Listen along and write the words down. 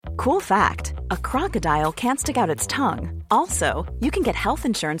Cool fact, a crocodile can't stick out its tongue. Also, you can get health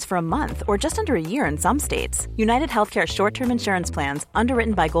insurance for a month or just under a year in some states. United Healthcare short-term insurance plans,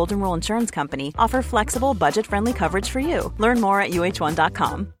 underwritten by Golden Rule Insurance Company, offer flexible, budget-friendly coverage for you. Learn more at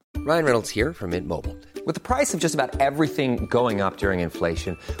uh1.com. Ryan Reynolds here from Mint Mobile. With the price of just about everything going up during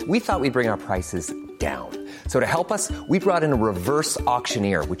inflation, we thought we'd bring our prices down. So to help us, we brought in a reverse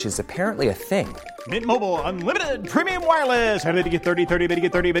auctioneer, which is apparently a thing. Mint Mobile Unlimited Premium Wireless. How to get 30, 30, bit to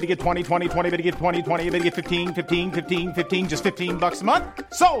get 30, bit to get 20, 20, 20, bit to get 20, 20, bit to get 15, 15, 15, 15, just $15 a month?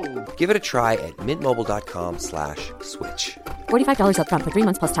 Sold! Give it a try at mintmobile.com/switch. $45 up front for 3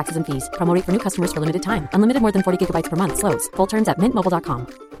 months plus taxes and fees. Promo rate for new customers for limited time. Unlimited more than 40 gigabytes per month. Slows full terms at mintmobile.com.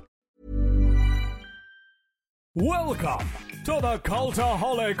 Welcome to the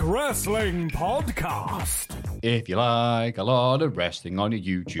Cultaholic Wrestling Podcast. If you like a lot of wrestling on your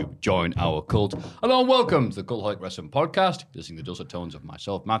YouTube, join our cult. Hello and welcome to the Cultaholic Wrestling Podcast. Listening to the dulcet tones of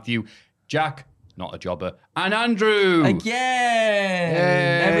myself, Matthew, Jack, not a jobber, and Andrew. Again!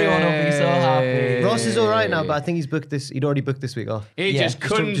 Everyone will be so happy. Ross is all right now, but I think he'd already booked this week off. He just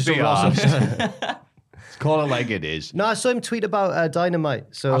couldn't just be told Ross. arsed. Let's call it like it is. No, I saw him tweet about Dynamite.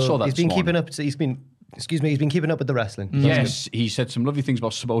 So I saw that he's been this keeping morning. up. He's been keeping up with the wrestling. Yes, he said some lovely things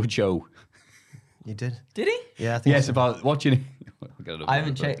about Samoa Joe. You did. Did he? Yeah, I think. Yes, so. about watching. I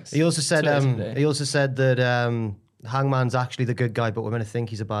haven't checked. He also said. Twitter today. He also said that Hangman's actually the good guy, but we're going to think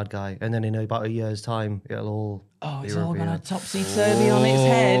he's a bad guy, and then in about a year's time, it'll all. It's all going to topsy-turvy on its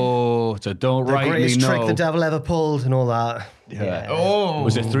head. Oh, so don't The rightly greatest know. trick the devil ever pulled, and all that. Yeah. Oh. It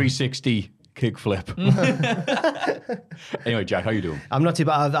was a 360 kickflip. Anyway, Jack, how you doing? I'm not too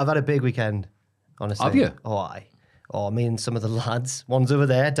bad. I've had a big weekend, honestly. Have you? Oh, aye. Oh, me and some of the lads. One's over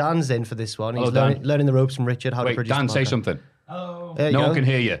there. Dan's in for this one. He's Hello, Dan. learning the ropes from Richard. How to Wait, produce Dan, the say podcast. something. There you No go. one can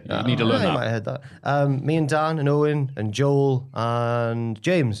hear you. You need to learn You that. might have heard that. Me and Dan and Owen and Joel and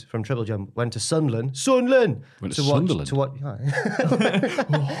James from Triple Jump went to Sunderland. Went to to Sunderland?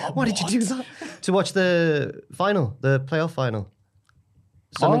 Why did you do that? To watch the final, the playoff final.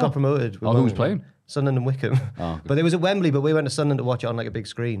 Sunderland got promoted. Oh, who was playing? Sunderland and Wickham. Oh, okay. But it was at Wembley, but we went to Sunderland to watch it on like a big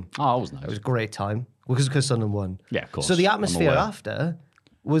screen. Oh, that was nice. It was a great time because Sunderland won. Yeah, of course. So the I'm atmosphere aware. after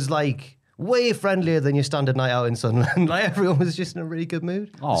was like way friendlier than your standard night out in Sunderland. Like everyone was just in a really good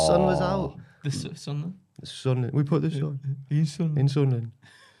mood. The sun was out. The Sunderland? Sunderland. We put this on in Sunderland.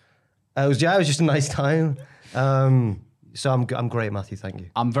 It was just a nice time. So I'm great, Matthew. Thank you.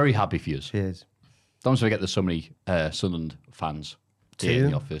 I'm very happy for you. Cheers. Don't forget there's so many Sunderland fans here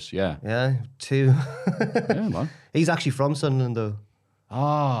in the office. Yeah. Yeah, 2. Yeah, man. He's actually from Sunderland though.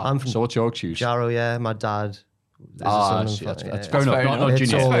 I'm from. So what's your excuse? Jarrow, yeah. My dad. is a I Sunderland see. fan, That's yeah. fair enough. fair Not enough. It's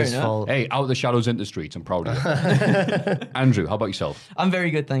genius. all Fair his enough. fault. Hey, out of the shadows into the streets. I'm proud of you. Andrew, how about yourself? I'm very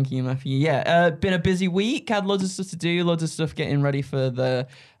good, thank you, Matthew. Yeah, been a busy week. Had loads of stuff to do, loads of stuff getting ready for the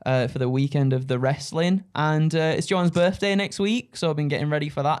weekend of the wrestling, and it's Joanne's birthday next week, so I've been getting ready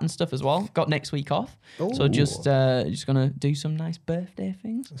for that and stuff as well. Got next week off, so just gonna do some nice birthday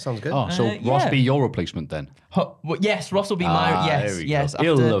things. Sounds good. Oh, so yeah. Ross be your replacement then? Well, yes, Ross will be there we go. He'll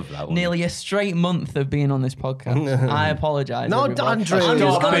after love that, won't he? nearly a straight month of being on this podcast. I apologise. No, everybody. Andrew. I'm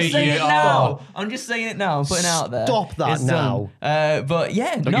just Stop gonna it, say you- it now. I'm just saying it now. I'm putting it out there. Stop that It's done. But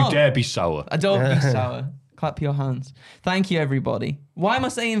yeah, Don't no. you dare be sour. I don't be sour. Clap your hands. Thank you, everybody. Why am I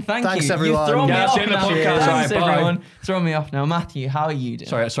saying thank Thanks, you? everyone. You've thrown Yeah, me that's off the end of now. the podcast. Thanks, All right, bye. everyone. Throw me off now. Matthew, how are you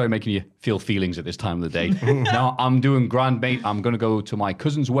doing? Sorry, making you feel feelings at this time of the day. Now, I'm doing grand, mate. I'm going to go to my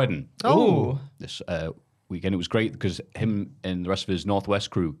cousin's wedding. Oh. This weekend. It was great because him and the rest of his Northwest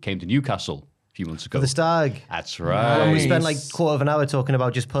crew came to Newcastle a few months ago. For the stag. That's right. And we Nice. spent like quarter of an hour talking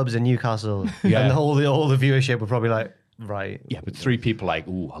about just pubs in Newcastle. Yeah. And all the viewership were probably like, right. Yeah, but 3 people like,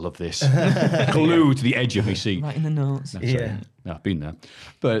 ooh, I love this. Glued to the edge of my seat. Right in the notes. Yeah. No, I've been there.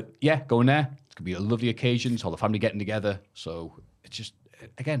 But yeah, going there. It's going to be a lovely occasion. It's all the family getting together. So it's just,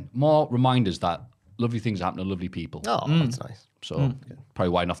 again, more reminders that lovely things happen to lovely people. Oh, that's nice. So probably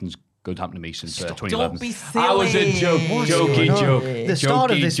why nothing's good happened to me since 2011. Don't be silly. I was a joke, jokey going on? joke. The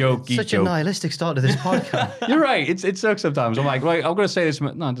start of Jokey, this, jokey such a joke. nihilistic start to this podcast. You're right. It sucks sometimes. I'm like, right, I'm going to say this. No,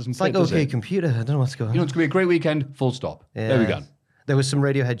 it doesn't It's like, fit, does okay, it? computer, I don't know what's going on. You know, it's going to be a great weekend, full stop. There we go. There was some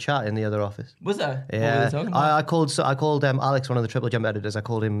Radiohead chat in the other office. Was there? What were Yeah, they talking about? I called Alex, one of the Triple Jump editors. I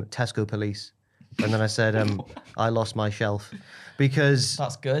called him Tesco Police, and then I said I lost my shelf because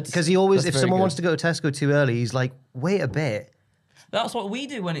That's good. Because he always, That's if very someone good. wants to go to Tesco too early, he's like, wait a bit. That's what we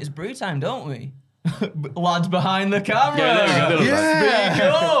do when it's brew time, don't we? Lads behind the camera. Yeah, there we go. Speak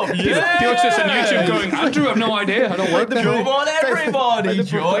up. Yeah. People just on YouTube going, Andrew, I have no idea. I don't work there. Come on, Very Everybody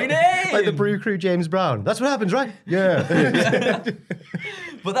join in. Like the Brew Crew James Brown. That's what happens, right? Yeah.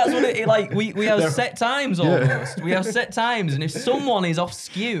 But that's what it like. We have set times almost. We have set times, and if someone is off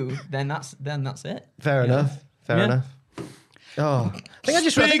skew, then that's it. Fair enough. Fair enough. Oh, I think I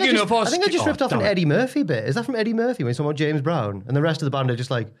just ripped off an Eddie Murphy bit. Is that from Eddie Murphy when he's talking about James Brown? And the rest of the band are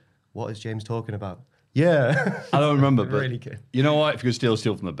just like, what is James talking about? Yeah. I don't remember, but really good. You know what? If you could steal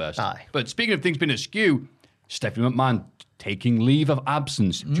from the best. Aye. But speaking of things being askew, Stephanie McMahon taking leave of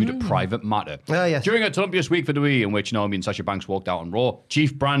absence due to private matter. Oh, yes. During a tumultuous week for WWE in which Naomi and Sasha Banks walked out on Raw,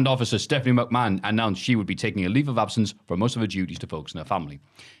 Chief Brand Officer Stephanie McMahon announced she would be taking a leave of absence for most of her duties to focus on her family.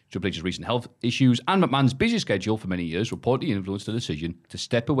 Triple H's recent health issues and McMahon's busy schedule for many years reportedly influenced the decision to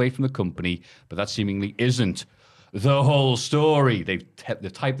step away from the company, but that seemingly isn't the whole story. They've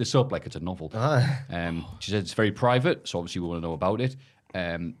typed this up like it's a novel. She said it's very private, so obviously we want to know about it.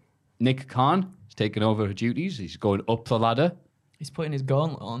 Nick Khan has taken over her duties. He's going up the ladder. He's putting his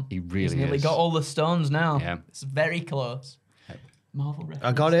gauntlet on. He really He's nearly is. got all the stones now. Yeah. It's very close. Marvel reference.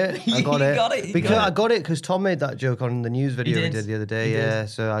 I got it. You got it. Because I got it because Tom made that joke on the news video He we did. did the other day. He Yeah, did.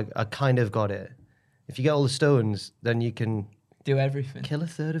 so I kind of got it. If you get all the stones, then you can Do everything. kill a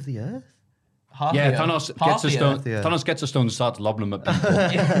third of the earth. Half Yeah, the Thanos earth. Half gets a the stone. earth. Yeah. Thanos gets a stone and starts lobbing them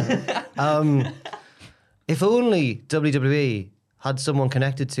at people. If only WWE had someone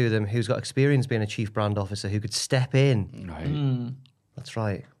connected to them who's got experience being a chief brand officer who could step in. Right. That's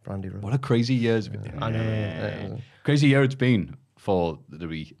right, Brandy Rose. What a crazy year it's been. I know. Crazy year it's been for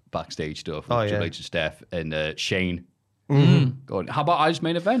the backstage stuff with Oh, yeah. Triple H and Steph and Shane. Going, how about I's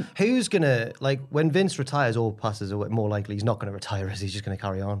main event? Who's gonna when Vince retires or passes away? More likely, he's not going to retire. He's just going to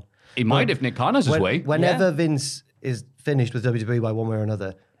carry on. He might if Nick Khan has his way. Whenever Vince is finished with WWE by one way or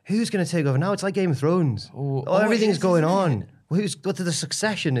another, who's going to take over now? It's like Game of Thrones. Everything's going on. The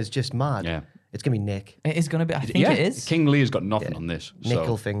succession is just mad. Yeah. It's going to be Nick. It is going to be. I think it is. King Lee has got nothing on this. So.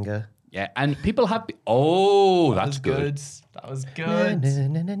 Nickelfinger. Yeah, and people have. Oh, that's That was good.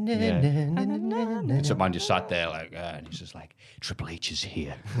 So man just sat there like, and he's just like, Triple H is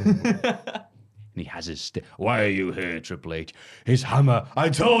here. And he has his why are you here, Triple H? His hammer. I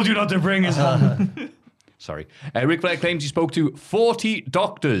told you not to bring his hammer. Sorry. Ric Flair claims he spoke to 40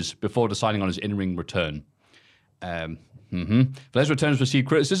 doctors before deciding on his in-ring return. Flair's return has received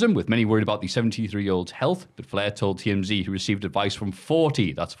criticism, with many worried about the 73-year-old's health, but Flair told TMZ he received advice from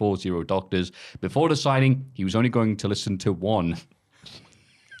 40, that's 40 doctors, before deciding he was only going to listen to one.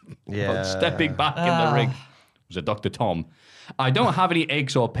 Yeah. Stepping back in the ring was a Dr. Tom. I don't have any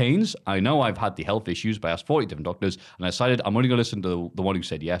aches or pains. I know I've had the health issues, but I asked 40 different doctors, and I decided I'm only going to listen to the one who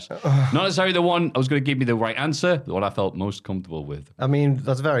said yes. Not necessarily the one I was going to give me the right answer, the one I felt most comfortable with. I mean,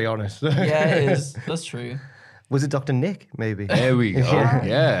 that's very honest. Yeah, it is. That's true. Was it Dr. Nick, maybe? There we go.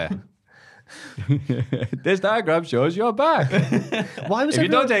 Yeah. This diagram shows you're back. Why was If you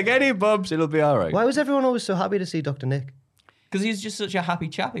don't take any bumps, it'll be all right. Why was everyone always so happy to see Dr. Nick? Because he's just such a happy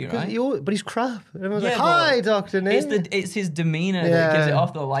chappy, right? But he's crap. Everyone's Yeah, like, but hi, Dr. Nick. It's his demeanour that Yeah. gives it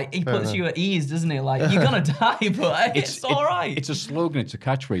off, though. Like, he puts you at ease, doesn't he? Like, you're going to die, but it's all right. It's a slogan. It's a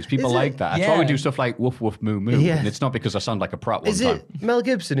catchphrase. People Is it? like that. That's why we Yeah. do stuff like woof, woof, moo, moo. Yeah. And it's not because I sound like a prat one Is time. it Mel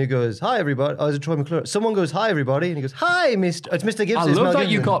Gibson who goes, hi, everybody? Oh, is it Troy McClure? Someone goes, hi, everybody. And he goes, hi, Mr. It's Mr. Gibson. I It's love Mel that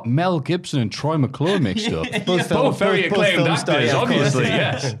you Gibson. got Mel Gibson and Troy McClure mixed up. Both Both very both acclaimed film stars, actors, yeah, of course. obviously,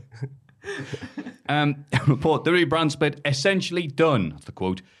 yes. Report, the brand split essentially done. That's the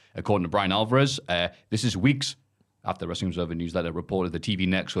quote. According to Brian Alvarez, this is weeks after Wrestling Observer newsletter reported the TV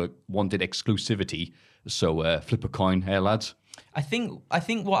network wanted exclusivity. So flip a coin here, lads. I think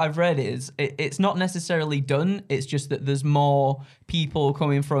what I've read is it's not necessarily done. It's just that there's more people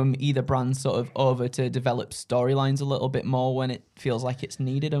coming from either brand sort of over to develop storylines a little bit more when it feels like it's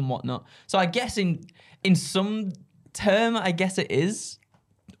needed and whatnot. So I guess in some term, I guess it is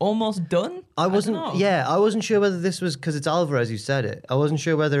almost done. I wasn't sure whether this was because it's Alvarez who said it. I wasn't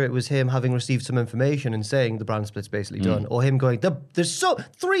sure whether it was him having received some information and saying the brand split's basically done, or him going, there's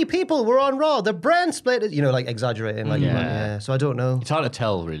 3 people were on Raw, the brand split is, like exaggerating. Like, yeah. So I don't know. It's hard to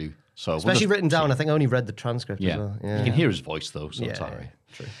tell, really. So Especially written down. I think I only read the transcript as well. Yeah. You can hear his voice, though, so it's Yeah, all right.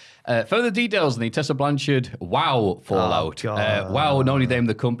 true. Further details on the Tessa Blanchard WOW fallout. God. WOW not only named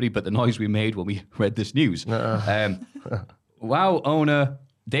the company, but the noise we made when we read this news. WOW owner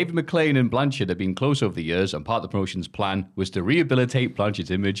David McLean and Blanchard have been close over the years, and part of the promotion's plan was to rehabilitate Blanchard's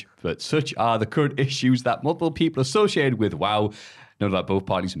image, but such are the current issues that multiple people associated with WOW know that both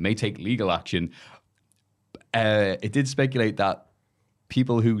parties may take legal action. It did speculate that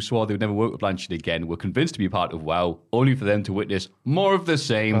people who swore they would never work with Blanchard again were convinced to be part of WOW, only for them to witness more of the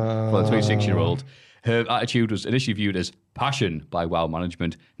same for the 26-year-old. Her attitude was initially viewed as Passion by WoW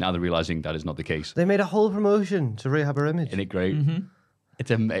Management. Now they're realizing that is not the case. They made a whole promotion to rehab her image. Isn't it great?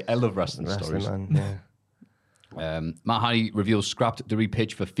 It's I love wrestling stories. Man, yeah. Matt Hardy reveals scrapped the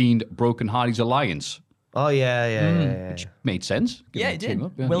repitch for Fiend Broken Hardy's Alliance. Oh, yeah. Which made sense. Yeah, it did.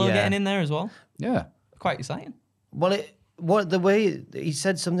 Up, yeah. Willow Yeah. getting in there as well. Yeah. Quite exciting. Well, the way he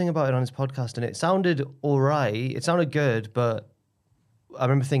said something about it on his podcast, and it sounded all right. It sounded good, but I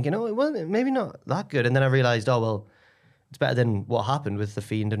remember thinking, oh, well, maybe not that good. And then I realized, oh, well, it's better than what happened with The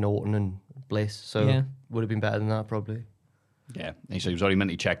Fiend and Orton and Bliss. So Yeah. would have been better than that, probably. Yeah. He said he was already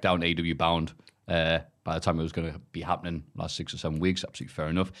mentally checked out and AW bound by the time it was going to be happening last 6 or 7 weeks. Absolutely fair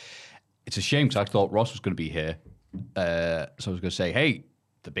enough. It's a shame because I thought Ross was going to be here. So I was going to say, hey,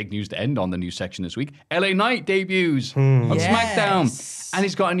 the big news to end on the news section this week. LA Knight debuts on Yes. SmackDown. And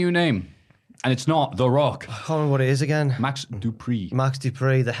he's got a new name. And it's not The Rock. I can't remember what it is again. Max Dupree. Max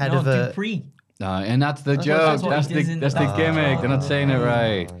Dupree, the head No, of a... Dupree. And that's the joke. that's what That's he does the, in that's the- the gimmick. They're not saying it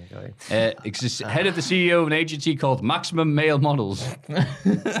right. Okay. It's just head of the CEO of an agency called Maximum Male Models.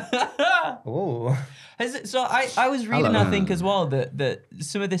 Oh. So I was reading, I think, as well, that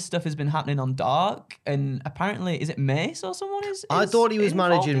some of this stuff has been happening on Dark, and apparently, is it Mace or someone is I thought he was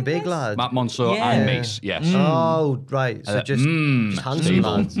involved managing in Big this? Lad. Matt Monsoor Yeah. and Mace, yes. Oh, right. So just handsome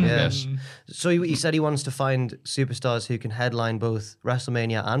stable. lads. Yeah. Yes. So he said he wants to find superstars who can headline both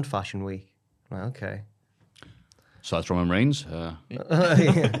WrestleMania and Fashion Week. Right, okay. So that's Roman Reigns. No,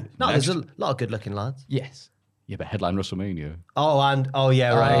 there's a lot of good-looking lads. Yes. Yeah, but headline WrestleMania. Oh,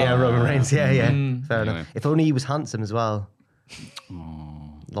 yeah, right. Yeah, Roman Reigns. Yeah. Fair Anyway. enough. If only he was handsome as well.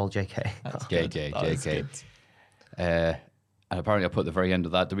 Lol, JK. JK. And apparently I put at the very end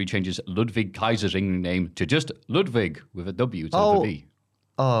of that, the changes Ludwig Kaiser's England name to just Ludwig with a W instead of a V.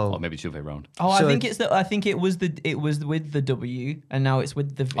 Oh, Or maybe it's the other way around. Oh, So I think it was with the W, and now it's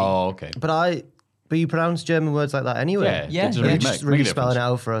with the V. Oh, okay. but you pronounce German words like that anyway. Yeah, it doesn't yeah. really Just make really a spelling it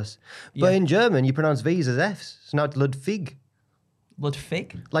difference. out for us. But in German, you pronounce V's as F's. So now it's Ludwig.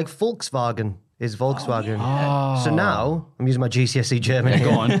 Ludwig. Like Volkswagen is Volkswagen. So now, I'm using my GCSE German.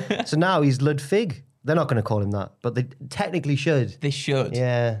 Go on. So now he's Ludwig. They're not going to call him that, but they technically should. They should.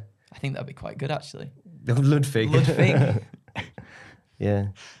 Yeah. I think that'd be quite good, actually. Ludwig. Ludwig. Yeah.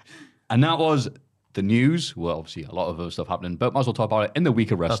 And that was the news. Well, obviously, a lot of other stuff happening, but might as well talk about it in the week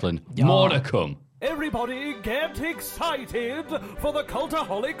of wrestling. More to come. Everybody get excited for the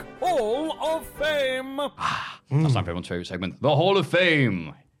Cultaholic Hall of Fame. That's my everyone's favourite segment, the Hall of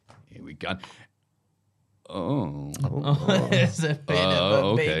Fame. Here we go. Oh. There's a bit of a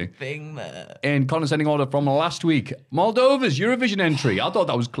okay. big thing there. In condescending order from last week, Moldova's Eurovision entry. I thought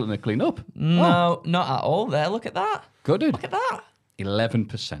that was clean up. No, not at all there. Look at that. Good. Look at that.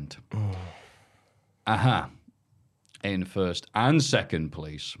 11%. Aha. In first and second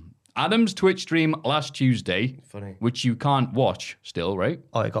place. Adam's Twitch stream last Tuesday, Funny. which you can't watch still, right?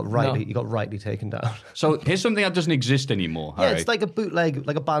 Oh, it got rightly taken down. So here's something that doesn't exist anymore. Yeah, all it's right? like a bootleg,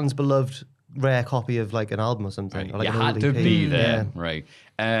 like a band's beloved rare copy of like an album or something. Right. Or like You an had old to EP. be there, Yeah. right?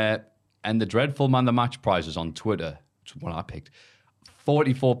 And the Dreadful Man the Match prizes on Twitter, which is one I picked,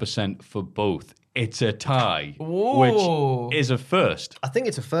 44% for both. It's a tie, Whoa. which is a first, I think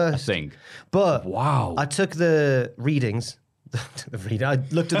it's a first. I think. But Wow. I took the readings. I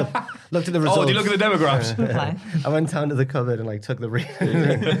looked at the results. Oh, do you look at the demographics? I went down to the cupboard and like took the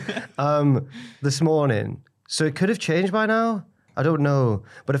readings this morning. So it could have changed by now. I don't know.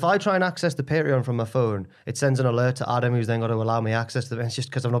 But if I try and access the Patreon from my phone, it sends an alert to Adam, who's then got to allow me access to it. It's just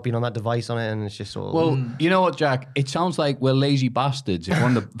because I've not been on that device on it, and it's just all. Well, you know what, Jack? It sounds like we're lazy bastards if we're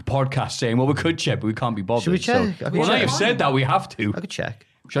on the podcast saying, well, we could check, but we can't be bothered. Should we check? So, I can well, now check. you've said that, we have to. I could check.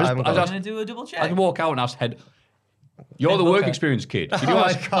 Should I I haven't just- got I I'm going to do a double check. I'd walk out and ask head. You're the Head work booker. experience kid. Can you Oh my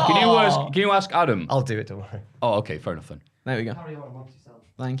ask? God. Can you ask Adam? I'll do it. Don't worry. Oh, okay, fair enough then. There we go.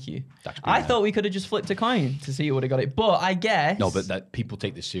 Thank you. That's I brilliant. thought we could have just flipped a coin to see who would have got it, but I guess No, but that people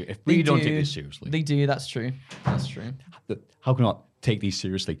take this seriously. If they we don't do. take this seriously, They do. That's true. That's true. how can I not take these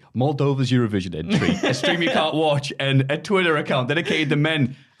seriously? Moldova's Eurovision entry, a stream you can't watch, and a Twitter account dedicated to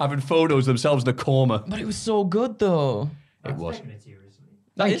men having photos of themselves in a coma. But it was so good though. It was.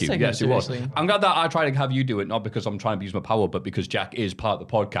 That Thank is you. taking Yes, it it was. seriously. I'm glad that I tried to have you do it, not because I'm trying to use my power, but because Jack is part of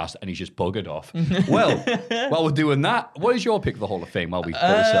the podcast and he's just buggered off. Well, while we're doing that, what is your pick for the Hall of Fame while we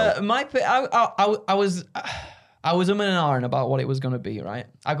sell? My pick, I was umming and ahhing about what it was going to be. Right,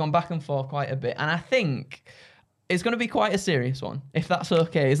 I've gone back and forth quite a bit, and I think it's going to be quite a serious one. If that's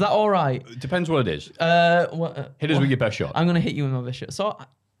okay, is that all right? Depends what it is. Hit us with your best shot. I'm going to hit you with my best shot. So,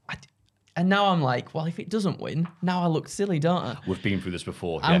 and now I'm like, well, if it doesn't win, now I look silly, don't I? We've been through this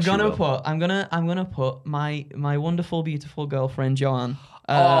before. I'm Yes, you gonna will. put my wonderful, beautiful girlfriend Joanne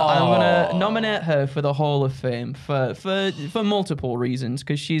I'm gonna nominate her for the Hall of Fame for multiple reasons,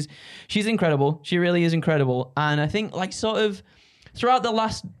 because she's incredible. She really is incredible, and I think like sort of throughout the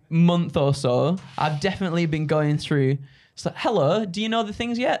last month or so, I've definitely been going through. It's like, hello, do you know the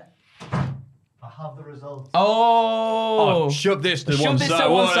things yet? I have the results. Oh, shove this to Shove one this side. to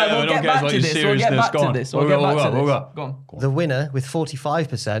one Whatever, side. We'll don't get care back about to your this. We'll seriousness. get back Go to on. this. We'll get back to this. Go on. The winner with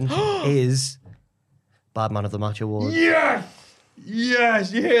 45% is Bad Man of the Match Award. Yes!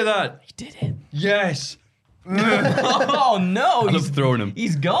 Yes, you hear that? He did it. Yes. Oh no, I love throwing him.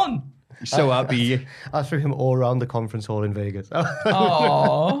 He's gone. He's so happy. I threw him all around the conference hall in Vegas.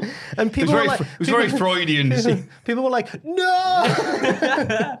 Oh, And It people was were like, very Freudian. You see. people were like, no.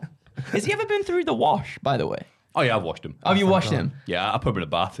 has he ever been through the wash? By the way, Oh yeah, I've watched him. have you washed him? Yeah, I put him in a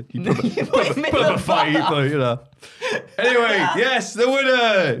bath. He You put put him in up a a fight, bath. but, you know. Anyway, yes, the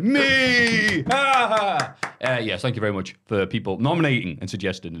winner, me. Yes, thank you very much for people nominating and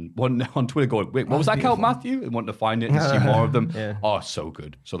suggesting, and one on Twitter going, wait, what was that count, Matthew? And wanting to find it and see more of them. Yeah. Oh, so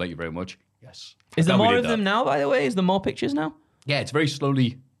good. So thank you very much. Yes. Is there Glad we more did of them that. now? By the way, is there more pictures now? Yeah, it's very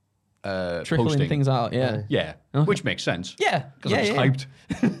slowly Trickling posting. things out. Yeah. Yeah, which makes sense. Yeah. Because Yeah. I'm just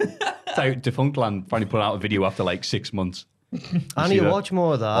yeah. hyped. It's like Defunctland finally put out a video after like 6 months. I need see to that? watch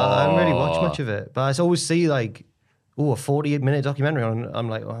more of that. I haven't really watched much of it, but I always see like, a 48-minute documentary on. I'm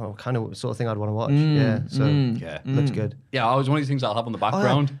like, oh, kind of sort of thing I'd want to watch. Yeah, so Yeah. looks good. Yeah, I was one of these things I'll have on the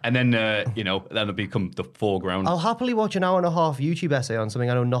background, and then then it'll become the foreground. I'll happily watch an hour and a half YouTube essay on something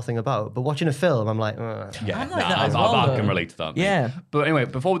I know nothing about, but watching a film, I'm like, Yeah, I'm like that as I well, can though. relate to that. Mate. Yeah. But anyway,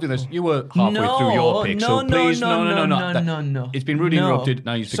 before we do this, you were halfway No, through your pick, so no, please, no, no. no. It's been really No. interrupted.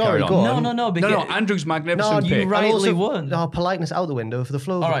 Now you have to Sorry, carry go on. on. No. No, Because Andrew's magnificent no, pick. you and rightly also, won. Our politeness out the window for the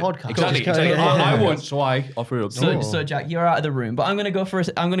flow of All the right, podcast. Exactly. Just- I won, so I offer it up. So Jack, you're out of the room, but I'm gonna go for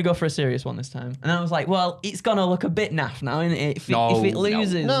a serious one this time. And I was like, well, it's gonna look a bit naff now, isn't it? If it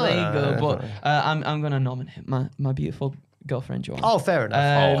loses, No, there you go. no, But I'm gonna nominate my beautiful girlfriend Joanne. Oh, fair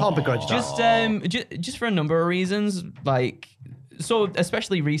enough. Can't begrudge that. Just for a number of reasons, like. So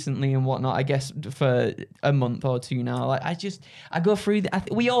especially recently and whatnot, I guess for a month or two now, like I go through.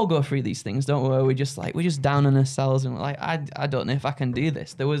 We all go through these things, don't we? We're just down on ourselves and we're like, I don't know if I can do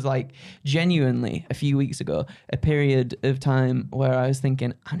this. There was like genuinely a few weeks ago a period of time where I was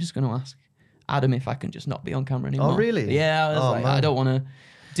thinking, I'm just going to ask Adam if I can just not be on camera anymore. Oh, really? Yeah, I was Oh, like, man. I don't want to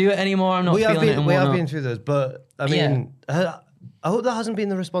do it anymore. I'm not feeling it. And we have whatnot. been through those, but I mean, I hope that hasn't been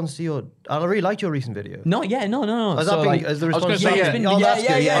the response to your. I really liked your recent video. No, yeah, no. Has So, that been like, as the I was response? gonna say, yeah, yeah. it's been- Oh, that's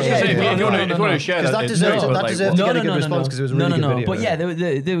yeah, good. yeah, I was gonna yeah, say, yeah, if no, you no, want no, if you want no. to share Because that it's deserves- great, but, that like, deserves to get a good response because it was a really good video. But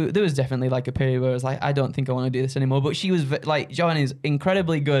yeah, there was definitely like a period where I was like, I don't think I want to do this anymore. But she was like, Joanne is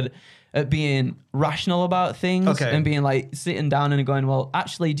incredibly good at being rational about things and being like sitting down and going, well,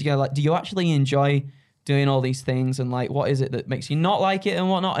 actually, do you actually enjoy doing all these things, and like, what is it that makes you not like it and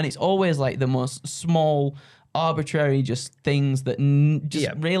whatnot? And it's always like the most small, arbitrary just things that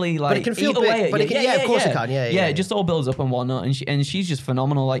really like But it can feel eat away big, at but you. it can- yeah, of course it can. Yeah, it just all builds up and whatnot. And she's just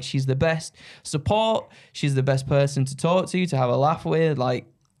phenomenal. Like, she's the best support. She's the best person to talk to have a laugh with. Like,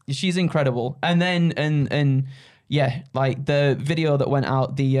 she's incredible. And then and yeah, like the video that went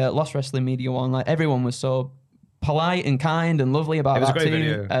out, the Lost Wrestling Media one, like everyone was so polite and kind and lovely about It was a that great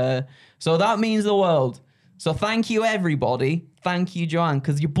too. video. So that means the world. So thank you, everybody. Thank you, Joanne,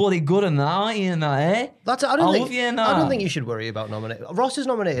 because you're bloody good in that, aren't you? In that, eh? I love you in that. don't think you should worry about nominating. Ross has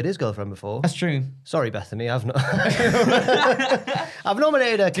nominated his girlfriend before. That's true. Sorry, Bethany, I've not. I've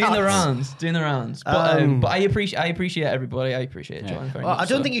nominated her. Doing the cats. rounds. But I appreciate everybody. I appreciate Joanne very much. I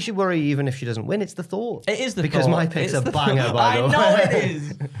don't think you should worry even if she doesn't win. It's the thought. It is the because thought. my pick's It's a the banger. thought. By the I way, know it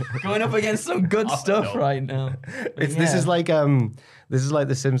is. Going up against some good stuff right now. This is like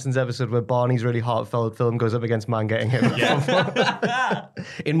the Simpsons episode where Barney's really heartfelt film goes up against Man Getting Him.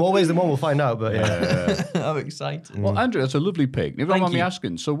 In more ways than one, we'll find out. But yeah. I'm excited. Well, Andrew, that's a lovely pick. If you don't Thank mind me you.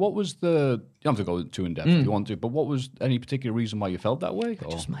 asking, so what was the? You don't have to go too in depth if you want to, but what was any particular reason why you felt that way?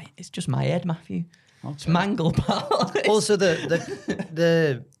 Or? It's just my head, Matthew. It's mangled, pal. Also,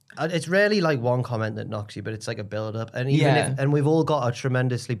 it's rarely like one comment that knocks you, but it's like a build up. And even and we've all got a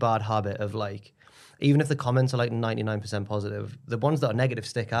tremendously bad habit of like, even if the comments are like 99% positive, the ones that are negative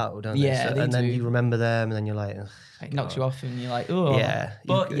stick out, don't they? Yeah, they and then do. you remember them, and then you're like, ugh, It knocks you off, and you're like, oh. yeah.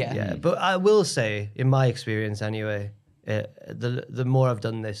 But But I will say, in my experience anyway, the more I've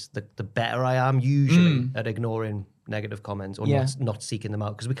done this, the better I am usually at ignoring negative comments or not seeking them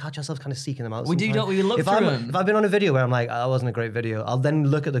out, because we catch ourselves kind of seeking them out. We do, sometimes. don't we? We look through them. If I've been on a video where I'm like, that wasn't a great video, I'll then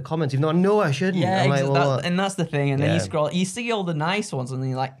look at the comments, even though I know I shouldn't. Yeah, I'm like, well, and that's the thing. And then you Yeah. scroll, you see all the nice ones, and then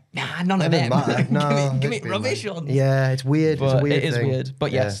you're like, nah, none of it doesn't them. matter. No, give me it's been rubbish like- ones. Yeah, it's weird. It's a But weird it is thing. weird.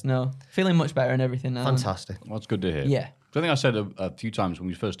 But Yeah. yes, no, feeling much better and everything now. Fantastic. Well, that's good to hear. Yeah. I think I said a few times when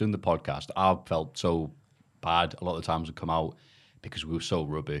we first doing the podcast, I felt so bad a lot of the times would come out because we were so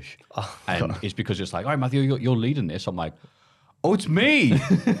rubbish. And it's because it's like, all right, Matthew, you're leading this. I'm like, oh, it's me.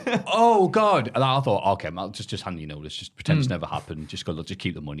 Oh, God. And I thought, okay, I'll just hand you notice. Just pretend it's never happened. Just go, just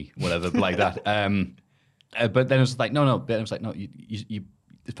keep the money, whatever, like that. But then it was like, no. Then it was like, no, you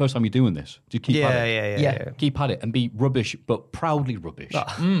the first time you're doing this, just keep at it. Yeah. Keep at it and be rubbish, but proudly rubbish. You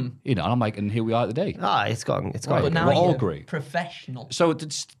know, and I'm like, and here we are today. It's gone. But now We're all you're great. professional. So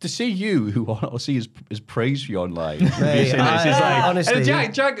to see you, who I see is praise for you online, Mate, honestly.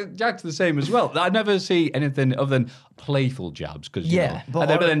 and Jack's the same as well. I never see anything other than playful jabs because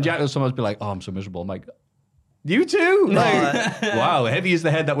But and then Jack will sometimes be like, "Oh, I'm so miserable." I'm like, "You too." Like, wow, heavy is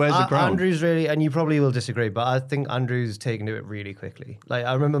the head that wears the crown. Andrew's really, and you probably will disagree, but I think Andrew's taken to it really quickly. Like,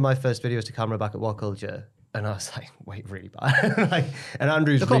 I remember my first videos to camera back at What Culture, and I was like, wait, really bad. And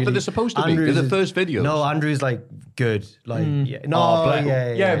Andrew's Look, really... but they're supposed to be. They're the first videos. No, Andrew's like good. Like, yeah. No, Oh,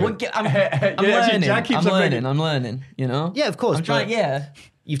 yeah. I'm learning, you know? Yeah, of course. I'm trying, but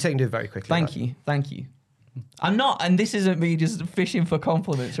You've taken to it very quickly. Thank you. I'm not, and this isn't me just fishing for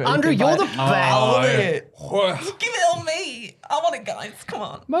compliments. Or Andrew, anything, you're but the I love best. it. Give it on me. I want it, guys. Come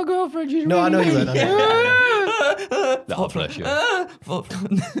on. My girlfriend, she's No, I know you would. That'll bless you.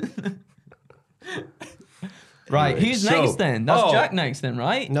 Right, who's So- next then? That's Oh. Jack next then,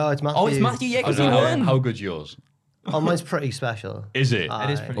 right? No, it's Matthew. Oh, it's Matthew. Yeah, because he won. How good's yours? Oh, mine's pretty special. Is it? It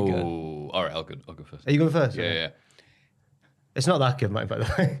is pretty good. Oh, all right. I'll go first. Are you going first? Yeah. It's not that good, mate, by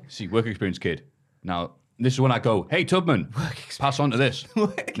the way. See, work experience kid. Now, this is when I go, hey, Tubman, pass on to this.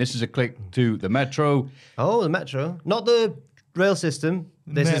 This is a click to the Metro. Oh, the Metro. Not the rail system.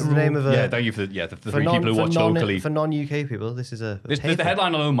 This is the name of a... Yeah, thank you for the three people who watch locally. For non-UK people, this is a The paper.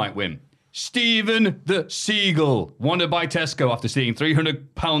 headline alone might win. Stephen the Seagull, wanted by Tesco after stealing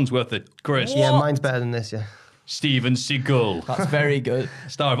 £300 worth of crisps. Yeah, mine's better than this, yeah. Stephen Seagull, That's very good.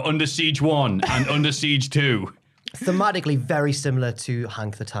 star of Under Siege 1 and Under Siege 2. Thematically very similar to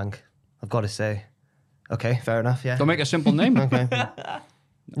Hank the Tank, I've got to say. Okay, fair enough, yeah. Don't make a simple name. Okay.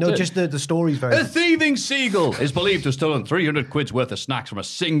 No, just the story's very... A thieving seagull is believed to have stolen 300 quid's worth of snacks from a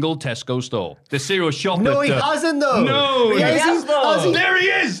single Tesco store. The serial shop... No, he hasn't, though. No, He has, though. There he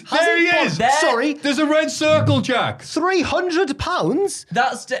is! There he is! Sorry, There's a red circle, Jack. £300?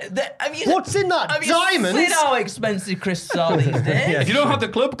 That's... What's in that? Have you Diamonds? seen how expensive crisps are these days? If you don't have the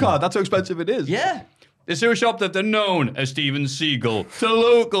club card, that's how expensive it is. Yeah. The serial shop that they're known as Stephen Seagull to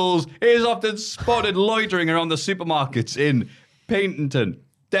locals is often spotted loitering around the supermarkets in Paynton,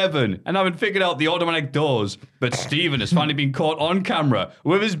 Devon, and haven't figured out the automatic doors. But Stephen has finally been caught on camera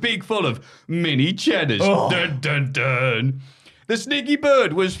with his beak full of mini cheddars. Dun, dun, dun. The sneaky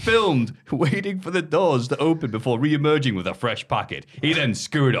bird was filmed waiting for the doors to open before re-emerging with a fresh packet. He then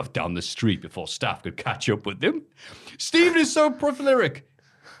scurried off down the street before staff could catch up with him. Stephen is so prolific.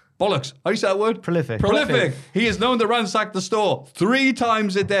 Bollocks. How do you say that word? Prolific. He is known to ransack the store 3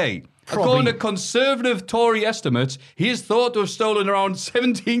 times a day. According to conservative Tory estimates, he is thought to have stolen around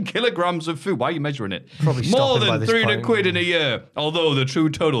 17 kilograms of food. Why are you measuring it? Probably more stopping by than this 300 point. quid in a year, although the true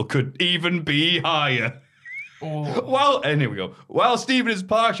total could even be higher. And here we go. While Stephen is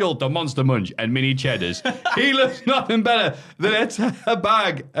partial to Monster Munch and mini cheddars, he loves nothing better than a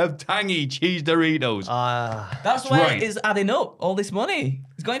bag of tangy cheese Doritos. That's why right. it's adding up, all this money.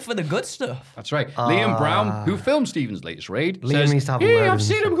 He's going for the good stuff. That's right. Liam Brown, who filmed Stephen's latest raid, Liam says, needs to have a "Hey, word I've with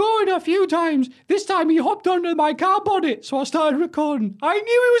seen him going a few times. This time he hopped under my car bonnet, so I started recording. I knew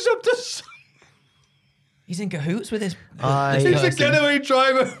he was up to something." He's in cahoots with his... He's a getaway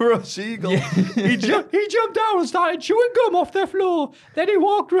driver for a seagull. He jumped down and started chewing gum off the floor. Then he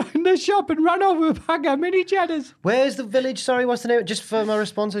walked around the shop and ran over a bag of mini cheddars. Where's the village? Sorry, what's the name? Just for my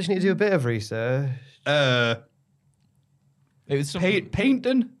response, I just need to do a bit of research. It was some...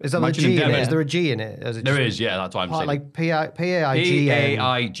 Paynton? Is that a Imagine G in Devon. it? Is there a G in it? There is, yeah, that's what I'm saying. Like P-A-I-G-N.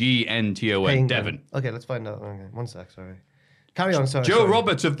 P-A-I-G-N-T-O-N, Devon. Okay, let's find out. Okay, one sec, sorry. Carry on, sorry. Joe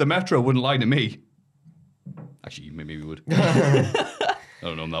Roberts of the Metro wouldn't lie to me. Actually, maybe we would. I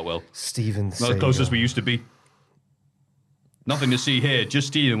don't know him that well. Stephen Not as close as we used to be. Nothing to see here, just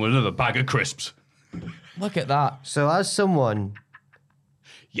Stephen with another bag of crisps. Look at that. So as someone...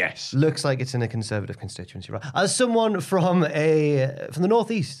 Yes. Looks like it's in a conservative constituency, right? As someone from the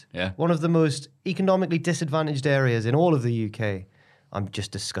northeast, Yeah. one of the most economically disadvantaged areas in all of the UK, I'm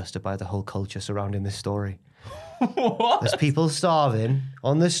just disgusted by the whole culture surrounding this story. What? There's people starving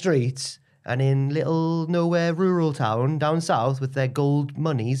on the streets and in little nowhere rural town down south with their gold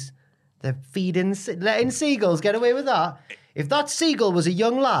monies, they're letting seagulls get away with that. If that seagull was a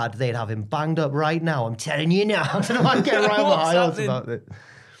young lad, they'd have him banged up right now. I'm telling you now. I don't know why I'm getting right on my What's heels happening? about it.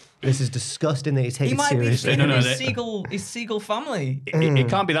 This is disgusting that you take He it might be seriously. feeding No, his seagull family. It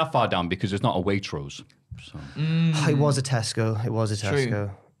can't be that far down because it's not a Waitrose. So. It was a Tesco. It was a True.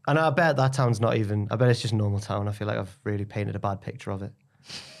 Tesco. And I bet that town's not even, I bet it's just a normal town. I feel like I've really painted a bad picture of it.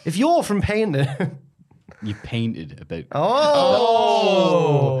 If you're from Paynton... You painted about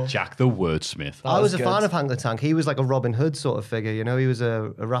Oh. Jack the wordsmith. I was a good. fan of Hank the Tank. He was like a Robin Hood sort of figure, you know? He was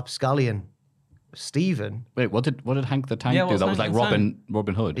a rapscallion. Stephen, Wait, what did Hank the Tank Yeah, do? what's That was Hank like the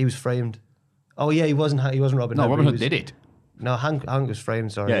Robin Hood. he was framed. Oh yeah, he wasn't Robin no, Hood. Robin but he Hood was- did it. No, Hank was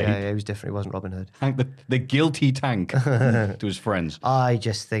framed, sorry. Yeah, Yeah, he was different. He wasn't Robin Hood. Hank the guilty tank to his friends. I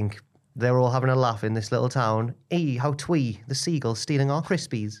just think they were all having a laugh in this little town. Hey, how twee, the seagull stealing our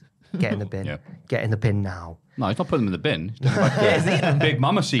Crispies. Get in the bin. Yeah. Get in the bin now. No, he's not putting them in the bin. He's taking back Big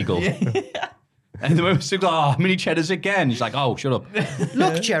Mama Seagull. And the woman Seagull, mini cheddars again. He's like, oh, shut up.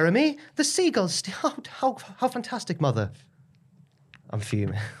 Look, Jeremy, the seagulls. How fantastic, mother. I'm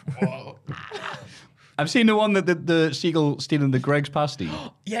fuming. I've seen the one that the seagull stealing the Greg's pasty.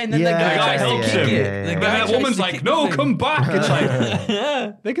 Yeah, and then Yeah, the guy guy tries helps to kick him. it. Yeah, The yeah. guy And that tries woman's to like, kick no, the thing. come back. It's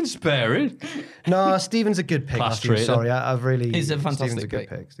like, they can spare it. No, Stephen's a good pick. Class Matthew. traitor. Sorry, I've really. He's a fantastic Stephen's a good pick.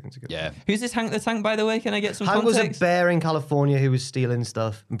 pick. Stephen's a good Yeah. Who's this Hank the Tank, by the way? Can I get some Hank was a context? bear in California who was stealing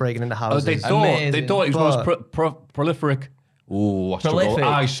stuff and breaking into Oh, houses. they thought Amazing. he was most But- prolific. Oh, Prolific.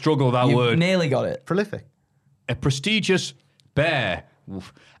 I struggle with that You word. nearly got it. Prolific. A prestigious bear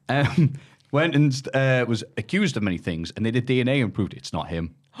oof, went and was accused of many things, and they did DNA and proved it's not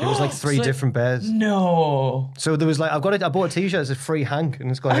him. It was like three So- different bears. No. So there was like, I bought a T-shirt that says "Free Hank"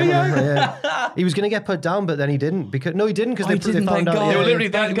 and it's got him on it. Yeah. He was going to get put down, but then he didn't. He didn't because Oh, they, he didn't, they found thank out. God. They Yeah, were yeah. literally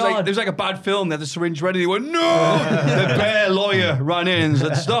Thank there. God. It was like a bad film. They had the syringe ready. They went, no! The bear lawyer ran in and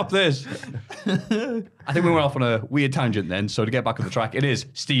said, stop this. I think we went off on a weird tangent then. So to get back on the track, it is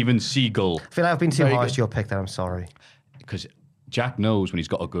Steven Seagal. I feel like I've been too Very harsh good. to your pick there. I'm sorry. Because Jack knows when he's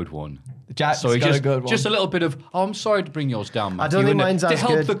got a good one. Jack's So he got just, a good one. just a little bit of, oh, I'm sorry to bring yours down, I Matthew. don't think and mine's to as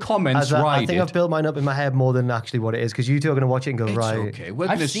help good. the comments as I ride think it. I've built mine up in my head more than actually what it is because you two are going to watch it and go, It's right. okay. We're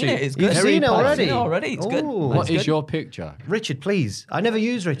I've gonna seen see. it. It's You've good. seen it I've already? seen it already. It's good. Ooh. What It's is good. your pick, Jack? Richard, please. I never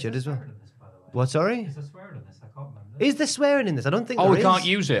use Richard as well. What, sorry? Is there swearing in this? I can't remember. Is there swearing in this? I don't think Oh, there we is. can't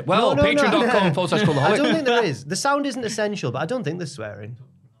use it. Well, No, patreon.com/cultaholic. I don't think there is. The sound isn't essential, but I don't think there's swearing.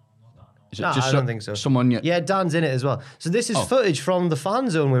 Is it No, just I don't think so. Someone, Yeah, Dan's in it as well. So this is Oh. footage from the fan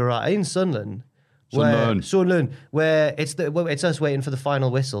zone we were at in Sunderland. Sunderland. Where it's us waiting for the final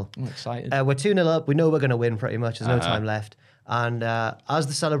whistle. I'm excited. We're 2-0 up. We know we're going to win pretty much. There's no Uh-huh. time left. And as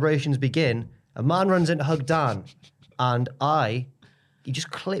the celebrations begin, a man runs in to hug Dan. And he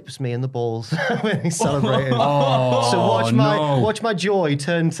just clips me in the balls when he's celebrating. So watch my joy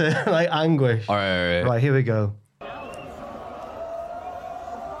turn to like anguish. All right. Right, here we go.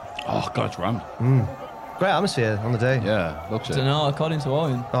 Oh, God, it's rammed. Great atmosphere on the day. Yeah, looks I don't it. know, according to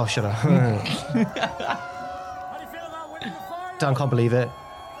Owen. Oh, shut up. Dan can't believe it.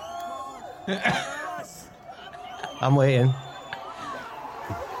 I'm waiting.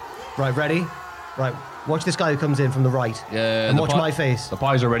 Right, ready? Right, watch this guy who comes in from the right. Yeah, And the watch pi- my face. The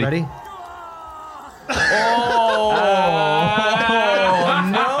pies are ready. Ready? Oh,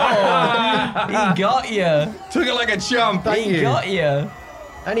 no. He got you. Took it like a champ. Thank He you. got you.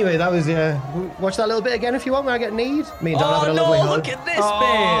 Anyway, that was, watch that little bit again if you want when I get need. Me and Dan Oh, having a no, lovely hug. look at this Oh,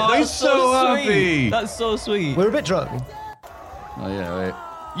 bit. he's That's so sweet. happy. That's so sweet. We're a bit drunk. Oh, yeah, wait.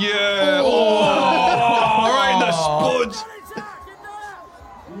 Yeah. Oh, right in the spuds.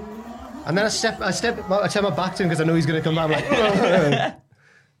 And then I turn my back to him because I know he's going to come back. I'm like,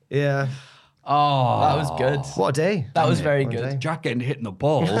 yeah. Oh. That was good. What a day. That was very What a good. day. Jack getting hit in the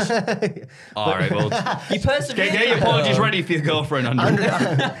balls. All right, well. You persevered. Get your apologies ready for your girlfriend, Andrew.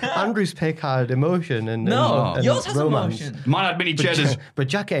 Andrew's pick had emotion and No, and yours has romance. emotion. Mine had mini cheddars. But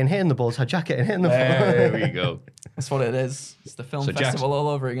Jack getting hit in the balls had Jack getting hit in the balls. There we go. That's what it is. It's the film So Jack's- festival all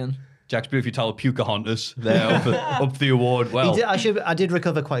over again. Jack's beautiful towel, Pocahontas, there up the award. Well, I did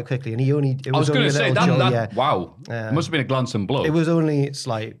recover quite quickly, and it I was was only going a to say, little jolt, that wow. It must have been a glancing blow. It was only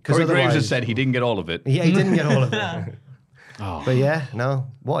slight. Because Corey Graves otherwise, has said he didn't get all of it. yeah, he didn't get all of it. But yeah, no,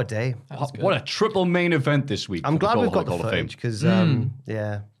 what a day. What a triple main event this week. I'm for glad the we've got Cultaholic the Hall of Fame. footage because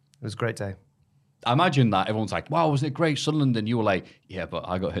yeah, it was a great day. Imagine that everyone's like, "Wow, wasn't it great, Sunderland?" And you were like, "Yeah, but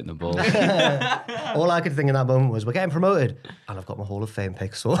I got hit in the balls." All I could think in that moment was, we're getting promoted, and I've got my Hall of Fame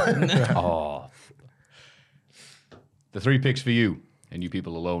pick. So Oh. The 3 picks for you and you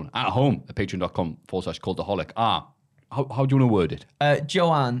people alone at home at patreon.com/cultaholic are, how do you want to word it?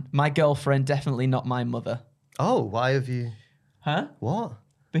 Joanne, my girlfriend, definitely not my mother. oh, why have you? Huh? What?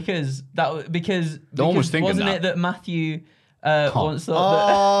 Because No one was thinking wasn't that. it that Matthew once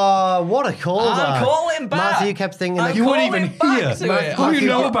thought Oh, what a call! I'm calling back. Matthew kept thinking I'm that You weren't calling even back here. to it. How do you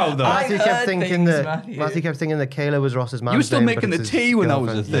know about that? Matthew kept heard thinking things, that Matthew kept thinking that Kayla was Ross's man. You were still making the tea when that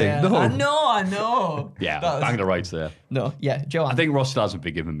was a thing. Yeah, No. I know. Yeah, That was- bang the rights there. No, yeah, Joanne. I think Ross still hasn't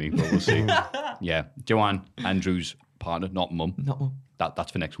forgiven me, but we'll see. Yeah, Joanne, Andrew's partner, not mum. Not one.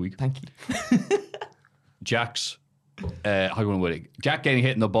 That's for next week. Thank you. Jack's, how do you want to word it? Jack getting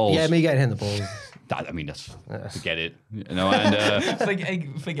hit in the balls. Yeah, me getting hit in the balls. That's forget it. You know, and Forget it.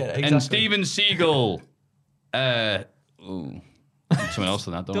 Exactly. and Steven Seagal. Someone else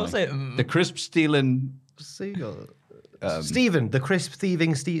than that, don't Don't I? say it. The crisp stealing. Seagull. Stephen, the crisp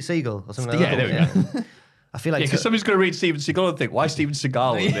thieving seagull, or something like Yeah, that. there we go. I feel like Yeah, because somebody's going to read Steven Seagal and think, why Steven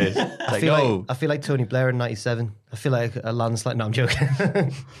Seagal with this? Like, no. I feel like Tony Blair in '97. I feel like a landslide. No, I'm joking. No,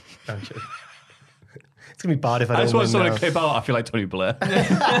 I'm joking. It's gonna be bad if I I don't just want win someone now. to clip out. I feel like Tony Blair.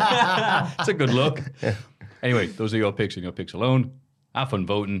 It's a good look. Anyway, those are your picks and your picks alone. Have fun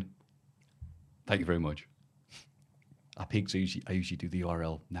voting. Thank you very much. I usually do the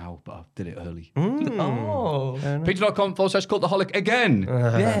URL now, but I did it early. Oh. Patreon.com/cultaholic again.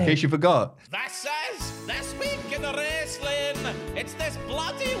 In case you forgot. That says this week in the wrestling. It's this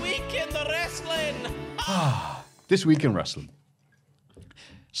bloody week in the wrestling. This week in wrestling.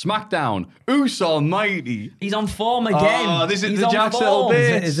 SmackDown. Uso Almighty. He's on form again. Oh, this is He's the on Jack's form. little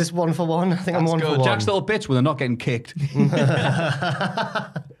bit. Is this one for one? I think I'm That's one good. for one. Jack's little bits when they're not getting kicked. The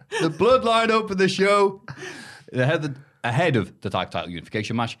Bloodline opened the show ahead of the tag title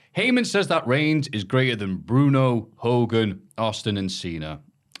unification match. Heyman says that Reigns is greater than Bruno, Hogan, Austin, and Cena.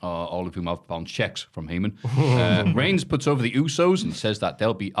 All of whom have bounced checks from Heyman. Reigns puts over the Usos and says that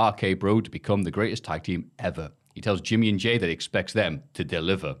they'll be RK Bro to become the greatest tag team ever. He tells Jimmy and Jay that he expects them to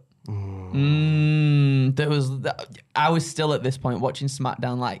deliver. I was still at this point watching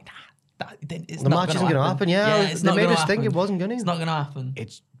SmackDown like, it's The not match gonna isn't going to happen. Yeah, it's they not made gonna us think happen. it wasn't going to. It's not going to happen.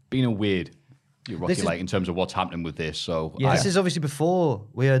 It's been a weird rocky is- light in terms of what's happening with this. So Yeah. This is obviously before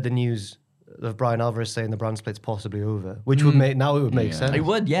we heard the news of Brian Alvarez saying the brand split's possibly over, which would make now it would make sense. It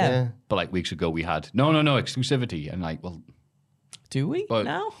would, yeah. But like weeks ago we had no exclusivity, and like, well, Do we but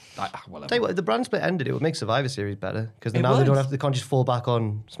now? whatever. Tell you what, if the brand split ended, it would make Survivor Series better because It now they would. can't just fall back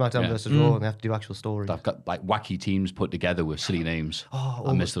on SmackDown Yeah. versus Raw and they have to do actual stories. I've got like wacky teams put together with silly names.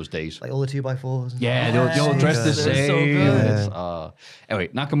 I miss those days. Like all the 2x4s. Yeah, they all dressed the They're so same. good. Anyway,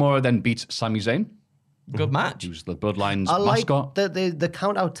 Nakamura then beats Sami Zayn, Good match. who's the Bloodline's I like mascot. the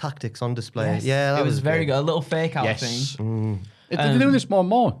count out tactics on display. Yes. Yeah, that it was very good. A little fake out Yes. thing. They're doing this more and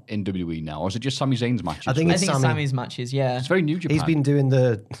more in WWE now, or is it just Sami Zayn's matches? I think I it's think Sami. Sammy's matches, yeah. it's very New Japan. He's been doing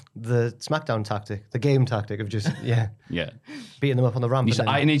the SmackDown tactic, the game tactic of just yeah. beating them up on the ramp. He's, and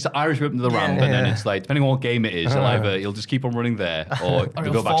then- he needs to Irish whip into the ramp, and then it's like, depending on what game it is, he'll just keep on running there, or Or he'll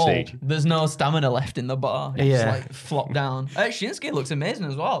he'll go fall. backstage. There's no stamina left in the bar. He'll just Yeah. like flop down. Shinsuke looks amazing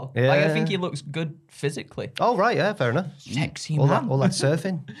as well. Like, Yeah. I think he looks good physically. Oh right, yeah, fair enough. Sexy All man. that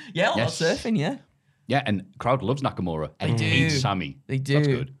surfing. Yeah, a lot Yes. of surfing, yeah. Yeah, and crowd loves Nakamura, and They hates do. Sami. They do. That's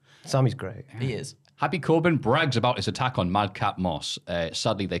good. Sammy's great. He is. Happy Corbin brags about his attack on Madcap Moss.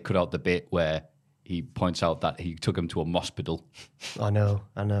 Sadly, they cut out the bit where he points out that he took him to a mospital. I know.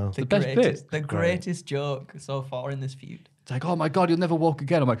 The best bit. greatest, the greatest joke so far in this feud. It's like, oh my God, you'll never walk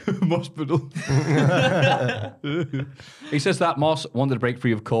again. I'm like, hospital. He says that Moss wanted to break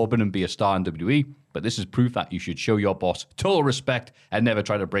free of Corbin and be a star in WWE, but this is proof that you should show your boss total respect and never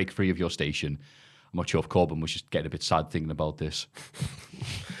try to break free of your station. I'm not sure if Corbin was just getting a bit sad thinking about this.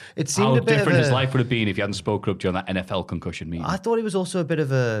 It seemed How a bit different of his life would have been if he hadn't spoken up during that NFL concussion meeting. I thought it was also a bit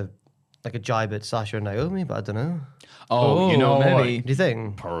of a jibe at Sasha and Naomi, but I don't know. you know maybe. what? Do you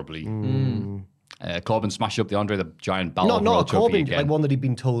think? Probably. Corbin smashed up the Andre the Giant Battle Not Royal a Trophy Corbin, again. like one that he'd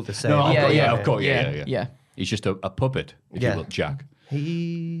been told to say. No, Yeah, of course, yeah. yeah. He's just a puppet, if Yeah. you will, Jack.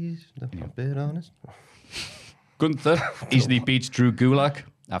 He's a bit honest. Gunther easily beats Drew Gulak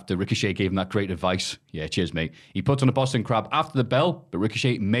after Ricochet gave him that great advice. Yeah, cheers, mate. He puts on a Boston Crab after the bell, but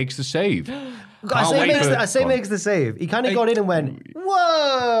Ricochet makes the save. I say makes the save. He kind of got in and went,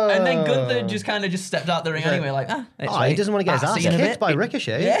 whoa! And then Gunther just kind of just stepped out the ring anyway, like, it's He doesn't want to get his ass see you in a kicked bit. by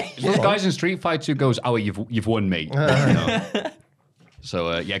Ricochet. Yeah. Those guys in Street Fighter 2 goes, oh, you've won, mate. You know?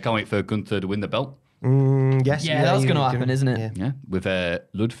 So, can't wait for Gunther to win the belt. Yes. Yeah, that's going to happen, isn't it? Yeah, with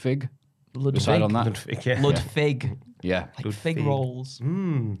Ludwig. Ludwig. Decide on that. Ludwig. Yeah. Like fig rolls.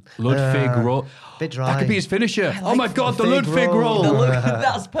 Ludwig roll. Bit dry. That could be his finisher. Oh my God, the fig Ludwig roll. roll.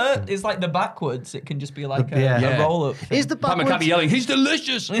 That's it's like the backwards. It can just be like Yeah. a roll up. Is the Pat McAfee backwards, yelling, he's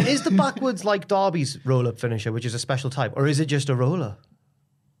delicious. is the backwards like Darby's roll-up finisher, which is a special type, or is it just a roller?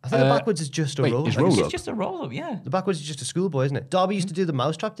 I think the backwards is just a roll. it's Like, roll It's up. just a roll up, yeah. the backwards is just a schoolboy, isn't it? Darby used to do the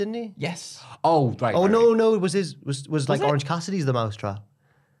mousetrap, didn't he? Yes. Oh, right. Oh right, no, it was his was like it? Orange Cassidy's the mousetrap.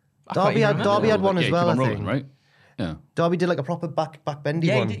 I can't even remember. Darby had one Yeah, as keep well, on I rolling, think. right? Yeah. Darby did like a proper back bendy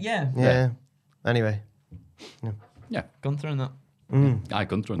Yeah, one. he did, yeah. Yeah. Anyway, Yeah. Gunther and that. Aye,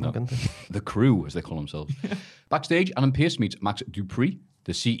 Gunther and that. Gunther. The crew, as they call themselves. Backstage, Alan Pearce meets Max Dupree,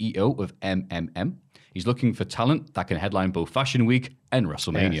 the CEO of MMM. He's looking for talent that can headline both Fashion Week and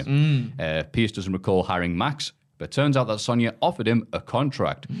WrestleMania. Pearce doesn't recall hiring Max, but it turns out that Sonya offered him a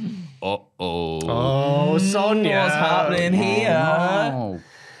contract. Oh, Sonya. What's happening here? Oh.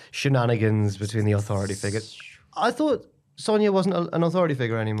 Shenanigans between the authority figures. I thought Sonya wasn't an authority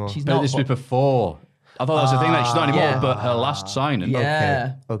figure anymore. She's No, not. this was before. I thought that was the thing that she's not anymore, yeah. but her last signing.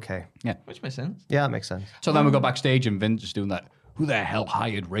 Yeah. Okay. Which makes sense. Yeah, that makes sense. So then we go backstage and Vince is doing that, who the hell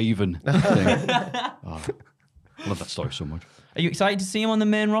hired Raven thing. Oh, I love that story so much. Are you excited to see him on the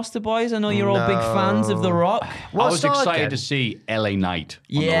main roster, boys? I know you're all big fans of The Rock. I What was star excited again? to see LA Knight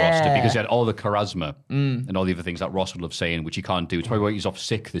on the Yeah. roster because he had all the charisma and all the other things that Ross would love saying, which he can't do. It's probably why he's off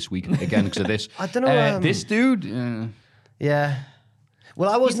sick this week again because of this. I don't know, This dude, Yeah. Well,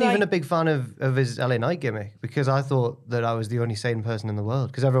 I wasn't like- even a big fan of his LA Knight gimmick because I thought that I was the only sane person in the world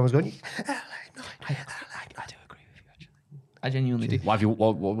because everyone was going, LA Knight. I do agree with you, actually. I genuinely do. why have you,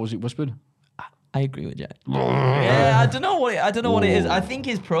 what was it whispered? I agree with Jack. Yeah, I don't know what it is. I think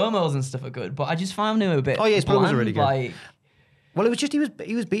his promos and stuff are good, but I just found him a bit. Oh, yeah, his promos are bland, really good. Like, Well, it was just he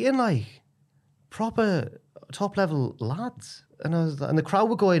was beating like proper top level lads, and the crowd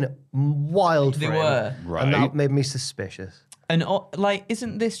were going wild. They for him. were. and that Right. made me suspicious. and like,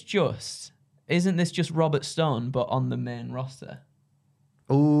 isn't this just Robert Stone, but on the main roster?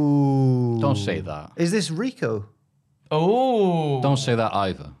 Ooh, Don't say that. Is this Rico? Oh, Don't say that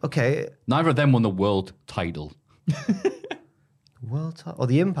either. Okay, Neither of them won the world title. world title or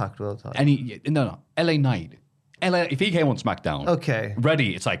the Impact world title? No. LA Knight. If he came on SmackDown, Okay.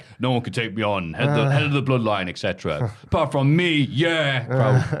 ready, it's like, no one could take me on, head of the bloodline, etc. Apart from me,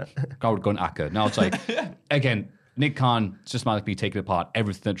 yeah. Crowd going acca. Now it's like, again, Nick Khan systematically taking apart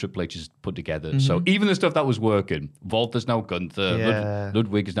everything that Triple H has put together. So even the stuff that was working, Volta's now Gunther, Yeah.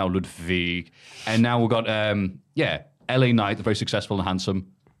 Ludwig is now Ludwig, and now we've got, LA Knight, the very successful and handsome.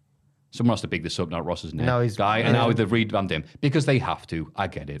 Someone has to big this up, not Ross's name. Now he's- guy, and now they've revamped him because they have to. I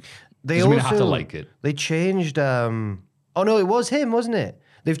get it. They Doesn't mean I also have to like it. They changed. Oh no, it was him, wasn't it?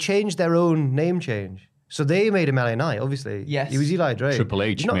 They've changed their own name change. So they made him LA Knight, obviously. Yes. He was Eli Drake. Triple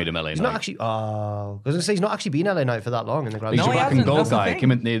H He's not- made him LA He's Knight. not actually. Oh, I was going to say he's not actually been LA Knight for that long in the grand. He's No, a he black and hasn't, gold that's the guy. thing.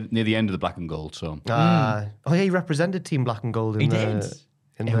 Came in near the end of the black and gold. So Oh yeah, he represented Team Black and Gold. In He the, did.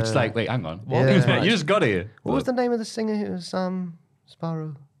 In it was the- like, wait, hang on. Yeah. You just got here. What was the name of the singer who was Sam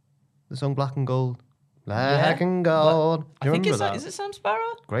Sparrow? The song Black and Gold. Black and Gold. I You think remember it's that? is it Sam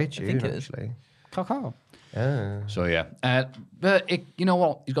Sparrow? Great I tune, think it is. actually. Caw-caw. Yeah. So yeah, but you know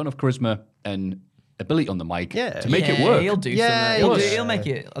what? He's got enough charisma and ability on the mic Yeah. to make it work. He'll do Yeah, something. he does. He'll make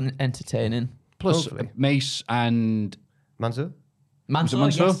it entertaining. Plus Hopefully. Mace and Mansoor? Mansoor,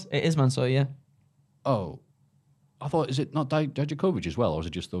 Mansoor? yes, it is Mansoor. Yeah, I thought, is it not Dijakovic as well, or is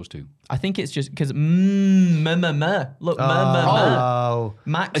it just those two? I think it's just because look,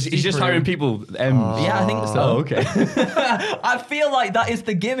 Max. He's just Dupree. hiring people. Yeah, I think so. Oh, okay. I feel like that is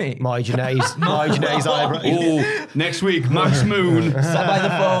the gimmick. Marty Jannetty's eyebrow. Oh, next week, Max Moon. Sat by the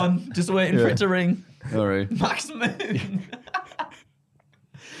phone, just waiting for it to ring. All right. Max Moon.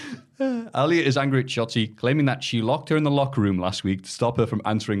 Alia is angry at Shotzi, claiming that she locked her in the locker room last week to stop her from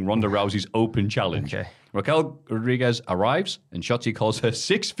answering Ronda Rousey's open challenge. Okay. Raquel Rodriguez arrives, and Shotzi calls her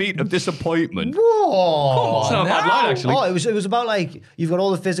 6 feet of disappointment. Whoa. It's not a bad line, actually. Oh, it was about like you've got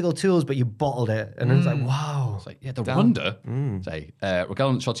all the physical tools, but you bottled it, and it's like wow. It's like, yeah, the Ronda. Say, Raquel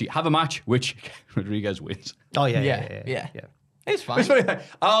and Shotzi have a match, which Rodriguez wins. Oh yeah. Yeah. It's fine. It's funny.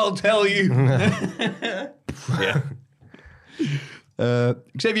 I'll tell you. Yeah.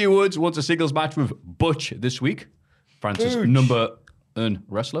 Xavier Woods wants a singles match with Butch this week. France's number one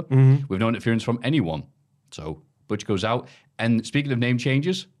wrestler with no interference from anyone. So Butch goes out. And speaking of name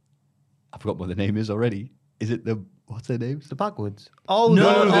changes, I forgot what the name is already. Is it what's their names? The Backwoods. Oh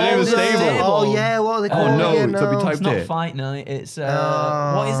No, the name of the stable. Oh yeah, what are they called? no, again so we now? typed It's not it. Fight Night. It's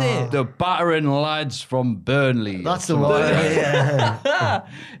what is it? The Battering Lads from Burnley. That's the one. Yeah.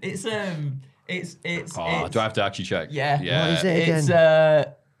 It's Oh, do I have to actually check? yeah. Yeah. What is it?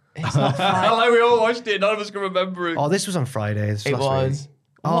 It's not Fight. Like we all watched it. None of us can remember it. Oh, this was on Friday. This It last was. week.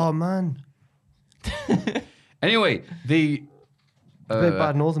 Oh man. Anyway, the Big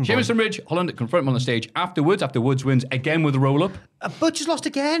Bad Northern Sheamus Boy. and Ridge, Holland confront him on the stage afterwards, after Woods wins again with a roll-up. Butch has lost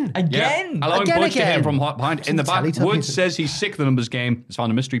again. Again? Allowing Again, Butch to hit him again. from behind. In the back, Teletubbies. Woods says he's sick of the numbers game. Has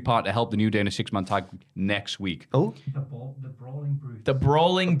found a mystery part to help the New Day in a 6-man tag next week. Oh, The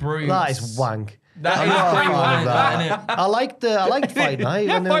Brawling Brutes. that is wank. That I'm is not a pretty fan of wank, that. isn't it? I liked Fight Night.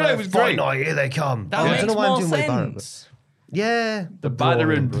 Yeah, when they Fight were Night like, was Fight great. Night, here they come. That I makes don't know why more I'm doing Wade Barrett, but- sense. Yeah. The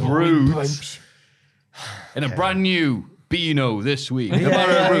Battering Brawling Brutes. In a brand new Beano this week. The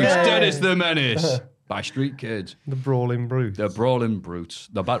Battering Brutes, Dennis the Menace. By Street Kids. The Brawling Brutes. The Brawling Brutes.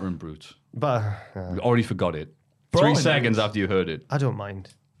 The Battering Brutes. But We already forgot it. Brawling 3 seconds after you heard it. I don't mind.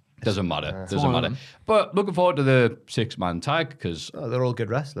 Doesn't matter. Doesn't one of matter. them. But looking forward to the 6-man tag because Oh, they're all good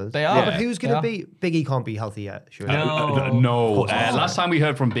wrestlers. They are. Yeah, but who's going to They be? Big E can't be healthy yet. Sure. no. Last time we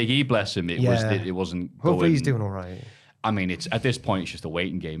heard from Big E, bless him, it was Yeah. that it wasn't. Hopefully going, he's doing all right. I mean, it's at this point, it's just a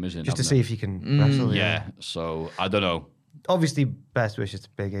waiting game, isn't it? Just to Haven't see it? if he can wrestle. Yeah. So I don't know. Obviously, best wishes to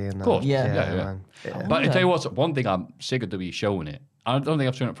Big E. And that. course. Yeah. Yeah. man. Yeah. But I tell you what, one thing I'm sick of WWE showing it. I don't think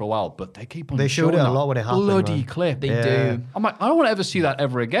I've seen it for a while, but they keep on. They showed showing it a that lot when it happened, Bloody man. clip. They Yeah. do. I'm like, I don't want to ever see that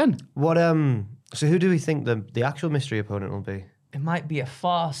ever again. What? So who do we think the actual mystery opponent will be? It might be a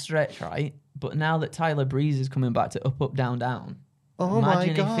far stretch, right? But now that Tyler Breeze is coming back to Up, Up, Down, Down. Oh my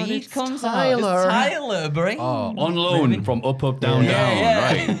imagine God, if he it's comes Tyler. out. It's Tyler Breeze. Oh, on loan from up, down, Yeah, down. yeah.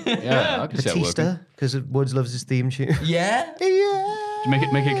 Right. Yeah, I can see that Batista, working. because Woods loves his theme tune. Yeah. Yeah. Make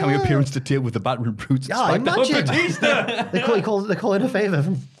a cameo appearance to deal with the Battering Brutes. Yeah, SmackDown. imagine. Batista. They're calling a favour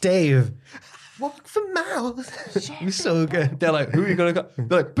from Dave. Walk for miles. He's so good. They're like, who are you going to go?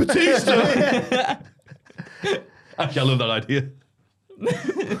 They're like, Batista. Actually, I love that idea.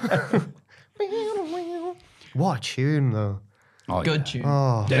 What a tune, though. Oh, Good yeah. tune.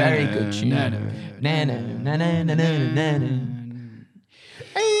 Oh. Very good tune. Na, na, Na na na na na na na.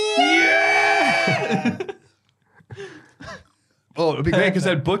 Oh, it'd be great because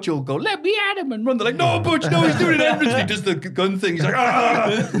then Butch will go, let me at him and run. They're like, no, Butch, no, he's doing it entrance. He does the gun thing. He's like,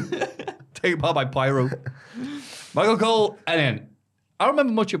 ah! Take apart by Pyro. Michael Cole, and then I don't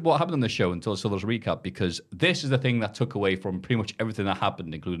remember much of what happened on the show until I saw this recap because this is the thing that took away from pretty much everything that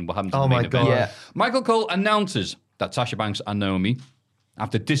happened, including what happened to Oh the main my event. God. Yeah. Michael Cole announces that Sasha Banks and Naomi,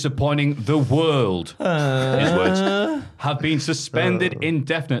 after disappointing the world, his words, have been suspended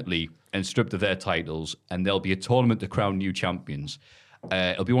indefinitely and stripped of their titles, and there'll be a tournament to crown new champions.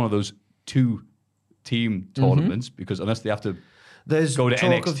 It'll be one of those 2-team tournaments because unless they have to There's go to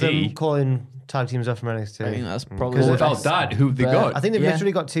talk of them NXT. calling tag teams up from NXT. I think that's probably Because the without best. that, who've they got? I think they've Yeah.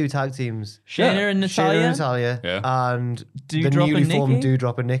 literally got 2 tag teams. Shayna and Shayna and Natalia. Natalia Yeah. and the Doudrop newly and formed Nikki?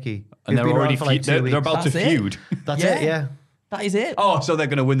 Doudrop and Nikki. and who've they're been already around for like 2 they're weeks. about to That's it. feud. That's Yeah. it, yeah. That is it. Oh, so they're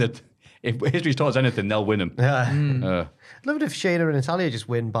going to win the. If history's taught us anything, they'll win them. Yeah. Love it if Shayna and Natalia just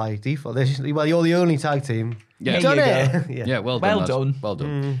win by default. They're just, well, you're the only tag team. Yeah. You've done There it. Yeah, well done. Well lads. done. Well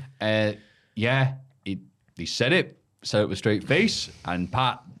done. Yeah, he said it with a straight face, and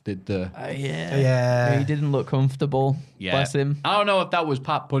Pat did the. Yeah. Yeah. He didn't look comfortable. Yeah. Bless him. I don't know if that was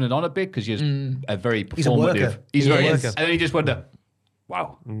Pat putting it on a bit because he's a very performative. He's a worker. He's He very. is. And then he just went to,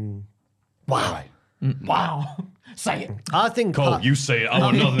 wow. Wow. Right. Wow. Say it. I think Cole, Pat- you say it. I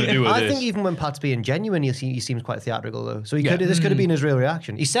want nothing to do with I this. think even when Pat's being genuine, he seems quite theatrical though. So this could have been his real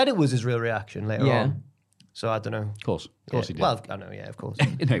reaction. He said it was his real reaction later Yeah. on. So I don't know. Of course he did. Well, I know, yeah, of course.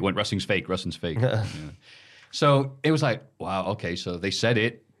 You know, he went, wrestling's fake. Yeah. So it was like, wow, okay, so they said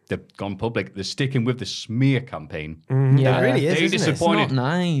it. They've gone public. They're sticking with the smear campaign. Yeah. It really is, They isn't it? It's disappointed. not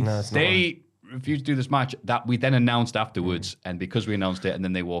nice. No, it's not. They refused to do this match that we then announced afterwards, and because we announced it and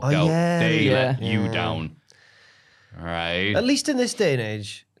then they walked Oh, out, yeah. they Yeah. let you down. All right. At least in this day and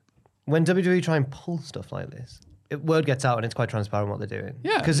age, when WWE try and pull stuff like this, word gets out and it's quite transparent what they're doing.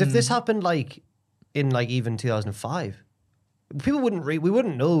 Yeah. Because if this happened in even 2005, people wouldn't we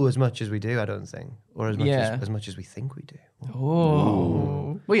wouldn't know as much as we do, I don't think, or as much Yeah. as much as we think we do.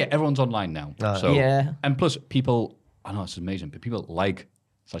 Oh. Well, yeah, everyone's online now. So Yeah. And plus, people, I know it's amazing, but people like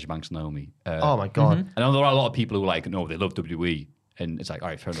Sasha Banks and Naomi. Oh my god. I know there are a lot of people who like, no, they love WWE. And it's like, all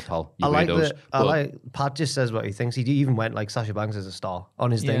right, fair enough, pal. You I like weirdos. that. But- Pat just says what he thinks. He even went like Sasha Banks as a star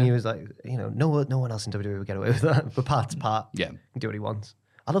on his thing. Yeah. He was like, no one else in WWE would get away with that. But Pat's Pat. Yeah. He can do what he wants.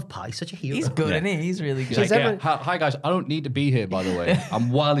 I love Pat. He's such a hero. He's good, isn't he? He's really good. Like, His yeah, entrance- hi guys, I don't need to be here, by the way.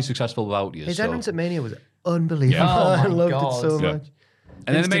 I'm wildly successful without you. His so. entrance at Mania was unbelievable. Yeah. Oh I my loved God. it so Yeah. much.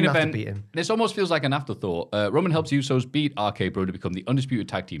 And then the Vince main didn't have to event, beat him. this almost feels like an afterthought. Roman helps Usos beat RK Bro to become the undisputed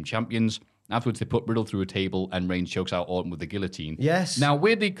tag team champions. Afterwards, they put Riddle through a table and Reigns chokes out Orton with the guillotine. Yes. Now,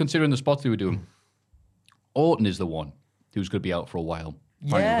 weirdly, considering the spots they were doing, Orton is the one who's going to be out for a while.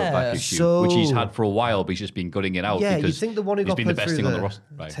 Fighting with a Yeah. back issue, So- which he's had for a while, but he's just been gutting it out Yeah, you because think the one who he's got been put the best through thing on the the roster.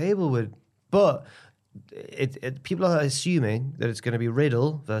 Right. table would, but people are assuming that it's going to be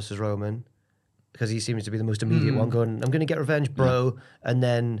Riddle versus Roman because he seems to be the most immediate one going, I'm going to get revenge, bro. And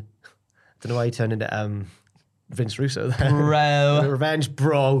then, I don't know why he turned into Vince Russo there. Bro. Revenge,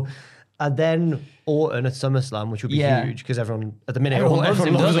 bro. And then Orton at SummerSlam, which would be huge because everyone, at the minute, Everyone loves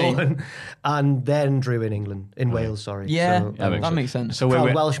him, doesn't he? Orton. And then Drew in England, in Wales, sorry. Yeah, So, that makes sense. So proud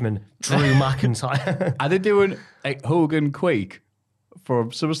we're Welshman, Drew McIntyre. are they doing like Hogan Quake for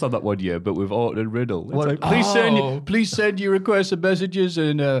SummerSlam that one year, but with Orton and Riddle? It's like, please send your requests and messages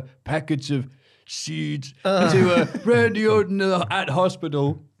and packets of seeds to Randy Orton at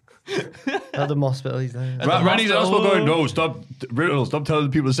hospital. At the hospital, he's there. Randy's at hospital going, no, stop, Riddle, stop telling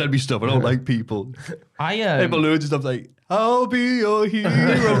people to send me stuff. I don't like people. Hey, balloons and stuff like, I'll be your hero.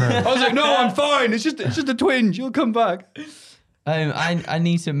 I was like, no, I'm fine. It's just a twinge. You'll come back. I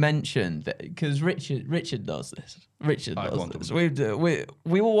need to mention that because Richard does this. Richard does this.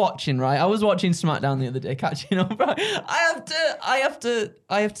 We were watching, right? I was watching SmackDown the other day, catching up. Right? I have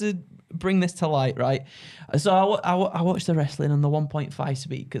to bring this to light, right? So I watched the wrestling on the 1.5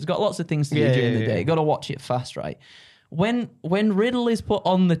 speed because it's got lots of things to do during the day. Got to watch it fast, right? When Riddle is put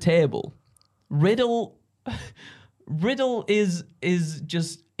on the table, Riddle is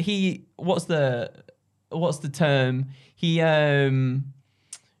just he. What's the term? He You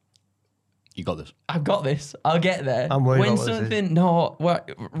got this. I've got this. I'll get there. I'm worried when about what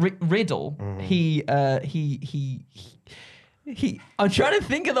this is. Riddle, he I'm trying to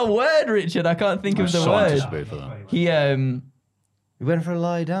think of the word, Richard. I can't think of the word. For that. He went for a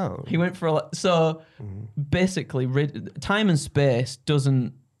lie down. He went for a so basically time and space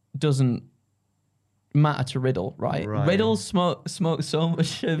doesn't matter to Riddle, right? Riddle smoked so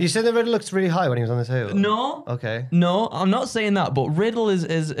much of... You said that Riddle looks really high when he was on the table? No. Okay. No, I'm not saying that, but Riddle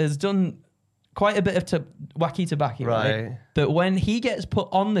has done quite a bit of wacky tobacco, right? That when he gets put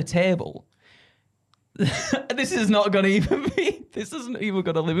on the table... this is not going to even be... This isn't even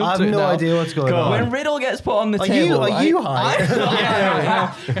going to live up to it. I have no idea what's going on. When Riddle gets put on the table... Are you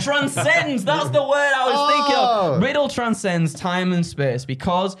high? Transcends, that's the word I was thinking of. Riddle transcends time and space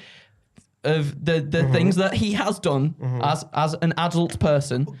because of the things that he has done as an adult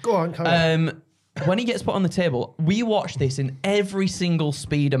person. Go on, carry on. When he gets put on the table, we watch this in every single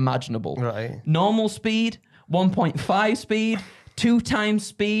speed imaginable. Right. Normal speed, 1.5 speed, 2 times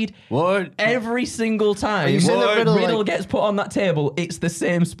speed. What? Every single time you saying that Riddle gets put on that table, it's the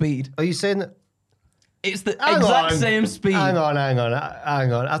same speed. Are you saying that... It's the exact same speed. Hang on.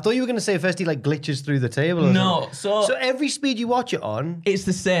 I thought you were going to say first he like glitches through the table. Or No, something. So every speed you watch it on... It's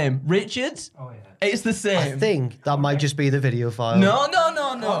the same. Richard? Oh, yeah. It's the same. I think that might just be the video file. No.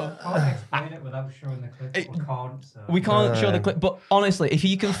 I can't explain it without showing the clip. We can't show the clip. But honestly, if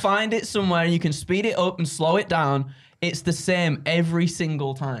you can find it somewhere and you can speed it up and slow it down, it's the same every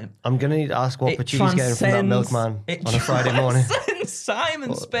single time. I'm going to need to ask what Pachi's getting from that milkman on a Friday morning.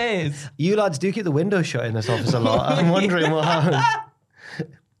 Simon Space. You lads do keep the window shut in this office a lot. I'm wondering what happened.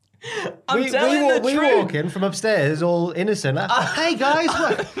 I'm telling the truth. We walk in from upstairs all innocent. Hey guys,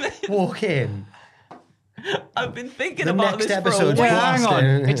 walk in. I've been thinking The about next this episode's for a week. Hang on.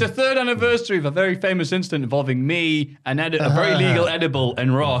 blasting. It's a 3rd anniversary of a very famous incident involving me, a very legal edible,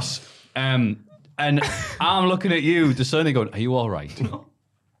 and Ross. And I'm looking at you, discerning, going, are you all right?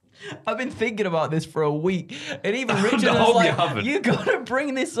 I've been thinking about this for a week. And even Richard No, was you like, haven't. you got to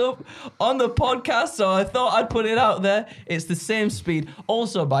bring this up on the podcast. So I thought I'd put it out there. It's the same speed.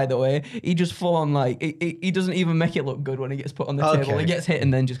 Also, by the way, he just full on like, he doesn't even make it look good when he gets put on the table. He gets hit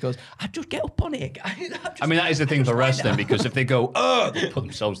and then just goes, I just get up on it, guys. I mean, that is the thing for wrestling, because if they go, they'll put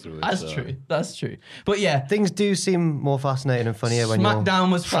themselves through it. That's true. But yeah. Things do seem more fascinating and funnier when you're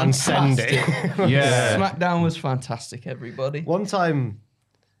SmackDown was fantastic. Yeah. SmackDown was fantastic, everybody. One time...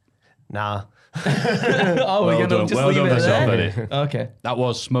 Nah. Oh, we're going to just leave it there? Okay. That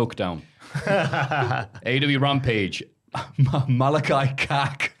was Smokedown. AEW Rampage. Malachi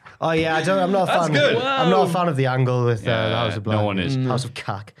Cack. Oh yeah, I'm not a fan. Good. I'm not a fan of the angle with the House of Black. No one is. House of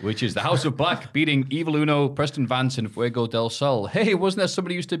Cack. Which is the House of Black beating Evil Uno, Preston Vance, and Fuego del Sol. Hey, wasn't there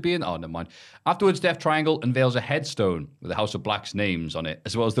somebody used to be in? Oh, never mind. Afterwards, Death Triangle unveils a headstone with the House of Black's names on it,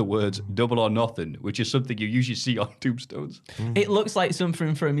 as well as the words "Double or Nothing," which is something you usually see on tombstones. It looks like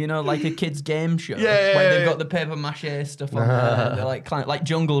something from, like a kid's game show. Where they've got the paper mache stuff on there. They're like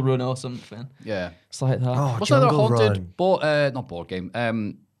Jungle Run or something. Yeah. It's like that. Oh, What's that Jungle haunted Run. not board game.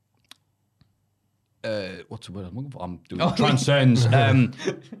 What's the word I'm looking for? I'm doing Transcends.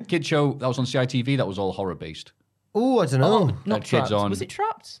 Kid show that was on CITV. That was all horror based. Oh, I don't know. Not Had kids Trapped. on. Was it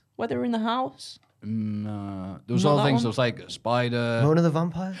Trapped? Where they were in the house? There was Not all that things. one? There was like Spider. Mona the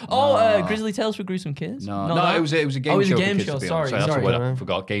Vampire? Grizzly Tales for Gruesome Kids? No, Not that? it was a game show. Oh, it was a for game kids show. to be on. Sorry. That's the word I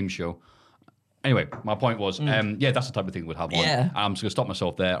forgot. Game show. Anyway, my point was, yeah, that's the type of thing we'd have on. Yeah. I'm just going to stop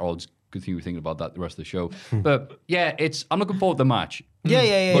myself there, or I'll just continue thinking about that the rest of the show. But yeah, I'm looking forward to the match.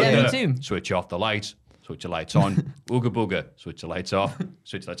 Yeah. But, me too. Switch off the lights. Switch the lights on. Ooga booga. Switch the lights off.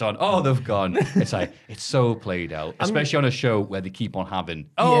 Switch the lights on. Oh, they've gone. It's like, it's so played out. Especially on a show where they keep on having,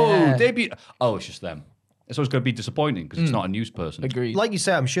 debut. Oh, it's just them. It's always going to be disappointing because it's not a news person. Agreed. Like you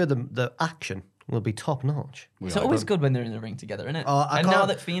say, I'm sure the action will be top notch. It's always good when they're in the ring together, isn't it? I And can't- now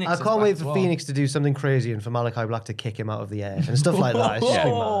that Phoenix I is can't back wait as for well. Phoenix to do something crazy and for Malachi Black to kick him out of the air and stuff like that. It's just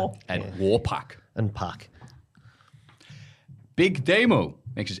Oh. mad. And Warpack. And Pac. Big Damo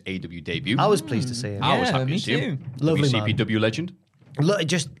makes his AW debut. I was pleased to see him. I was Yeah, happy me to see him. too. Lovely man. CPW legend. Look,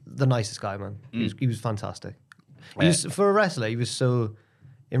 just the nicest guy, man. He was fantastic. He was, for a wrestler, he was so.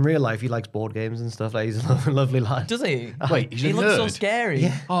 In real life, he likes board games and stuff. Like he's a lovely lad. Does he? Wait, he's a He looks so nerd? scary.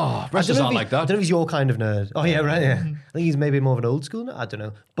 Yeah. Oh, I wrestlers don't know aren't if like I that. don't know if he's your kind of nerd. Oh yeah, right. Yeah. I think he's maybe more of an old school nerd. I don't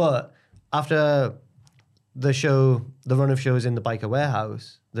know. But after the show, the run of shows in the Biker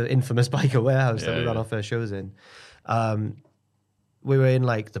Warehouse, the infamous Biker Warehouse that we ran our first shows in, we were in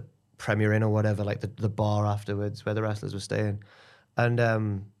like the Premier Inn or whatever, like the bar afterwards where the wrestlers were staying, and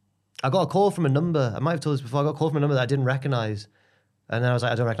I got a call from a number. I might have told this before. I got a call from a number that I didn't recognize. And then I was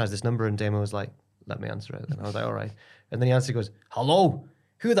like, I don't recognize this number. And Damo was like, let me answer it. And I was like, all right. And then he answered, he goes, hello,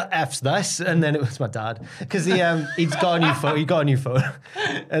 who the F's this? And then it was my dad. Because he'd got a new phone. He got a new phone.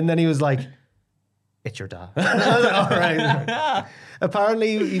 And then he was like, it's your dad. And I was like, all right.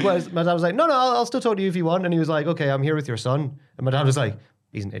 Apparently, my dad was like, no, I'll still talk to you if you want. And he was like, okay, I'm here with your son. And my dad was like,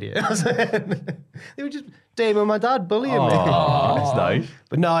 he's an idiot. They were just, Damo and my dad bullying me. That's nice.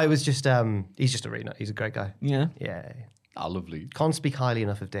 But no, it was just, he's just he's a great guy. Yeah. Yeah. Ah, lovely. Can't speak highly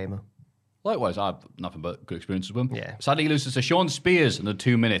enough of Damo. Likewise, I have nothing but good experiences with him. Yeah. Sadly, he loses to Sean Spears in the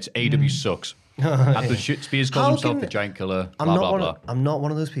 2 minutes. AW sucks. After Spears calls How himself can- the giant killer, I'm blah, not blah, one. blah. I'm not one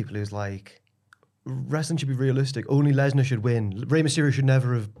of those people who's like, wrestling should be realistic. Only Lesnar should win. Rey Mysterio should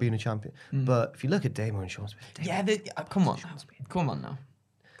never have been a champion. But if you look at Damo and Sean Spears, Yeah, come on. Come on now.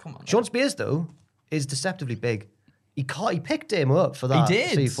 Come on. Sean Spears though is deceptively big. He picked Damo up for that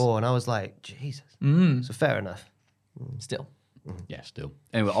did. C4, and I was like, Jesus. So fair enough. Still. Yeah, still.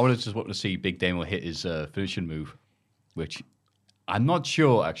 Anyway, I wanted to see Big Damo hit his finishing move, which I'm not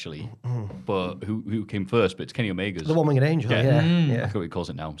sure actually, but who came first? But it's Kenny Omega's. The One-Winged Angel. Yeah. Yeah. I yeah. forget what he calls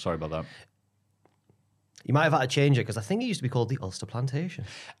it now. Sorry about that. You might have had to change it because I think it used to be called the Ulster Plantation.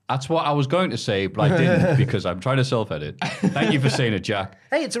 That's what I was going to say, but I didn't because I'm trying to self-edit. Thank you for saying it, Jack.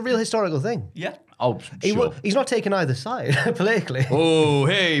 Hey, it's a real historical thing. Yeah. Oh, sure. He's not taking either side politically. Oh,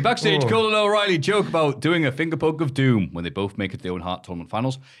 hey, backstage, Cole and O'Reilly joke about doing a finger poke of doom when they both make it to the Owen Hart tournament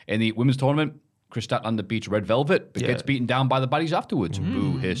finals. In the women's tournament, Chris Statlander beats Red Velvet, but gets beaten down by the baddies afterwards.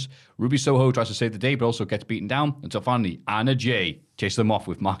 Boo, hiss. Ruby Soho tries to save the day, but also gets beaten down until finally Anna Jay chases them off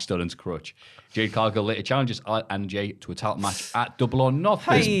with Mark Sterling's crutch. Jade Cargill later challenges Anna Jay to a title match at Double or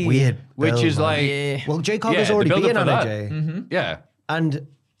Nothing. Hey. Weird. Which build, is man. like... Yeah. Well, Jay Cargill's the already build-up beaten for Anna that. Jay. Yeah. And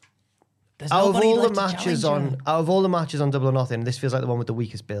There's out of nobody all left the to matches challenge her. out of all the matches on Double or Nothing, this feels like the one with the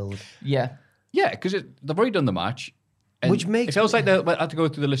weakest build. Yeah. Yeah, because they've already done the match. And Which makes it feels like they had to go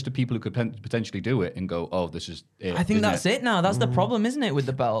through the list of people who could potentially do it and go, oh, this is it. I think isn't that's it now. That's the problem, isn't it, with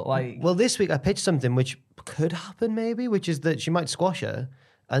the belt? Like, Well, this week I pitched something which could happen maybe, which is that she might squash her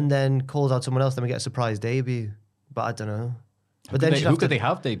and then calls out someone else, then we get a surprise debut. But I don't know. But then she'd Who could they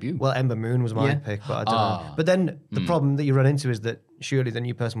have debut? Well, Ember Moon was my Yeah. pick, but I don't know. But then the problem that you run into is that surely the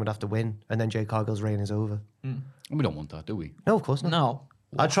new person would have to win, and then Jay Cargill's reign is over. We don't want that, do we? No, of course not. no.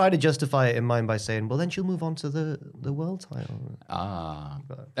 I try to justify it in mind by saying, well, then she'll move on to the world title.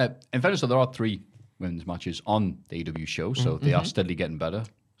 In fairness, though, there are 3 women's matches on the AEW show, so they are steadily getting better.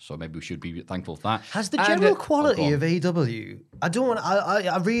 So maybe we should be thankful for that. Has the And, general go quality on. of AEW, I don't want.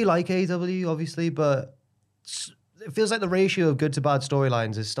 I really like AEW, obviously, but it feels like the ratio of good to bad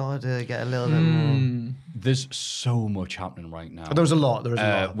storylines has started to get a little bit more. There's so much happening right now. There was a lot. There was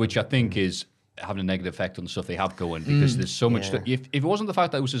a lot. Which I think is having a negative effect on the stuff they have going because there's so much stuff. If it wasn't the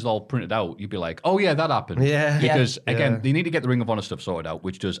fact that it was just all printed out, you'd be like, oh yeah, that happened. Yeah. Because again, Yeah. they need to get the Ring of Honor stuff sorted out,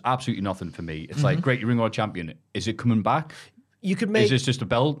 which does absolutely nothing for me. It's like, great, you're Ring of Honor champion. Is it coming back? You could Is make this just a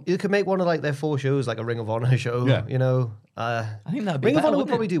belt? you could make one of like their 4 shows like a Ring of Honor show. Yeah. You know, I think that'd be Ring of better, Honor would wouldn't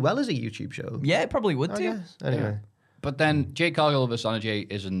probably it? do well as a YouTube show. Yeah, it probably would I too. guess. Anyway. But then Jay Cargill versus Anna Jay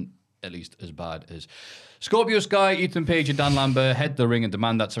isn't at least as bad as Scorpio Sky, Ethan Page, and Dan Lambert head to the ring and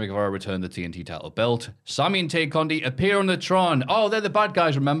demand that Sammy Guevara return the TNT title belt. Sammy and Tay Conti appear on the Tron. Oh, they're the bad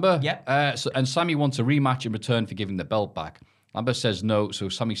guys, remember? Yep. And Sammy wants a rematch in return for giving the belt back. Lambert says no, so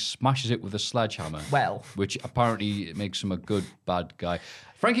Sammy smashes it with a sledgehammer. Well. Which apparently makes him a good bad guy.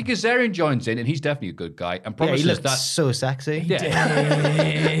 Frankie Kazarian joins in, and he's definitely a good guy, and Yeah, promises he looked that so sexy.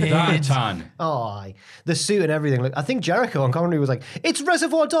 that tan. Oh, aye. The suit and everything. Look, I think Jericho on commentary was like, "It's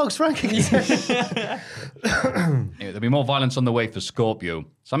Reservoir Dogs, Frankie." Anyway, there'll be more violence on the way for Scorpio.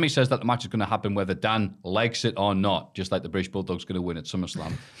 Sammy says that the match is going to happen whether Dan likes it or not, just like the British Bulldog's going to win at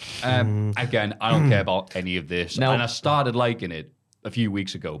SummerSlam. Again, I don't care about any of this. No. And I started liking it a few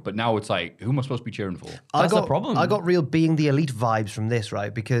weeks ago, but now it's like, who am I supposed to be cheering for? That's the problem. I got real being the elite vibes from this,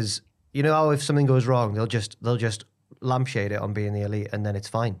 right? Because you know how if something goes wrong, they'll just lampshade it on being the elite, and then it's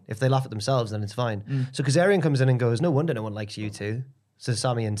fine. If they laugh at themselves, then it's fine. So Kazarian comes in and goes, "No wonder no one likes you two." So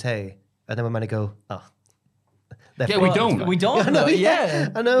Sammy and Tay, and then we're meant to go, "Oh, they're Yeah, we fucked." don't. We don't. I know, though, yeah,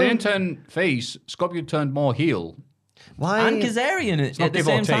 I know. They didn't turn face. Scorpio turned more heel. Why? And Kazarian at not the give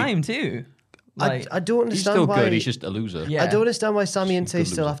or same take. time too. Like, I don't He's understand still why. good. He's just a loser. Yeah. I don't understand why Sammy and Tay Good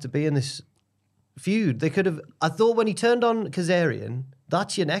still loser. have to be in this feud. They could have. I thought when he turned on Kazarian,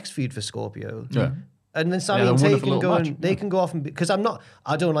 that's your next feud for Scorpio. Yeah. And then Sammy Yeah, and they're Tay wonderful can little go match. and they can go off and because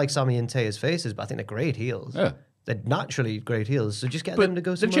I don't like Sammy and Tay as faces, but I think they're great heels. Yeah. They're naturally great heels. So just get But them to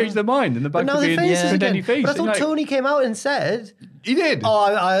go they've somewhere. changed their mind and they're back But now to they're being faces again. pretending face. But I thought Like, Tony came out and said, he did. "Oh,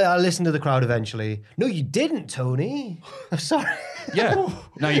 I listened to the crowd eventually." No, you didn't, Tony. I'm sorry. Yeah.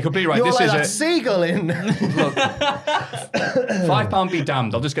 No, you could be right. You're This like is that a seagull in. £5 be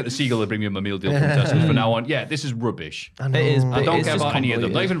damned. I'll just get the Seagull to bring me a meal deal contestants from now on. Yeah, this is rubbish. it is. I don't it's care just about any of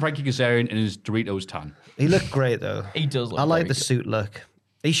them. convoluted. Not even Frankie Kazarian and his Doritos tan. He looked great though. He does look I like very the good. suit look.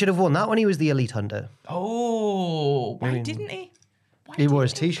 He should have worn that when he was the Elite Hunter. Oh, why didn't he? Why He wore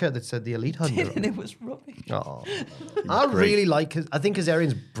his didn't T-shirt that said the Elite Hunter. And it was rubbish. Oh. I really like. I think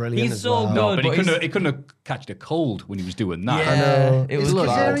Kazarian's brilliant. He's as so well. good. No, but he but couldn't. he's- He couldn't have catched a cold when he was doing that. Yeah, I know. it Is was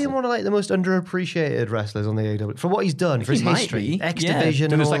Kazarian bad. one of like the most underappreciated wrestlers on the AEW for what he's done for his he might history, be. X Yeah.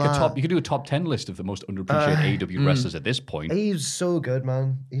 Division, Then and there's all like a that. top. You could do a top 10 list of the most underappreciated AEW wrestlers at this point. He's so good,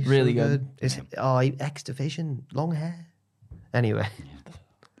 man. He's Really so good. X Division, long hair. Anyway,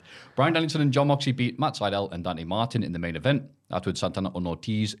 Bryan Danielson and John Moxley beat Matt Sydal and Dante Martin in the main event. Afterwards, Santana and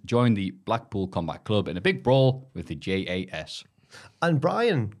Ortiz joined the Blackpool Combat Club in a big brawl with the JAS. and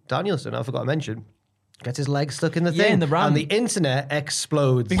Bryan Danielson, I forgot to mention, gets his leg stuck in the Yeah, thing, in the ramp. and the internet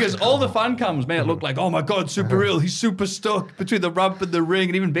explodes Because all the fan cams made it look like, oh my God, super real. He's super stuck between the ramp and the ring.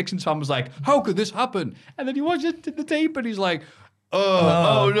 And even Vixen's fan was like, how could this happen? And then he watched the tape and he's like,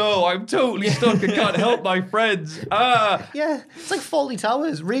 oh no, I'm totally stuck. I can't help my friends. Yeah, it's like Faulty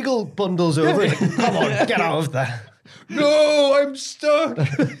Towers. Regal bundles over it. Come on, get out of there. No, I'm stuck.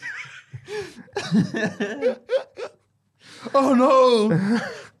 Oh no.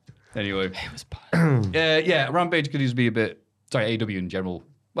 Anyway. It was bad. Yeah, Rampage could easily be a bit, sorry, AW in general.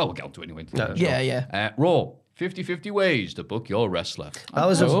 Well, we'll get on to it anyway. Yeah. Raw, 50-50 ways to book your wrestler. That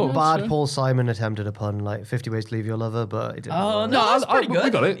was a Oh, bad sure. Paul Simon attempted a pun, like 50 Ways to Leave Your Lover, but it didn't Oh, work. no, that's pretty good. We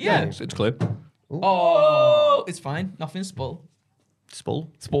got it. Yeah, Yeah. it's clear. Oh, it's fine. Nothing spoil. Spull.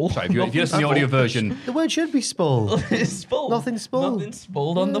 Spoil. Sorry, if you listen to the audio version. The word should be spull. Spoil. Nothing spoiled. Nothing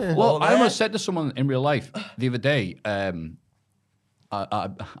spoiled on the floor. Well, I there. almost said to someone in real life the other day, I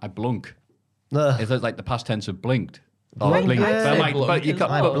blunk. Ugh. It's like the past tense of blinked. Or Blink, blinked. I'd But, say like, blunk but you as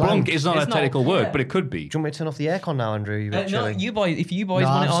can't, well. but blunk is not It's a not- technical word, yeah. but it could be. Do you want me to turn off the aircon now, Andrew? You're No, chilling. you boys. If you boys No,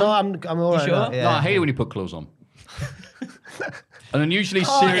 want it so on, I'm all right. sure? now, No, yeah. I hate it when you put clothes on. An unusually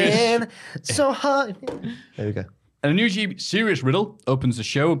Hot serious. in, so hot. There we go. An unusually serious Riddle opens the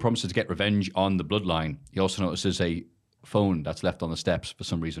show and promises to get revenge on the Bloodline. He also notices a phone that's left on the steps for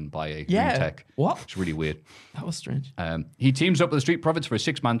some reason by a Yeah. tech. What? It's really weird. that was strange. He teams up with the Street Profits for a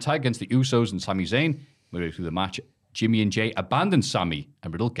 6-man tag against the Usos and Sami Zayn. Midway through the match, Jimmy and Jay abandon Sami,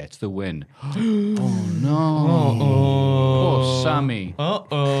 and Riddle gets the win. Oh no! Poor Sami.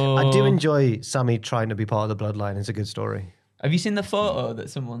 Uh-oh. I do enjoy Sammy trying to be part of the bloodline. It's a good story. Have you seen the photo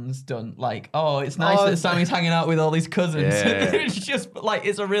that someone's done? Like, oh, it's nice Oh, that Sammy's hanging out with all his cousins. Yeah. It's just like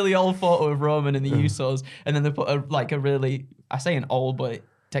it's a really old photo of Roman and the Usos, and then they put a really, I say an old, but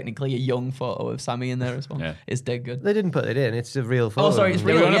technically a young photo of Sammy in there as well. Yeah. It's dead good. They didn't put it in. It's a real photo. Oh, sorry, it's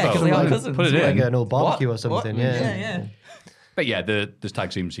What are real. you on Yeah, about? because they are Like, cousins. put it Like in. an old barbecue What? or something. What? Yeah. Yeah. But yeah, this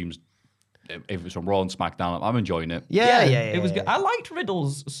tag team seems, if it's from Raw and SmackDown, I'm enjoying it. Yeah. It was good. I liked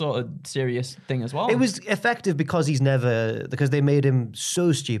Riddle's sort of serious thing as well. It was effective because because they made him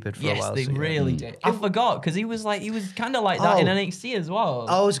so stupid for a Yes, while. they so, yeah. really did. I forgot because he was kind of like that in Oh. NXT as well.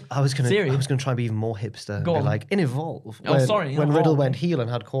 I was gonna Serious? try and be even more hipster. And Go be on. like in Evolve. Oh, sorry, When Evolve. Riddle went heel and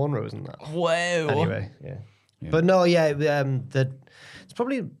had cornrows and that. Whoa. Anyway, yeah. But no, it's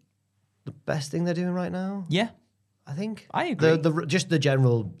probably the best thing they're doing right now. Yeah. I think. I agree. Just the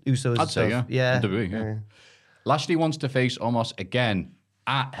general Usos I'd say, stuff. yeah. Yeah. WWE, yeah. Lashley wants to face Omos again.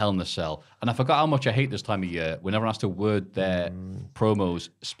 at Hell in a Cell. And I forgot how much I hate this time of year when everyone has to word their promos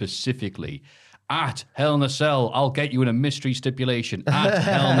specifically. At Hell in a Cell, I'll get you in a mystery stipulation. At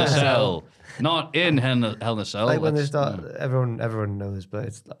Hell in a Cell. Not in Hell in a Cell. Like when they start, everyone knows,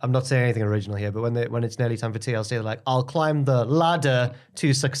 but I'm not saying anything original here. But when it's nearly time for TLC, they're like, "I'll climb the ladder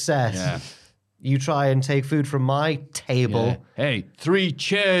to success. Yeah. You try and take food from my table." Yeah. Hey, 3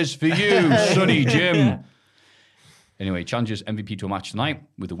 chairs for you, Sonny Jim. Anyway, challenges MVP to a match tonight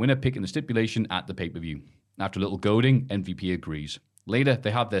with the winner picking the stipulation at the pay-per-view. After a little goading, MVP agrees. Later,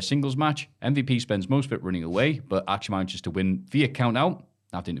 they have their singles match. MVP spends most of it running away, but actually manages to win via count-out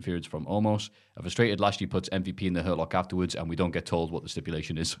after interference from Omos. A frustrated Lashley puts MVP in the Hurt Lock afterwards, and we don't get told what the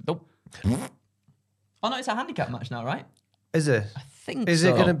stipulation is. Nope. Oh no, it's a handicap match now, right? Is it? I think Is so.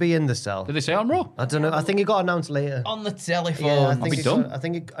 it going to be in the cell? Did they say on Raw? I don't know. I think it got announced later. On the telephone. Yeah, I Are think we it done? got, I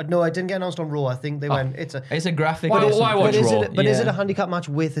think it, no, it didn't get announced on Raw. I think they went. It's It's a graphic. Why or something. watch But, is Raw? it, but is it Yeah. a handicap match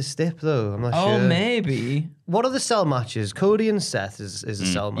with a stip though? I'm not Oh, sure. maybe. What are the cell matches? Cody and Seth is a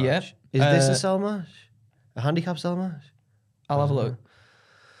cell match. Yep. Is this a cell match? A handicap cell match? I'll have a look.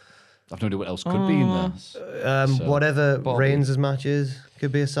 I've no idea what else could be in there. Whatever Bobby. Reigns' match is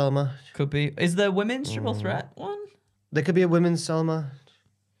could be a cell match. Could be. Is there women's triple threat one? There could be a women's cell match.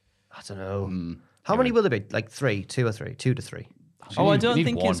 I don't know. How many will there be? Like 3, 2 or 3, 2 to 3. Oh, I we don't need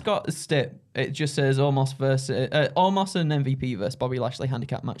think one. it's got a stip. It just says Omos versus Omos and MVP versus Bobby Lashley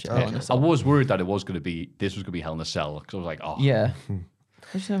handicap match at Hell in a I Cell. was worried that this was going to be Hell in a Cell, because I was like, oh. Yeah.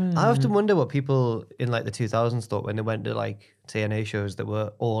 I often wonder what people in like the 2000s thought when they went to like TNA shows that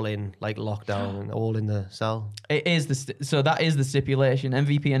were all in like lockdown and all in the cell. It is so that is the stipulation.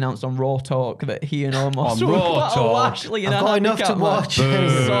 MVP announced on Raw Talk that he and Omos On will Raw battle Talk. Lashley in I've a got enough to handicap watch.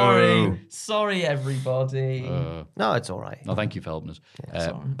 match. Sorry everybody. No, it's all right. No, thank you for helping us.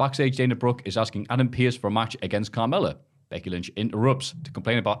 Backstage, Dana Brooke is asking Adam Pearce for a match against Carmella. Becky Lynch interrupts to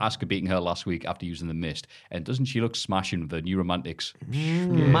complain about Asuka beating her last week after using the mist. And doesn't she look smashing with the New Romantics?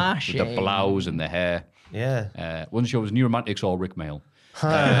 Smashing. With the blouse and the hair. Yeah. Wasn't sure it was New Romantics or Rick Mail.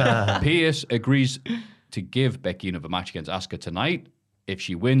 Pearce agrees to give Becky another match against Asuka tonight. If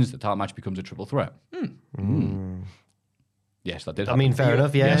she wins, the title match becomes a triple threat. Yes, that did happen. I mean, fair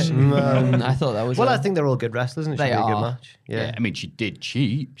enough, yeah. Yes. I thought that was Well, I think they're all good wrestlers and it should They be a good are. match. Yeah, I mean, she did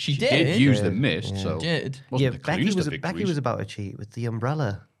cheat. She did. use the mist, so did. wasn't Yeah, the Becky cleanest was, of Becky victories. was about to cheat with the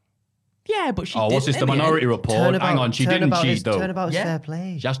umbrella. Yeah, but she Oh, what's didn't this, the in the Minority end. Report? Hang on, she didn't cheat, though. Turnabout is Yeah. fair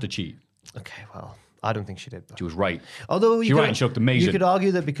play. She has to cheat. Okay, well, I don't think she did. She was right. Although She right and she looked amazing. You could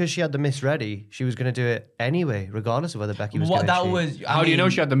argue that because she had the mist ready, she was going to do it anyway, regardless of whether Becky was going What to that cheat. was. How do you know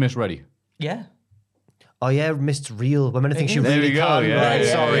she had the mist ready? Yeah. Oh yeah, mist's real. Women think she There really we go, can. yeah, right,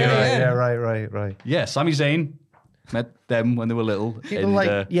 yeah, sorry, yeah, right. Yeah, Sami Zayn met them when they were little. People and,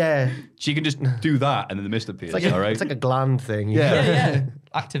 like, yeah, she can just do that and then the mist appears, it's like, all right? it's like a gland thing. Yeah.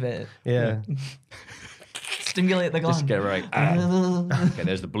 Activate it. yeah. Stimulate the gland. Just get right. Okay,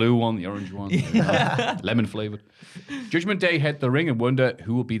 there's the blue one, the orange one, lemon flavored. Judgment Day head to the ring and wonder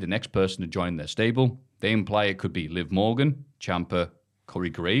who will be the next person to join their stable. They imply it could be Liv Morgan, Ciampa, Corey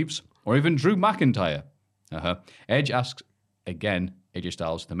Graves, or even Drew McIntyre. Edge asks again AJ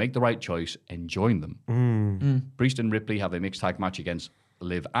Styles to make the right choice and join them. Priest and Ripley have a mixed tag match against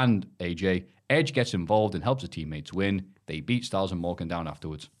Liv and AJ. Edge gets involved and helps his teammates win. They beat Styles and Morgan down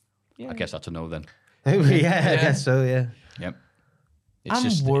afterwards. I guess that's a no then. yeah, I guess so, yeah. Yep.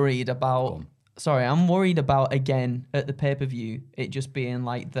 I'm worried about. Sorry, I'm worried about again at the pay per view it just being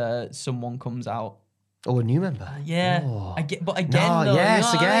like someone comes out. Oh, a new member. Yeah, but again, No, though,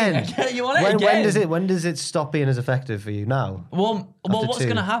 yes, you know what I mean? again. You want it again? When does it stop being as effective for you now? Well, After what's 2?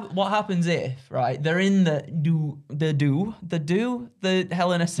 gonna happen? What happens if they're in the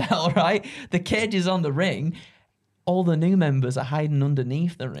Hell in a Cell, right? The cage is on the ring. All the new members are hiding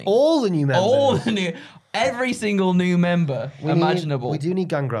underneath the ring. All the new members. Every single new member imaginable. We do need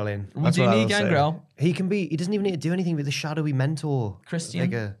Gangrel in. We That's do what I need will say. Gangrel. He doesn't even need to do anything with the shadowy mentor. Christian.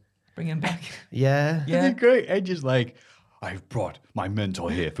 figure. Bring him back. Yeah. Yeah. Great. Edge is like, I've brought my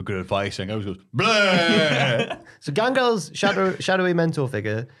mentor here for good advice. And goes, blah. So Gangrel's shadowy mentor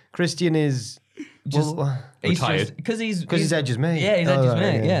figure. Christian is Just- Retired. Because he's Edge's mate. Yeah, he's Oh, Edge's right,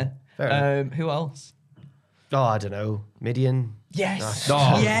 mate. yeah. Yeah. Fair Who else? Oh, I don't know. Midian. Yes.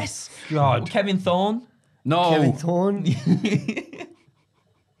 Oh, Yes. God. Kevin Thorne. No. Kevin Thorne. I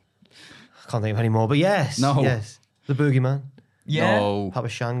can't think of any more, but yes. No. Yes. The Boogeyman. Yeah. No. Papa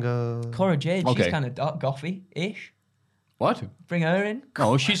Shango. Cora Jade. Okay. She's kind of gothy-ish. What? Bring her in.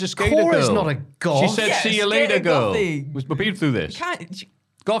 No, she's a skater Cora's girl. not a goth. She said, Yeah, see you later, skater girl. gothy. We've been through this.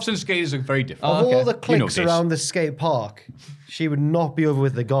 Goths and skaters are very different. Of all the You know cliques this. around the skate park, she would not be over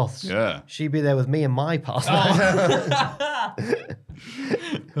with the goths. Yeah. She'd be there with me and my past.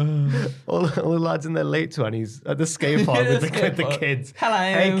 all the lads in their late 20s at the skate park with the kids. Hello.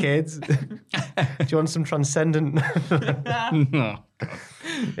 Hey, kids. Do you want some transcendent?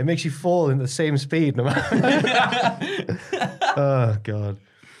 It makes you fall in the same speed. No matter. Oh, God.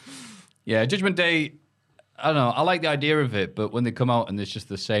 Yeah, Judgment Day, I don't know. I like the idea of it, but when they come out and it's just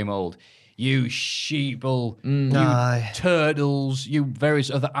the same old, you sheeple, you turtles, you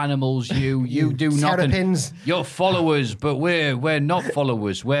various other animals, you do nothing. Terrapins. You're followers, but we're not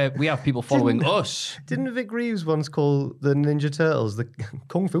followers. We have people following us. Didn't Vic Reeves once call the Ninja Turtles the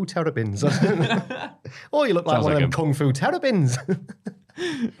Kung Fu Terrapins? Oh, you look like Sounds one like of them him. Kung Fu Terrapins.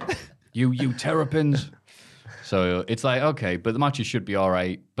 You terrapins. So it's like, okay, but the matches should be all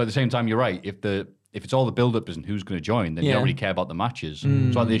right. But at the same time, you're right. If it's all the build-up isn't who's going to join, then you don't really care about the matches.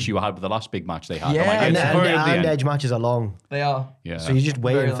 It's like the issue I had with the last big match they had. Yeah. I'm like, and it's hurry at the end. Edge matches are long. They are. Yeah. So you're just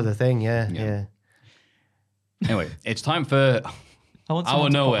waiting Very for long. the thing, yeah. Anyway, it's time for I want Out someone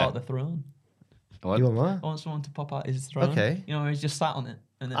of to nowhere. pop out the throne. what? You want what? I want someone to pop out his throne. Okay. You know, where he's just sat on it.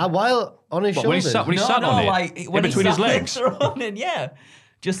 And then, While on his What, when he shoulders. sat- when he sat on it? like In when he between his sat on the legs? throne and yeah,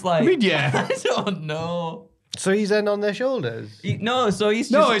 just like I mean, yeah. I don't know. So he's then on their shoulders. No, so he's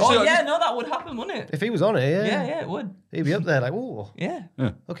just. No, it's oh not- yeah, no, that would happen, wouldn't it? If he was on it, yeah. Yeah, it would. He'd be up there like, ooh, Yeah.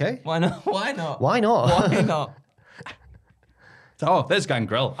 okay. Why not? Why not? Why not? Why not? Oh, there's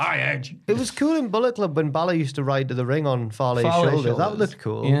Gangrel. Hi, Edge. It was cool in Bullet Club when Balor used to ride to the ring on Farley's Farley's shoulders. That shoulders. looked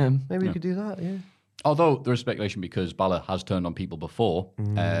cool. Yeah. Maybe we could do that, yeah. Although there is speculation because Balor has turned on people before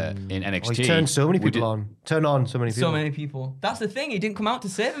in NXT. Oh, he turned so many We people on. Turn on so many people. So many people. That's the thing. He didn't come out to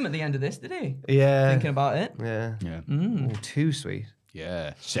save him at the end of this, did he? Yeah. Thinking about it. Yeah. Yeah. Ooh, too sweet.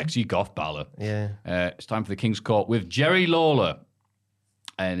 Yeah. Sexy goth Balor. Yeah. It's time for the King's Court with Jerry Lawler.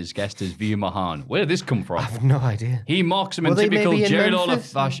 And his guest is Veer Mahan. Where did this come from? I have no idea. He mocks him Were in they typical maybe in Jerry Lawler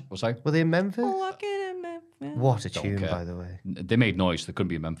Memphis? fashion. What's that? Were they in Memphis? Oh, What a tune, care. by the way. They made noise. They couldn't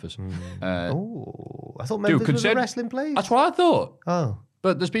be in Memphis. Oh, I thought Memphis was a consider- wrestling place. That's what I thought. Oh.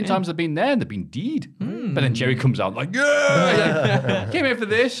 But there's been times they've been there and they've been deed. But then Jerry comes out like, yeah, came here for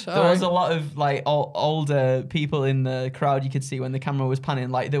this. There was a lot of like older people in the crowd you could see when the camera was panning.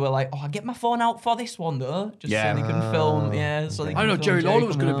 Like they were like, "Oh, I get my phone out for this one though, just Yeah. so they couldn't film." Yeah, so they I couldn't know film Jerry Lawler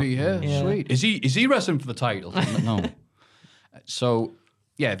was coming going to be out. here. Yeah. Sweet. Is he wrestling for the title? No. So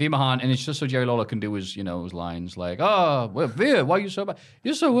yeah, Veer Mahan, and it's just so Jerry Lawler can do his his lines like, "Oh, well, Veer, why are you so bad?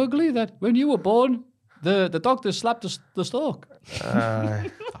 You're so ugly that when you were born, the doctor slapped the stalk."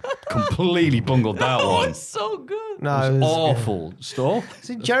 Completely bungled that one. It's so good. No, it was Awful stalk.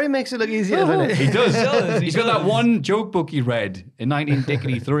 See, Jerry makes it look easier, doesn't it? He does. does, he He's got that does. one joke book he read in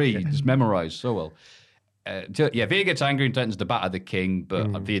 1983. Just memorized so well. Veer gets angry and threatens to batter the king, but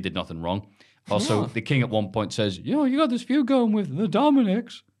Veer did nothing wrong. Also, the king at one point says, you got this feud going with the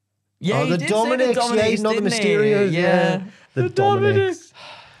Dominics. Yeah, Oh, he the did say Dominics, yeah, he's not the didn't he? Mysterios, Yeah. The Dominics.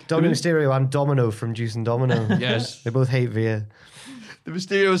 Dominic Mysterio and Domino from Juice and Domino. Yes. They both hate Veer. The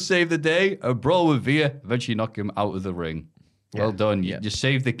Mysterios save the day. A brawl with Veer, eventually knock him out of the ring. Well done. You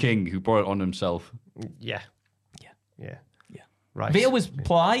saved the king who brought it on himself. Yeah. Right. Veer was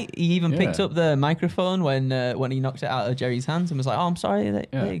polite. He even picked Yeah. up the microphone when he knocked it out of Jerry's hands and was like, "Oh, I'm sorry.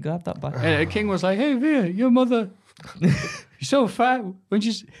 There you go, have that back." And the king was like, "Hey, Veer, your mother, she's so fat. When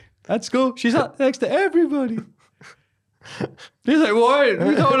she's at school, she's not next to everybody." He's like, "What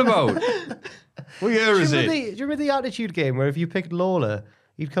are you talking about? What year is it?" Do you remember the Attitude Game where if you picked Lawler,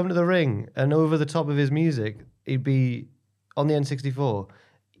 he'd come to the ring and over the top of his music, he'd be on the N64.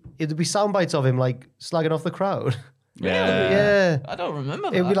 It'd be sound bites of him like slagging off the crowd. Yeah. I don't remember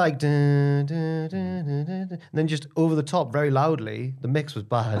that. It would be like, dun, dun, dun, dun, dun, dun. And then just over the top, very loudly. The mix was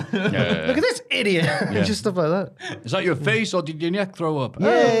bad. Look at this idiot. Just stuff like that. Is that your face or did your neck throw up?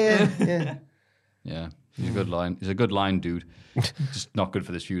 Yeah. Yeah, he's a good line. He's a good line, dude. Just not good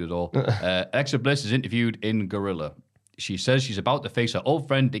for this feud at all. Alexa Bliss is interviewed in Gorilla. She says she's about to face her old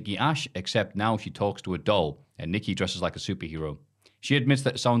friend Nikki Ash, except now she talks to a doll, and Nikki dresses like a superhero. She admits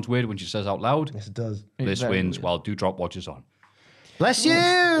that it sounds weird when she says out loud. Yes, it does. Bliss very wins weird. while Dewdrop watches on. Bless you.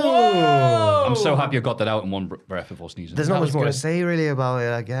 I'm so happy I got that out in one breath before sneezing. There's not That much was more to good. say really about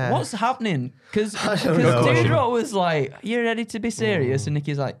it, I guess. What's happening? Because don't know. Deirdre was like, "You ready to be serious?" And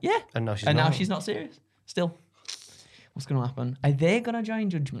Nikki's like, "Yeah." And now she's now not. she's not serious. Still, what's going to happen? Are they going to join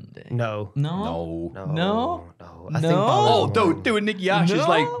Judgment Day? No. No. No. No. I think No. Oh, Balor's dude, doing Nikki Ash is No.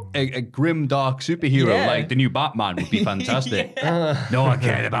 like a grim, dark superhero, Yeah. like the new Batman would be fantastic. No one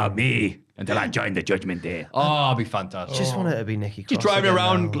cared about me until I joined the Judgment Day. Oh, it'd be fantastic. just want it to be Nikki Cross. Just driving again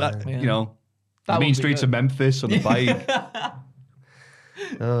around, now, the That mean would be streets good. of Memphis on a bike.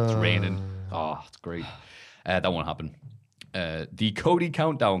 It's raining. Oh, it's great. That won't happen. The Cody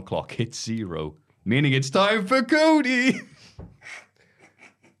countdown clock hits 0, meaning it's time for Cody.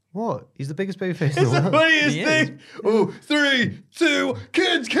 What? He's the biggest babyface in It's the the world. funniest He thing. Oh, 3, 2,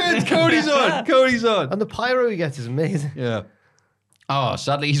 kids, Cody's on. Cody's on. And the pyro he gets is amazing. Yeah. Oh,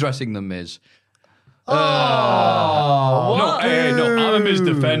 sadly, he's wrestling the Miz. Oh, No, I'm a Miz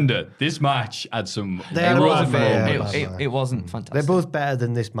defender. This match had some. They had a lot of moments. fun. It wasn't fantastic. They're both better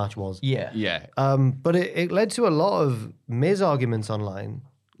than this match was. Yeah. Yeah. But it led to a lot of Miz arguments online.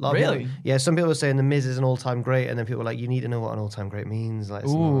 A lot of Really? people- yeah, some people were saying the Miz is an all-time great, and then people were like, you need to know what an all-time great means. Like,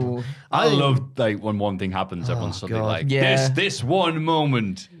 it's not- Ooh. I love like when one thing happens, everyone's suddenly God. like, Yeah. this one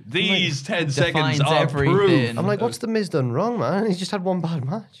moment, these 10 seconds Defines are everything. proof. I'm like, what's the Miz done wrong, man? He's just had one bad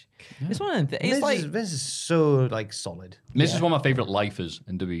match. It's one of the It's Miz is so like solid. This is one of my favorite lifers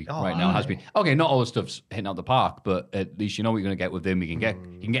in WWE right now. Has been okay. Not all the stuff's hitting out the park, but at least you know what you're going to get with him. You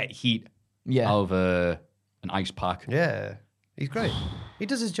can get heat out of an ice pack. Yeah, he's great. He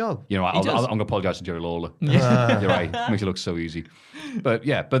does his job. You know, I'm does. going to apologize to Jerry Lawler. You're right. Makes it look so easy. But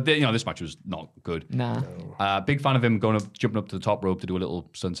yeah, this match was not good. Nah. Big fan of him jumping up to the top rope to do a little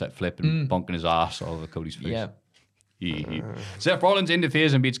sunset flip and bonking his ass all over Cody's face. Yeah. Seth Rollins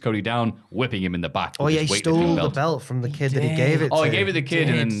interferes and beats Cody down, whipping him in the back. Oh with yeah, his he weightlifting stole the belt from the kid that he did. gave it to. Oh, he gave it to the kid,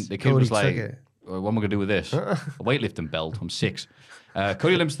 and then the kid Cody was took like, it. "What am I going to do with this? A weightlifting belt. I'm 6."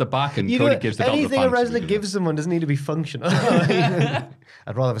 Cody limps to the back, and You Cody know, gives the belt to anything the a fans. wrestler gives someone doesn't need to be functional. I'd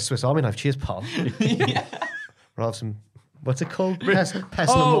rather have a Swiss Army knife. Cheers, pal. Rather have some. What's it called? Pest and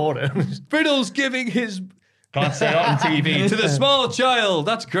mortar. Riddle's giving his. Can't say that on TV to the small child.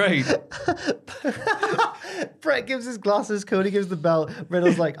 That's great. Brett gives his glasses. Cody gives the belt.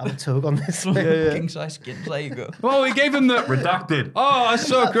 Riddle's like, I'm a tug on this. King size skin. There you go. Oh, he gave him the redacted. Oh, that's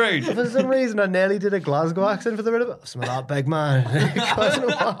so great. For some reason, I nearly did a Glasgow accent for the Riddle. Some of that big man.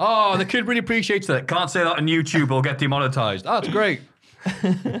 Oh, the kid really appreciates that. Can't say that on YouTube or get demonetized. That's great.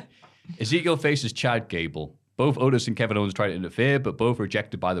 Ezekiel faces Chad Gable. Both Otis and Kevin Owens try to interfere, but both are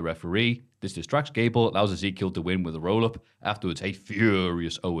rejected by the referee. This distracts Gable, allows Ezekiel to win with a roll-up. Afterwards, a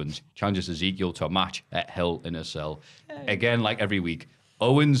furious Owens challenges Ezekiel to a match at Hell in a Cell. Again, like every week,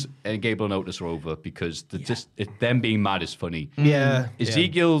 Owens and Gable and Otis are over because them being mad is funny. Yeah.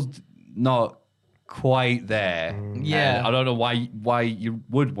 Ezekiel's not quite there. Yeah. And I don't know why you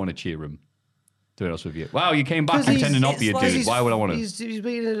would want to cheer him. To be honest with you. Wow, you came back pretending not to be a dude. Why would I want to? He's a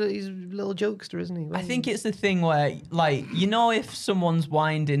little jokester, isn't he? I think it's the thing where, like, you know, if someone's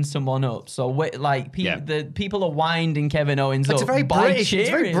winding someone up, so the people are winding Kevin Owens up. It's a very by British, it's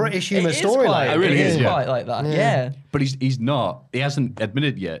a very cheering. British humour It is storyline. quite- It really is, yeah. quite like that. Yeah. But he's not. He hasn't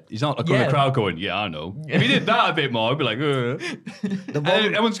admitted yet. He's not in Yeah. the crowd going, "Yeah, I know." If he did that a bit more, I'd be like, "Ugh." And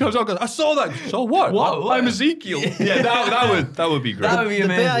everyone comes out and goes, "I saw that." So what? What? I'm Ezekiel. Yeah, that would be great. That would be The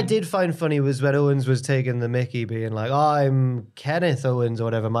amazing. bit I did find funny was when Owens was taking the mickey, being like, I'm Kenneth Owens or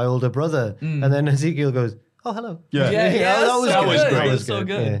whatever, my older brother. And then Ezekiel goes, oh, hello. Yeah. Yeah, that was so good. good. That was So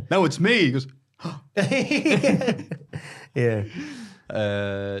good. Yeah. No, it's me. He goes, Yeah.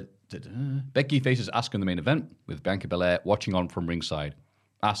 Becky faces Asuka in the main event with Bianca Belair watching on from ringside.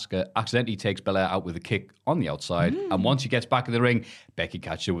 Asuka accidentally takes Belair out with a kick on the outside, and once she gets back in the ring, Becky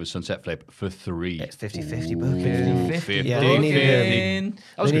catches her with a sunset flip for 3. It's 50-50 Ooh, booking. 50. Yeah, they needed, 50.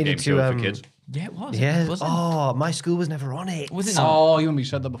 That was a they good game needed show to, for kids. Yeah, it was. Yeah. Was it? Oh, my school was never on it. Was it not? Oh, you and me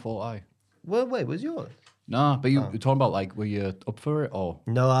said that before, aye. Well, wait, was yours? Nah, but you were talking about, like, were you up for it, or?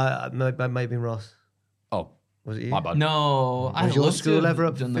 No, I might have been Ross. Oh, Was it you? my bad. No. I Was your loved school to ever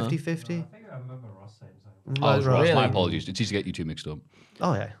have up for done that. 50-50? I think I remember Ross saying something. Oh, it's Ross. Really? My apologies. It's easy to get you two mixed up.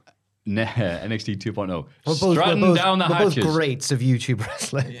 Oh, yeah. Nah, NXT 2.0. We're both, Stratton down the we're both hatches. greats of YouTube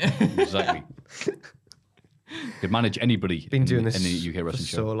wrestling. Exactly. Could manage anybody Been doing in this the UK for wrestling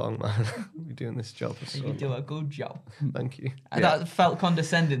so show. long, man. Been doing this job for so You long. do a good job. Thank you. That felt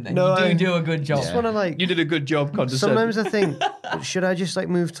condescending then. No, you I do a good job. just want to like. You did a good job, condescending. Sometimes I think, should I just like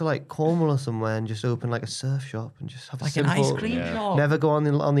move to like Cornwall or somewhere and just open like a surf shop and just have a Like an simple, ice cream shop. Never go on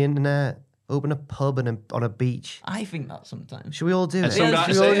the internet. Open a pub on a beach. I think that sometimes. Should we all do And it? some guy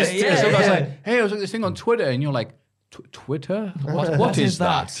Should we all just do some it? guy's like, hey, I was looking at this thing on Twitter, and you're like, Twitter? What is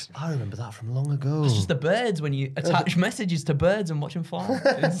that? I remember that from long ago. It's just the birds when you attach messages to birds and watch them fly.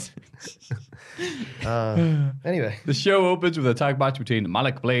 It's- Anyway, The show opens with a tag match between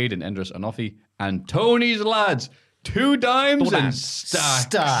Malik Blade and Endris Anofi and Tony's lads. 2 dimes and dimes.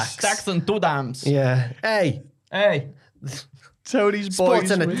 stacks. Stacks and 2 dams. yeah. Hey, Hey, Tony's sports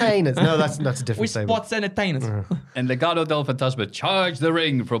boys. entertainers. No, that's a different we statement. sports entertainers. And Legado del Fantasma charge the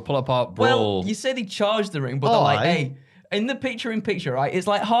ring for a pull-apart brawl. Well, you say they charge the ring, but they're like, aye. hey, in the picture-in-picture, right? It's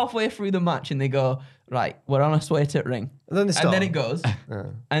like halfway through the match and they go, right, we're on a sweater ring. And then they And then storm. it goes.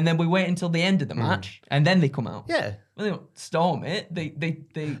 And then we wait until the end of the match. And then they come out. Yeah. Well, they don't storm it.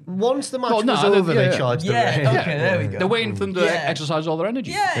 They Once the match Well, no, was they- over, yeah, they yeah. charged the Yeah, ring. okay, there we go. They're waiting for them to Yeah. exercise all their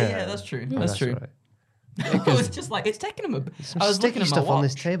energy. Yeah, that's true. That's true. right. I was just like, it's taking them Some I was sticky looking at my stuff on watch.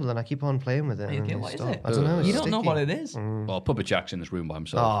 this table, and I keep on playing with it. and Okay, then what is stop. it? I don't know. You it's don't know sticky. what it is. Well, Puppet Jack's in this room by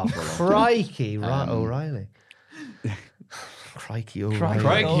himself. Oh, crikey, O'Reilly. Crikey O'Reilly.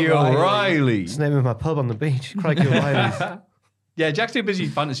 Crikey O'Reilly. O'Reilly. It's the name of my pub on the beach. Crikey O'Reilly's. Yeah, Jack's too busy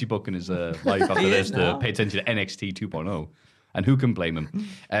fantasy booking his life after He this is to now. pay attention to NXT 2.0. And who can blame him?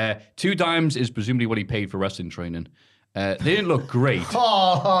 2 dimes is presumably what he paid for wrestling training. They didn't look great.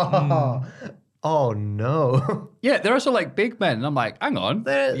 Oh no. Yeah, they're also like big men. And I'm like, hang on.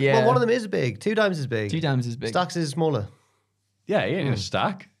 Yeah. Well, one of them is big. 2 times as big. 2 times as big. Stacks is smaller. Yeah, he ain't in a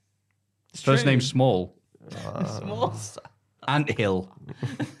stack. First name's Small. Small stuff. Ant Hill.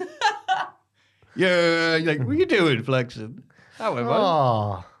 Yeah, you're like, what are you doing, flexing? However,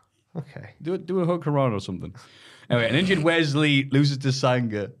 Oh. Okay. do a hook around or something. Anyway, an injured Wesley loses to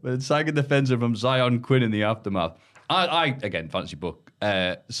Sanga, but Sanga defends him from Zion Quinn in the aftermath. I again, fancy book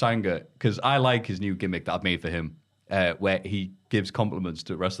Sanga, because I like his new gimmick that I've made for him, where he gives compliments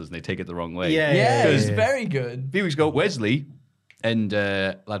to wrestlers and they take it the wrong way. Yeah, it's yeah. very good. A few weeks ago, Wesley and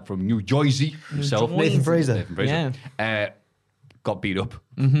lad from New Jersey himself, Nathan Fraser. Nathan Fraser, got beat up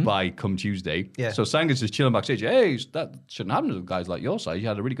by come Tuesday. Yeah. So Sanga's just chilling backstage. Hey, that shouldn't happen to guys like your size. You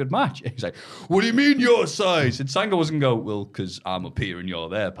had a really good match. He's like, what do you mean your size? And Sanga wasn't go, well, because I'm up here and you're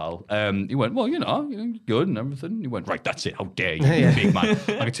there, pal. He went, well, you're good and everything. He went, right, that's it. How dare you, you big man.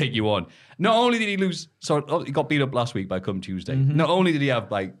 I can take you on. Not only did he lose, he got beat up last week by come Tuesday. Not only did he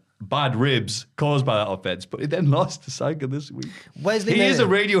have like bad ribs caused by that offense, but he then lost to Sanga this week. Wesley he made is a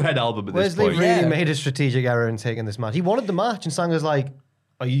it. Radiohead album at this Wesley point. really made a strategic error in taking this match. He wanted the match, and Sanga's like,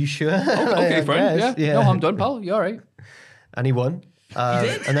 are you sure? Okay, I friend. guess, Yeah. No, I'm done, pal. You all right? And he won. did?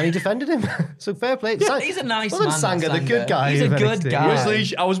 And then he defended him. So fair play. He's a nice well, then man, Sanga, that the good guy. He's a of good NXT. guy.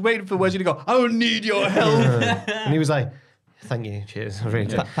 Wesley, I was waiting for Wesley to go, I don't need your help. And he was like, thank you. Cheers. I really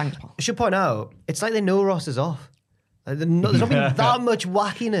do. Thanks, Paul. I should point out, it's like they know Ross is off. There's not been that much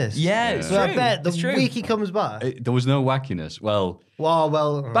wackiness. Yeah, it's So I true. bet the It's true. week he comes back. There was no wackiness. Well,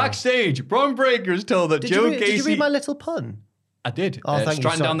 backstage, Braun Breaker's told that did Joe you read, Casey... Did you read my little pun? I did. Oh, thank you.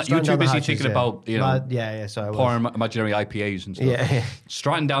 Strand down Strand you're too down the busy hatches, thinking yeah. about, Sorry. I was. pouring imaginary IPAs and stuff. Yeah.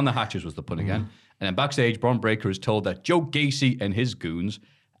 Strand down the hatches was the pun again. And then backstage, Braun Breaker is told that Joe Gacy and his goons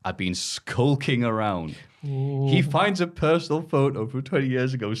had been skulking around. He finds a personal photo from 20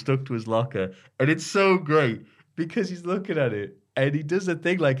 years ago stuck to his locker. And it's so great because he's looking at it and he does a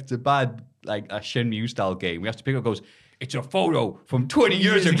thing like it's a bad, like a Shenmue style game. We have to pick up, goes, it's a photo from 20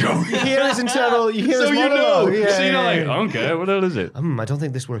 years ago. You hear his internal. You hear So his you know. monologue. Yeah, So you're yeah, like, yeah. I don't care. What the hell is it? I don't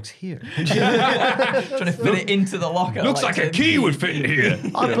think this works here. Trying to fit it into the locker. Looks like a Tim. key would fit in here.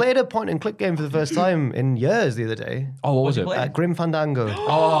 I played a point and click game for the first time in years the other day. Oh, what was it? play? Grim Fandango.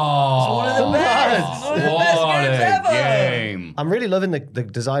 Oh, One of the best. One of the best what games a ever. game. I'm really loving the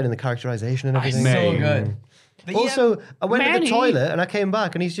design and the characterization and everything. So Mate. good. But Also, I went to Manny. the toilet and I came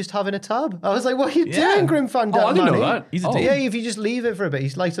back and he's just having a tab. I was like, what are you Yeah. doing, Grim Fandango? Oh, I didn't know Manny? that. He's a Yeah, dude. if you just leave it for a bit, he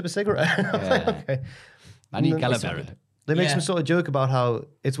lights up a cigarette. I was like, okay. Manny And then Calavera. They make Yeah. some sort of joke about how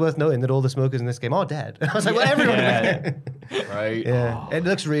it's worth noting that all the smokers in this game are dead. I was like, well, everyone. Right? Yeah, it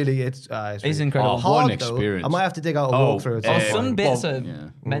looks really. It's really incredible. Oh, hard, one though. experience. I might have to dig out a Oh, walkthrough. Oh, At some some point. bits well, are yeah.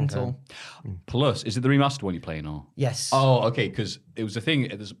 mental. Plus, is it the remastered one you're playing or? Yes. Oh, okay, because it was a thing.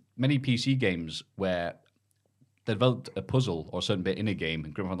 There's many PC games where they developed a puzzle or a certain bit in a game,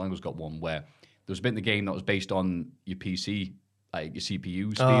 and Grim Fandango's got one where there was a bit in the game that was based on your PC, like your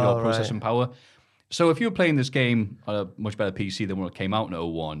CPU speed Oh, or processing power. So if you were playing this game on a much better PC than when it came out in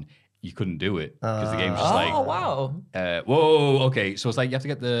 01, you couldn't do it because the game's just like, Oh, wow. whoa, okay. So it's like you have to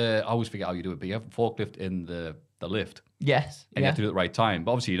get I always forget how you do it, but you have a forklift in the lift. Yes. And you have to do it at the right time.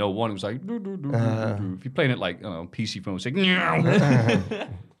 But obviously, one, it was like, do, do, do, do, do. If you're playing it like, I don't know, PC phone, it's like, meow.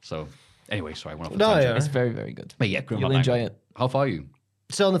 So, anyway, sorry, I went off the tangent. It's very, very good. But yeah, Grim You'll Fandango. enjoy it. How far are you?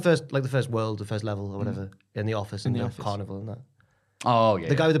 So on the first world, the first level or whatever, in the office, in the office. carnival and that. Oh, yeah.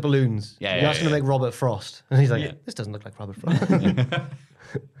 The guy with the balloons. Yeah, You yeah, asked him to yeah. make Robert Frost, and he's like, "This doesn't look like Robert Frost."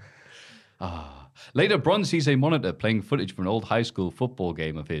 Later, Bron sees a monitor playing footage from an old high school football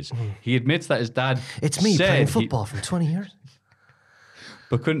game of his. He admits that his dad It's me said playing he- football from 20 years.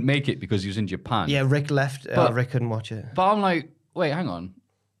 but couldn't make it because he was in Japan. Yeah, Rick left. But- Rick couldn't watch it. But I'm like, wait, hang on.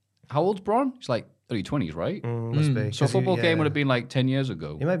 How old's Bron? He's like early 20s, right? Must be. So a 'Cause football he- game yeah. would have been like 10 years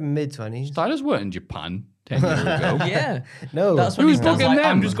ago. He might be mid-20s. Stylers weren't in Japan 10 years ago. Yeah. No. That's when Who's he was booking like, them?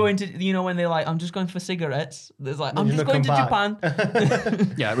 I'm just going to, you know, when they're like, I'm just going for cigarettes. There's like, I'm You're just gonna going to come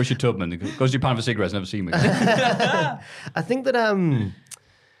Japan. Yeah, Richard Tubman goes to Japan for cigarettes, never seen me. I think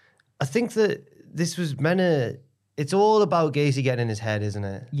that this was meant to. It's all about Gacy getting in his head, isn't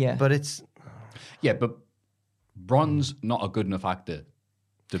it? Yeah. But it's Yeah, but Bron's not a good enough actor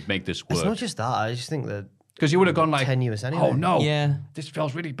to make this not work. just that. I just think that Because you would have gone like, tenuous anyway. oh no, Yeah. this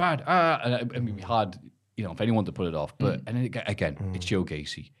feels really bad. And it would be hard, you know, if anyone to put it off. But and again, it's Joe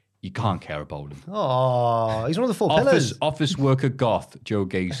Gacy. You can't care about him. Oh, he's one of the four pillars. Office worker goth Joe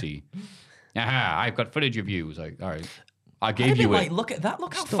Gacy. Aha, I've got footage of you. It's like, all right, I gave you like, it. look at that.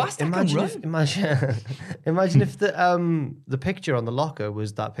 Look how Still, fast I can run. Imagine if the picture on the locker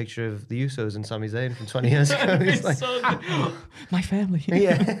was that picture of the Usos and Sami Zayn from 20 years ago. He's like, My family.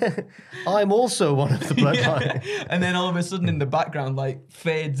 yeah, I'm also one of the bloodline. And then all of a sudden in the background, like,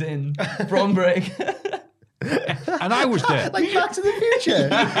 fades in Bron break. And I was there. Like Back to the Future.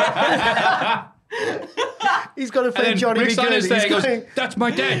 He's got to And play then Johnny Rick B. Sanders Good. there goes, that's my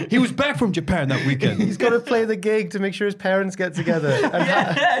dad. He was back from Japan that weekend. He's got to play the gig to make sure his parents get together.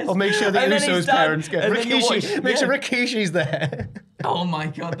 And or make sure the And then his Usos' dad- parents get and then you Rikishi. watch- Make sure yeah. Rikishi's there. Oh my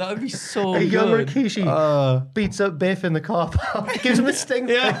God, that would be so A good. young Rikishi beats up Biff in the car park. Gives him a sting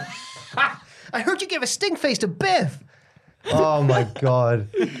face. I heard you gave a sting face to Biff. Oh my God.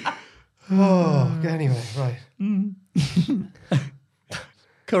 Oh, anyway, right.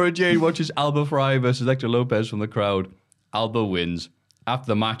 Cara Jade watches Alba Fry versus Electra Lopez from the crowd. Alba wins. After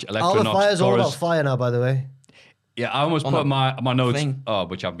the match, Electra All the knocks fire's all about Torres. fire now, by the way. Yeah, I almost On put the my notes, thing.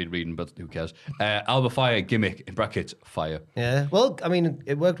 which I've been reading, but who cares? Alba Fire gimmick, in brackets, fire. Yeah. Well, I mean,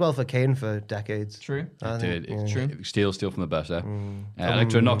 it worked well for Kane for decades. True. I think, Did. yeah. Steal from the best there.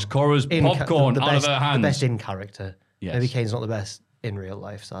 Electra knocks Cora's In popcorn the out best, of her hands. The best in character. Yes. Maybe Kane's not the best in real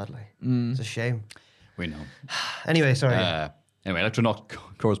life, sadly. It's a shame. We know. Anyway, sorry. Anyway, Electra knocked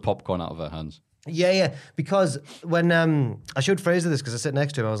Cora's popcorn out of her hands. Yeah. Because when I showed Fraser this because I sit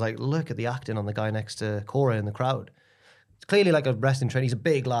next to him, I was like, look at the acting on the guy next to Cora in the crowd. It's clearly like a wrestling trainer. He's a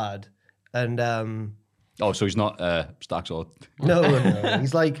big lad. And Oh, so he's not Stacks or... no.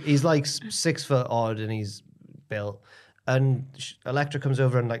 He's like 6 foot odd and he's built. And Electra comes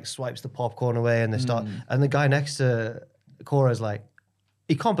over and like swipes the popcorn away and they start. And the guy next to Cora's like,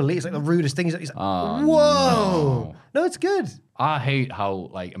 he can't believe it's like the rudest thing. He's like, whoa. No, it's good. I hate how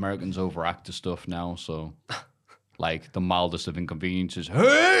like Americans overact to stuff now. So, like the mildest of inconveniences.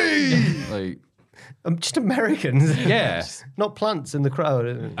 Hey, like Just Americans. Yeah. Just not plants in the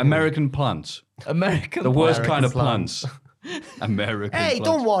crowd. American plants, American. the worst American kind of plants. plants. American. Hey, plants.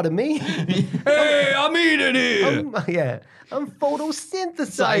 don't water me. Hey, I'm eating here. I'm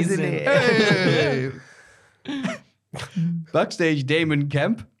photosynthesizing it. Hey. Backstage, Damon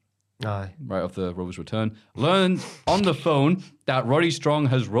Kemp, Aye. right off the Rover's return, learned on the phone that Roddy Strong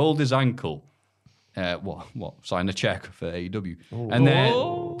has rolled his ankle. What? Sign a check for AEW. And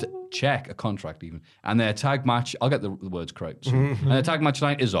then check a contract even. And their tag match, I'll get the words correct soon. And their tag match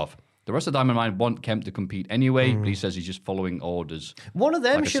tonight is off. The rest of Diamond Mine want Kemp to compete anyway, but he says he's just following orders. One of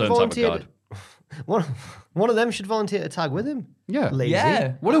them Like a should certain type of volunteer. guard. One of them should volunteer to tag with him. Yeah. Lazy.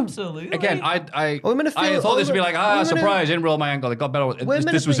 Yeah, What a- absolutely. Again, I We're gonna feel- thought this would be like, we're gonna- surprise, didn't roll my ankle. They got better.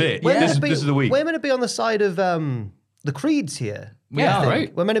 This was it. We're This meant to is the week. We're meant to be on the side of the Creeds here. We Yeah, are.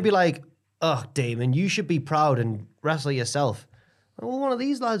 right. We're meant to be like, oh, Damon, you should be proud and wrestle yourself. Well, one of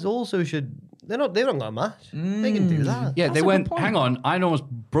these lads also should. They don't got a match. They can do that. Yeah, That's they a good went, point. hang on, I almost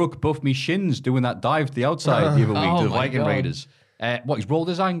broke both my shins doing that dive to the outside the other week Oh to the my Viking God. Raiders. He's rolled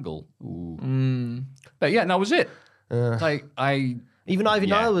his ankle. Ooh. But yeah, and that was it. Like, Even Ivy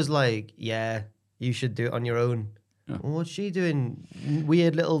Yeah. Nile was like, yeah, you should do it on your own. Well, what's she doing?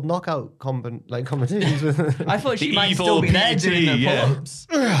 Weird little knockout competitions with I thought she The might evil still be there PT, doing the yeah. pull-ups.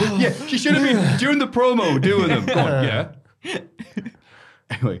 yeah, she should have been during the promo doing them. Go on, yeah.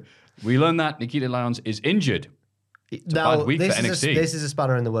 Anyway, we learned that Nikita Lyons is injured. now, bad week this for is NXT. this is a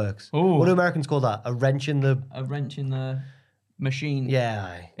spanner in the works. Ooh. What do Americans call that? A wrench in the... A wrench in the machine. Yeah,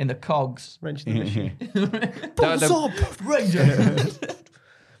 aye. In the cogs. Wrench in the machine. The-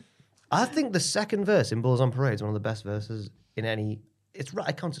 I think the second verse in Bulls on Parade is one of the best verses in any... It's rap.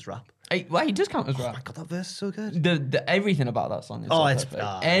 It counts as rap. Hey, well, he does count as Oh rap. my God, that verse is so good. The everything about that song is Oh, so it's- perfect.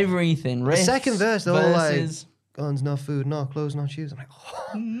 ah. Everything. The Riffs, second verse, they're all like... verses. Guns, not food, not clothes, not shoes. I'm like,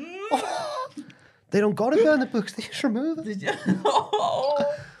 oh. They don't got to burn the books. They just remove it.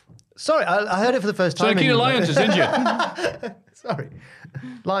 Sorry, I heard it for the first So time. Nikita in- Lyons is injured. Sorry.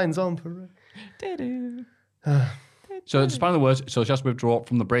 Lions on Parade. Doo-doo. So to span the words, so she has to withdraw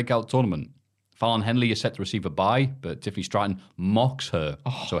from the breakout tournament Fallon Henley is set to receive a bye, but Tiffany Stratton mocks her,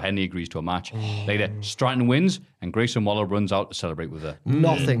 so Henley agrees to a match. Later, Stratton wins, and Grayson Waller runs out to celebrate with her.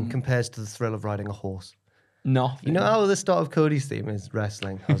 Nothing compares to the thrill of riding a horse. Nothing. You know how the start of Cody's theme is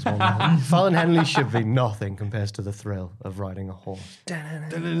wrestling? I was wondering. Fallon Henley should be nothing compares to the thrill of riding a horse.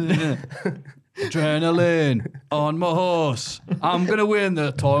 Adrenaline on my horse. I'm going to win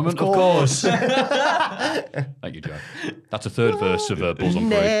the tournament, of course. Thank you, Jack. That's a third verse of Bulls on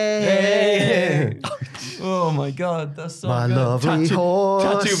Parade. Oh my God, that's so My good. lovely horse.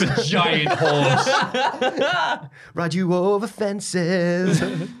 Tattoo of a giant horse. Ride you over fences.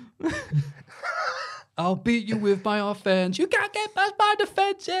 I'll beat you with my offense. You can't get past my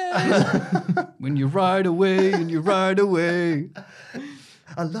defenses. When you ride away and you ride away.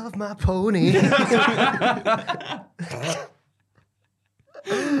 I love my pony.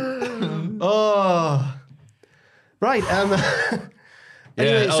 Oh. Right.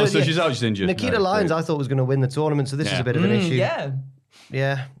 Anyway, So she's out, she's injured. Nikita No, Lyons, great. I thought was going to win the tournament, so this is a bit of an issue. Yeah.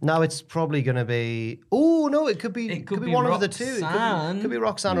 Yeah. Now it's probably going to be. Oh no, it could be. It could be be one of the two. It Roxanne. could be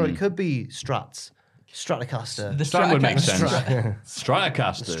Roxanne, or it could be Stratocaster. The Stratton would make Stratocaster. sense.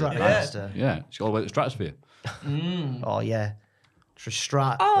 Stratocaster. Stratocaster. Yeah, she's all the way to the stratosphere. Oh yeah.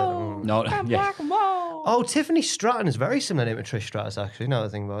 Strat. No, yeah. Oh, Tiffany Stratton is very similar name to Trish Stratus, actually. Now that I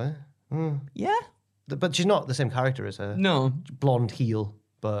think about it. Yeah. But she's not the same character as her. No, Blonde heel,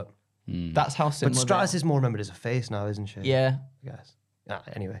 but that's how similar. but Stratus is more remembered as a face now, isn't she? Yeah. I guess.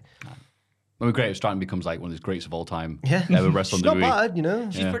 Anyway. When great if Stratton becomes like one of the greats of all time. Yeah. Ever wrestled She's not WWE. bad, you know.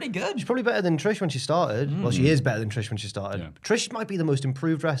 She's pretty good. She's probably better than Trish when she started. Well, she is better than Trish when she started. Yeah. Trish might be the most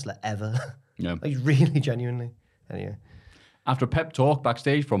improved wrestler ever. Yeah. Like, really, genuinely. Anyway. After a pep talk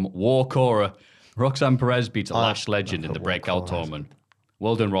backstage from War Cora, Roxanne Perez beats Lash Legend in the War breakout Cora. tournament.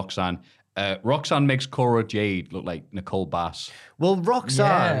 Well done, Roxanne. Roxanne makes Cora Jade look like Nicole Bass. Well,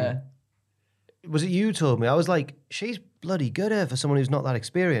 Roxanne, Yeah. was it you told me? I was like, she's bloody good at it for someone who's not that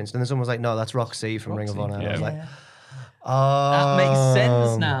experienced. And then someone was like, no, that's Roxy from Ring of Honor. And I was Yeah. like, oh. That makes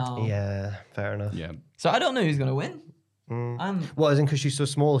sense now. Yeah, fair enough. Yeah. So I don't know who's gonna win. I'm Well, isn't because she's so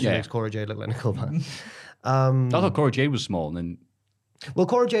small, she Yeah. makes Cora Jade look like Nicole Bass. I thought Cora Jade was small and then, Well,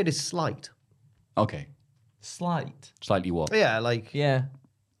 Cora Jade is slight. okay, slight. slightly what? Yeah, like Yeah.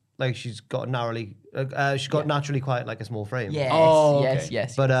 she's got naturally quite like a small frame. Yes. Oh, okay.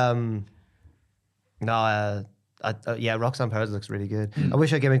 Yes. But yeah, Roxanne Perez looks really good. I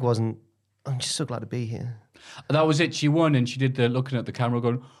wish her gimmick wasn't. I'm just so glad to be here. That was it. She won and she did the looking at the camera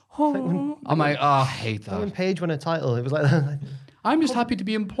going, oh. I'm like, oh, I hate When that. Paige won a title, it was like, I'm just happy to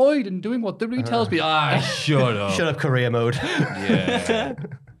be employed and doing what WWE tells me. Shut up. shut up, career mode. Yeah.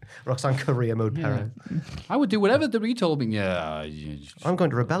 Roxanne career mode Perez. I would do whatever WWE told me. Yeah. I'm going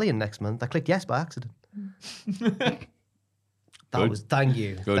to Rebellion next month. I clicked yes by accident. That Good. was thank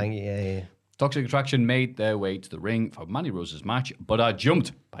you. Good. Thank you. Yeah. Toxic Attraction made their way to the ring for Mandy Rose's match, but are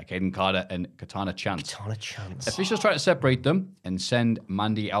jumped by Kaden Carter and Katana Chance. Not a chance. Officials try to separate them and send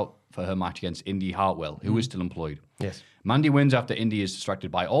Mandy out for her match against Indy Hartwell, who is still employed. Yes. Mandy wins after Indy is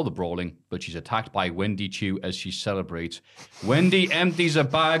distracted by all the brawling, but she's attacked by Wendy Chu as she celebrates. Wendy empties a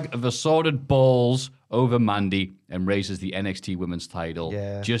bag of assorted balls over Mandy and raises the NXT Women's title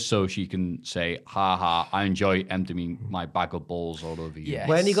just so she can say, ha ha, I enjoy emptying my bag of balls all over you. Yes.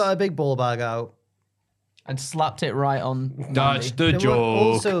 When he got a big ball bag out, And slapped it right on. That's Mandy. the joke.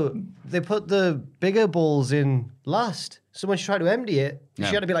 Also, they put the bigger balls in last. So when she tried to empty it, Yeah.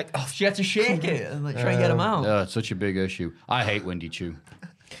 she had to be like, oh, She had to shake it and like try and get him out. It's such a big issue. I hate Wendy Chu.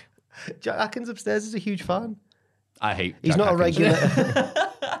 Jack Atkins upstairs is a huge fan. I hate He's Jack not a Atkins. regular.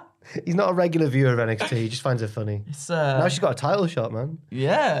 He's not a regular viewer of NXT. He just finds it funny. It's, Now she's got a title shot, man.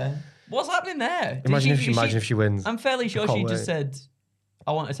 yeah. What's happening there? Did Imagine if she wins. I'm fairly sure Can't she wait. just said,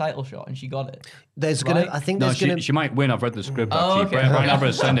 I want a title shot, and she got it. There's gonna. Right? I think No, there's gonna. she might win. I've read the script. Oh, Actually, okay. Brian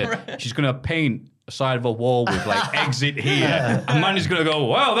Alvarez sent it. She's going to paint a side of a wall with like exit here, and Mandy's going to go,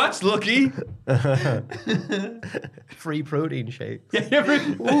 "Wow, that's lucky." Free protein shake.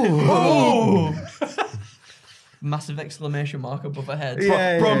 Massive exclamation mark above her head.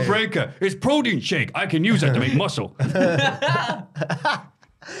 Yeah. Bron Breaker, it's protein shake. I can use that to make muscle.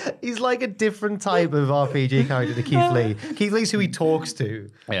 He's like a different type of RPG character to Keith Lee. Keith Lee's who he talks to,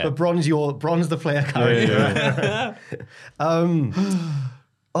 Yeah. but Bron's the player character.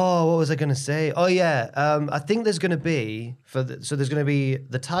 Oh, what was I going to say? Oh yeah, I think there's going to be there's going to be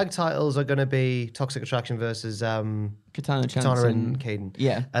the tag titles are going to be Toxic Attraction versus Katana Chance. Katana and Caden.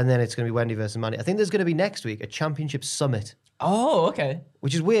 Yeah. and then it's going to be Wendy versus Mandy. I think there's going to be next week a championship summit, Oh, okay.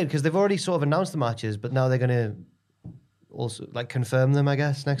 which is weird because they've already sort of announced the matches, but now they're going to also like confirm them, I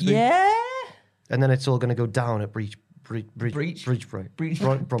guess, next week. Yeah. And then it's all going to go down at breach.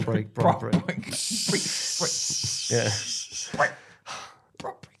 Yeah.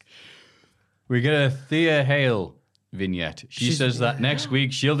 We get a Thea Hale vignette. She says that next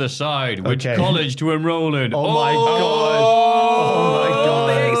week she'll decide which Okay. college to enroll in. Oh my god! Oh my god!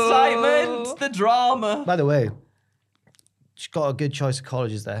 The excitement, the drama. By the way, she got a good choice of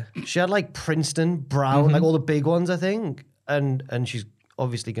colleges there. She had like Princeton, Brown, like all the big ones, I think, and she's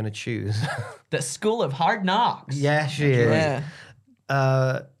obviously going to choose. The School of Hard Knocks. Yeah, she is.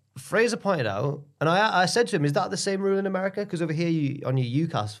 Yeah. Fraser pointed out, and I said to him, "Is that the same rule in America? Because over here, on your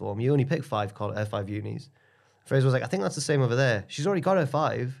UCAS form, you only pick five unis." Fraser was like, "I think that's the same over there. She's already got her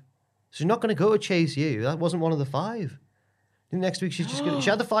 5. She's not going to go to Chase U. That wasn't one of the 5. I think next week she's just going to... She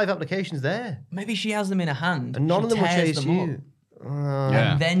had the 5 applications there. Maybe she has them in her hand. And none She of them will tears Chase them U. up,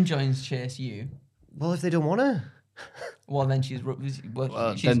 and then joins Chase U. Well, if they don't want to. Well, then she's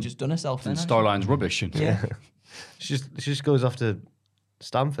then- just done herself. And Then Starline's rubbish. Yeah. She just goes off to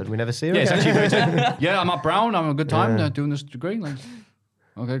Stanford. We never see her Yeah, it's again. actually I'm at Brown. I'm having a good time doing this degree. Like,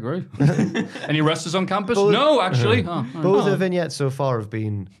 okay, great. Any wrestlers on campus? No, actually. Both the vignettes so far have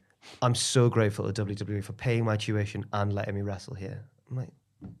been, I'm so grateful to WWE for paying my tuition and letting me wrestle here. I'm like,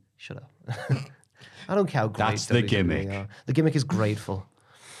 shut up. I don't care how great That's the WWE gimmick. are. The gimmick is grateful.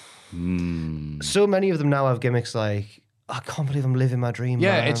 So many of them now have gimmicks like, I can't believe I'm living my dream.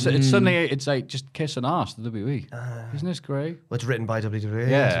 Yeah, man. it's suddenly it's like just kiss an ass to WWE. Isn't this great? Well, it's written by WWE.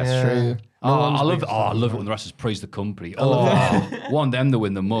 Yeah, that's true. I love big I love it when the wrestlers praise the company. Want them to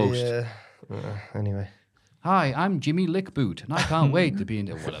win the most. Yeah. Anyway. Hi, I'm Jimmy Lickboot, and I can't wait to be in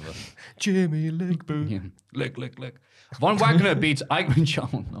whatever. Jimmy Lickboot. Yeah. Lick. Von Wagner beats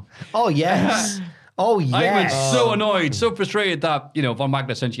Eichmann. No. Oh, yes. Oh, yes. Eichmann's so annoyed, so frustrated that, Von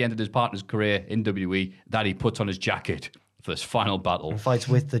Wagner essentially ended his partner's career in WWE, that he puts on his jacket for this final battle And fights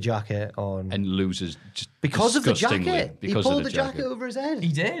with the jacket on. and loses just Because of the disgustingly jacket. He because pulled of the jacket over his head.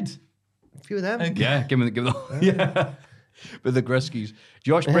 He did. A few of them. Yeah, give him the yeah. With the Gretzky's.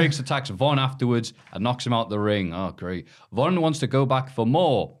 Josh Briggs attacks Von afterwards and knocks him out the ring. Oh, great. Von wants to go back for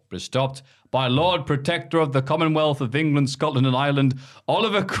more, but is stopped by Lord Protector of the Commonwealth of England, Scotland and Ireland,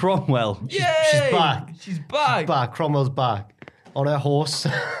 Oliver Cromwell. Yay! She's back. She's back. Back. Cromwell's back. On her horse.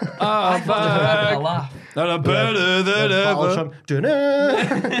 I thought they were having a laugh. And I'm better than Battle ever. Trump.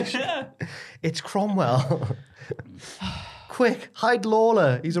 Dunno. It's Cromwell. Quick, hide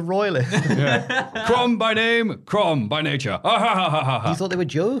Lawler. He's a royalist. Crom by name, Crom by nature. You thought they were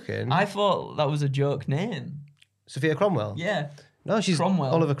joking? I thought that was a joke name. Sophia Cromwell? Yeah. No, she's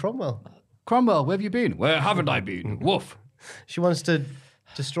Cromwell. Oliver Cromwell. Cromwell, where have you been? Where haven't I been? Woof. She wants to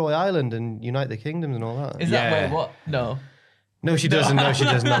destroy Ireland and unite the kingdoms and all that. Is that Yeah. wait, what? No. No, she doesn't. No, she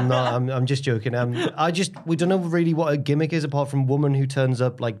doesn't. I'm not. I'm just joking. We don't know really what a gimmick is apart from woman who turns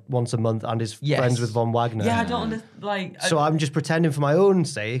up like once a month and is Yes. friends with Von Wagner. Yeah, I don't understand. Like, So I'm just pretending for my own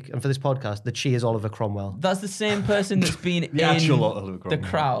sake and for this podcast that she is Oliver Cromwell. that's the same person that's been in actual Oliver the Cromwell.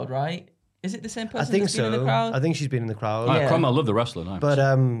 crowd, right? Is it the same person I think that's been in the so. crowd? I think she's been in the crowd. Yeah. Cromwell, love the wrestler now. But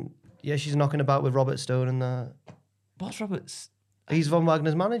yeah, she's knocking about with Robert Stone and that. What's Robert's? He's Von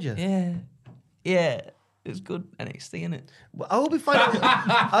Wagner's manager. Yeah. Yeah. It's good NXT, innit? Well, I hope we find out.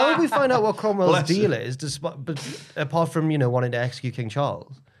 I hope we find out what Cromwell's Bless deal is. But apart from wanting to execute King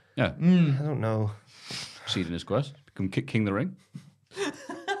Charles, yeah. I don't know. Proceed in his quest. Become King the Ring.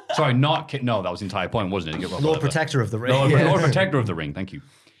 Sorry, not King. No, that was the entire point, wasn't it? Lord Protector of the Ring. Lord Protector of the Ring. Thank you.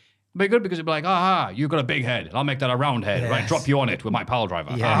 It'd be good because it'd be like, you've got a big head. And I'll make that a round head. Right, Yes. drop you on it with my pile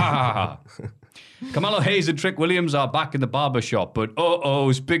driver. Yeah. Carmelo Hayes and Trick Williams are back in the barber shop, but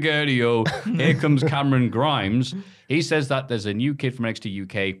spaghetti-o. Here comes Cameron Grimes. He says that there's a new kid from NXT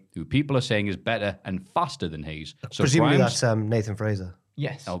UK who people are saying is better and faster than Hayes. So Presumably Grimes, that's Nathan Fraser.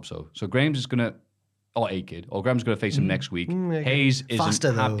 Yes. I hope so. So Grimes is going to, or a kid, or Grimes is going to face him next week. Hayes isn't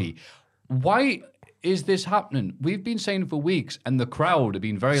Faster, though. happy. Why is this happening? We've been saying for weeks, and the crowd have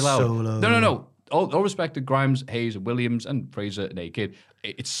been very loud. Solo. No. All respect to Grimes, Hayes, Williams, and Fraser and A-Kid.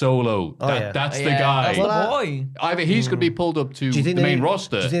 It's Solo. yeah. That's the Yeah, guy. That's the boy. Either he's going to be pulled up to Do you the think they main need-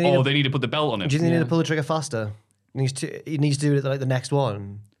 roster, do you think they need or to- they need to put the belt on him. Do you think they need to pull the trigger faster? He needs to do it like the next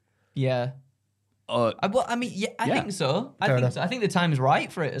one. Yeah. Uh, I mean, yeah, I Yeah. think so. I Fair think enough. so. I think the time's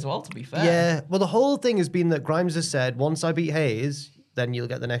right for it as well, to be fair. Yeah. Well, the whole thing has been that Grimes has said, once I beat Hayes, then you'll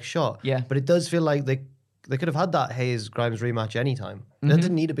get the next shot. Yeah. But it does feel like they could have had that Hayes Grimes rematch anytime. It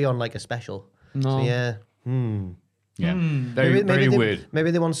didn't need to be on like a special. No. So, yeah. yeah. Very Maybe they, weird.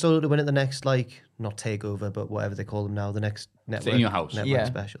 Maybe they want Solo to win at the next, like, not takeover, but whatever they call them now, the next network. In Your House. Network Yeah.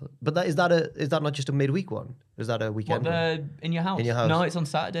 special. But is that not just a midweek one? Is that a What, weekend one? the In Your House? In Your House. No, it's on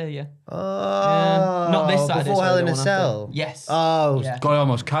Saturday, yeah. Oh, Not this Saturday. before sorry, Hell the in a one after. Cell. Yes. Oh, Yeah. God, I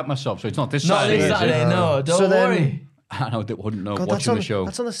almost capped myself, so it's not this Not Saturday. this is it? Saturday, no. Don't So then- worry. I wouldn't know God, watching the show.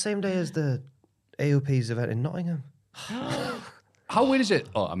 That's on the same day as the AOP's event in Nottingham. How weird is it?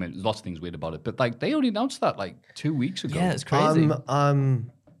 Oh, I mean, lots of things weird about it, but like they only announced that like 2 weeks ago. Yeah, it's crazy.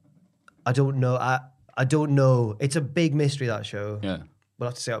 I don't know. I don't know. It's a big mystery, that show. Yeah. We'll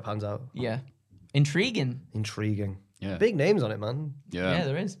have to see how it pans out. Yeah. Intriguing. Intriguing. Yeah. Big names on it, man. Yeah,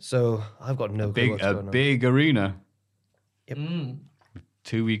 there is. So I've got no clue what's going on. Big arena. Yep.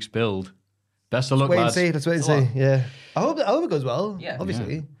 2 weeks build. Best of luck, Wait and lads. see. Let's wait and see. Yeah. I hope it goes well. Yeah.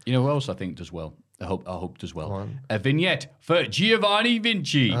 Obviously. Yeah. You know who else I think does well? I hope does well. Go on. A vignette for Giovanni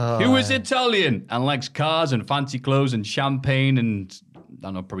Vinci, who is Italian and likes cars and fancy clothes and champagne and I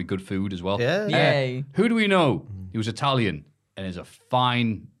don't know, probably good food as well. Yeah. Yay. Who do we know? He was Italian and is a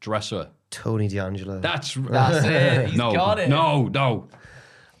fine dresser. Tony D'Angelo. That's it. He's no, got it. No.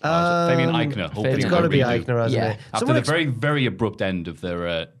 Fabian Eichner. Hopefully It's he'll got to be redo. Eichner, hasn't Yeah. it? After the very, very abrupt end of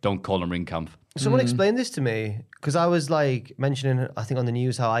their Don't Call Him Ringkampf. Someone explained this to me because I was like mentioning, I think on the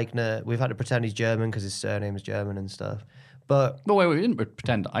news, how Eichner, we've had to pretend he's German because his surname is German and stuff. But, No, wait, we didn't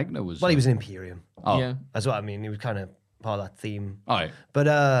pretend Eichner was... well, he was an Imperium. Oh, Yeah. That's what I mean. He was kind of part of that theme. all right.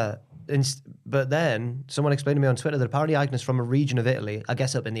 But then someone explained to me on Twitter that apparently Eichner's from a region of Italy, I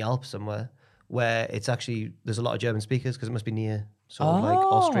guess up in the Alps somewhere, where it's actually, there's a lot of German speakers because it must be near sort of like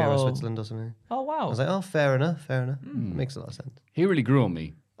Austria or Oh. Switzerland or something. Oh, wow. I was like, oh, fair enough. Makes a lot of sense. He really grew on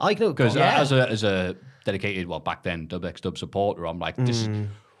me. Eichner, Because yeah. as a dedicated, well, back then, Dub supporter, I'm like, this is...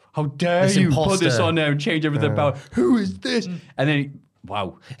 How dare This you put this imposter. on there and change everything about who is this? And then,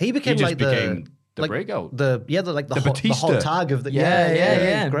 wow. He became just like became the like breakout. The hot Batista. tag of the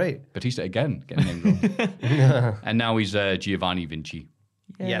Yeah. great. Batista again, getting named And now he's Giovanni Vinci.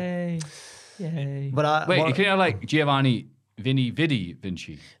 Yay. Yay. But Wait, you can have like Giovanni Vidi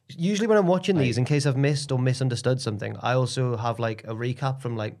Vinci. usually when I'm watching these, in case I've missed or misunderstood something, I also have like a recap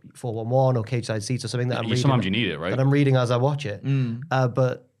from like 411 or Cage Side Seats or something that I'm reading. Sometimes you need it, right? That I'm reading as I watch it.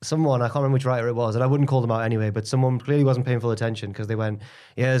 But someone, I can't remember which writer it was, and I wouldn't call them out anyway, but someone clearly wasn't paying full attention because they went,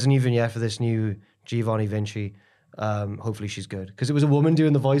 yeah, there's a new vignette for this new Giovanni Vinci. Hopefully she's good. Because it was a woman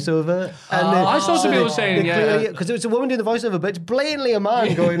doing the voiceover. And I saw some people saying, yeah. Because it was a woman doing the voiceover, but it's blatantly a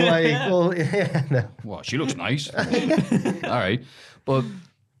man going like, well, yeah, no. Well, she looks nice. All right. But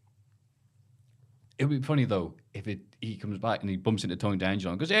it would be funny, though, if he comes back and he bumps into Tony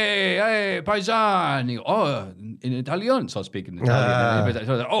D'Angelo and goes, hey, paisan. And he goes, oh, in Italian. So speaking Italian. And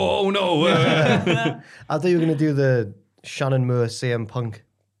like, oh, no. I thought you were going to do the Shannon Moore CM Punk,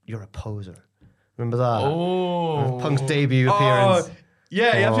 you're a poser. Remember that? Oh. Punk's debut appearance.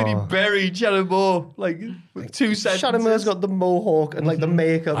 Yeah, he absolutely buried Shannon Moore, like, with 2 sentences. Shannon Moore's got the mohawk and like the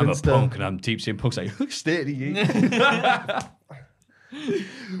makeup I'm and a stuff. punk and I'm deep seeing Punk's like, look steady.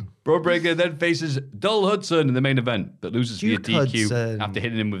 Broadbreaker then faces Dull Hudson in the main event, but loses Duke via DQ Hudson. after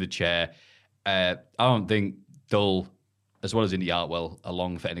hitting him with a chair. I don't think Dull, as well as Indy Hartwell, are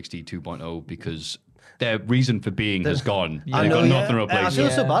long for NXT 2.0 because their reason for being has gone. I They've know, got yeah. nothing to I replace feel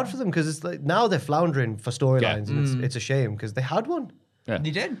it. so bad for them because it's like now they're floundering for storylines and it's a shame because they had one. Yeah.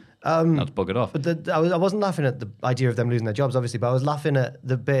 They did. That's buggered off. But I wasn't laughing at the idea of them losing their jobs, obviously, but I was laughing at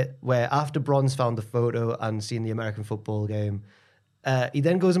the bit where after Bronze found the photo and seen the American football game, he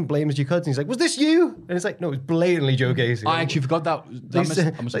then goes and blames Duke Hudson. He's like, was this you? And it's like, no, it was blatantly Joe Gacy. I actually forgot that.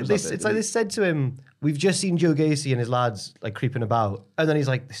 It's like they said to him, we've just seen Joe Gacy and his lads like creeping about. And then he's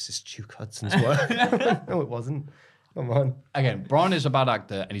like, this is Duke Hudson's work. No, it wasn't. Come on. Again, Braun is a bad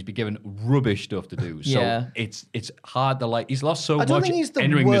actor and he's been given rubbish stuff to do. So Yeah. it's hard to like. He's lost so I don't much think he's the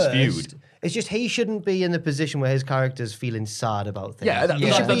entering worst. this feud. It's just he shouldn't be in the position where his character's feeling sad about things. Yeah, He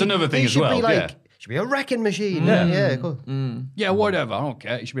should that's another thing he as should well, Be like, yeah. should be a wrecking machine. Yeah, cool. Yeah, whatever. I don't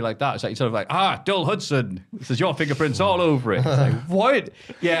care. It should be like that. It's like sort of like, Dull Hudson. There's your fingerprints all over it. It's like, what?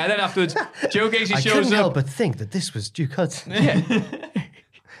 Yeah, and then afterwards, Joe Gacy I shows couldn't help up. but think that this was Duke Hudson.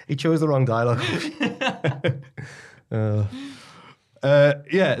 He chose the wrong dialogue. Then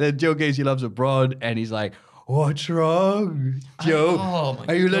Joe Gacy loves abroad, and he's like, what's wrong, Joe? Oh, my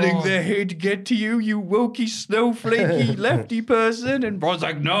Are you letting God. the hate get to you, you wokey, snowflakey, lefty person? And Braun's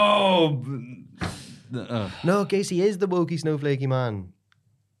like, no. No, Gacy is the wokey, snowflakey man.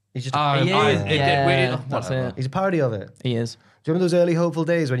 He's just That's it. he's a parody of it. He is. Do you remember those early hopeful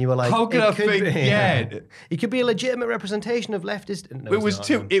days when you were like, How can it I could be- forget? He could be a legitimate representation of leftist. No, It was he's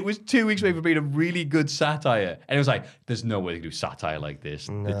not. 2 weeks away from being a really good satire, and it was like, "There's no way they can do satire like this.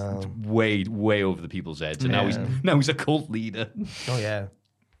 It's way, way over the people's heads." And now he's a cult leader. Oh yeah,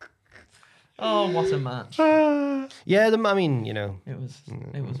 Oh, what a match. yeah. I mean, you know, It was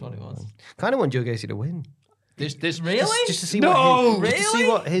what it was. kind of want Joe Gacy to win. This Really? Just to see No! what just to see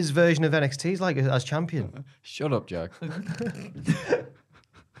what his version of NXT is like as champion. Shut up, Jack.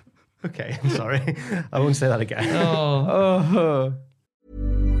 Okay, I'm sorry. I won't say that again.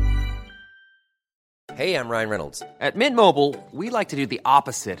 Hey, I'm Ryan Reynolds. At Mint Mobile, we like to do the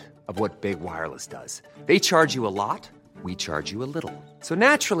opposite of what Big Wireless does. They charge you a lot, we charge you a little. So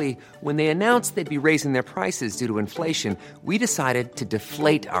naturally, when they announced they'd be raising their prices due to inflation, we decided to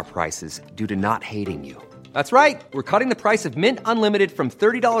deflate our prices due to not hating you. That's right. We're cutting the price of Mint Unlimited from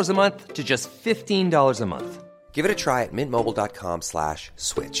 $30 a month to just $15 a month. Give it a try at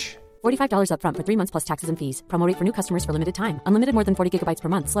mintmobile.com/switch. $45 upfront for 3 months plus taxes and fees. Promo rate for new customers for limited time. Unlimited more than 40 gigabytes per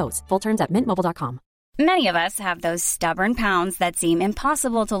month. Slows full terms at mintmobile.com. Many of us have those stubborn pounds that seem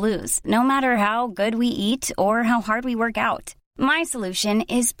impossible to lose, no matter how good we eat or how hard we work out. My solution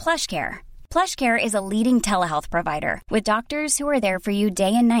is PlushCare. PlushCare is a leading telehealth provider with doctors who are there for you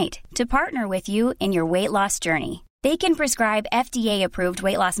day and night to partner with you in your weight loss journey. They can prescribe FDA-approved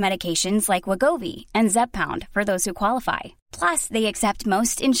weight loss medications like Wegovy and Zepbound for those who qualify. Plus, they accept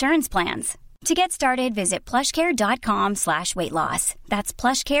most insurance plans. To get started, visit plushcare.com/weightloss. That's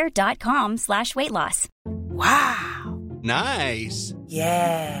plushcare.com/weightloss. Wow. Nice.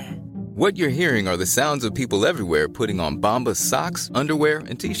 Yeah. What you're hearing are the sounds of people everywhere putting on Bombas socks, underwear,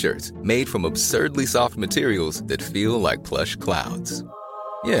 and T-shirts made from absurdly soft materials that feel like plush clouds.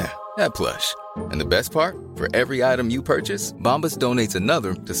 Yeah, that plush. And the best part? For every item you purchase, Bombas donates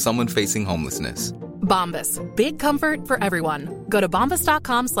another to someone facing homelessness. Bombas. Big comfort for everyone. Go to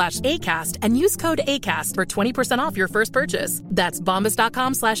bombas.com/ACAST and use code ACAST for 20% off your first purchase. That's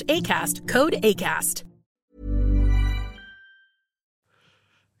bombas.com/ACAST. Code ACAST.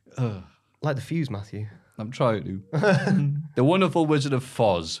 Like the fuse, Matthew. I'm trying to. The Wonderful Wizard of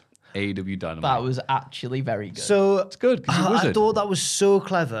Foz. A.W. Dynamite. That was actually very good. So it's good because he's a wizard. I thought that was so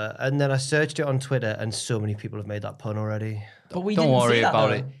clever, and then I searched it on Twitter, and so many people have made that pun already. But we Don't didn't worry see that, about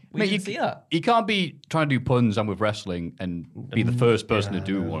though. it. We didn't see that. You can't be trying to do puns and with wrestling and be the first person to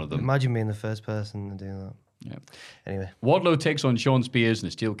do one of them. Imagine being the first person to do that. Yeah. Anyway. Wardlow takes on Shawn Spears in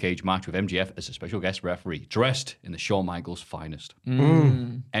a steel cage match with MJF as a special guest referee, dressed in the Shawn Michaels finest.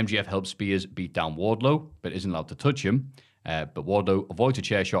 MJF helps Spears beat down Wardlow, but isn't allowed to touch him. But Wardlow avoids a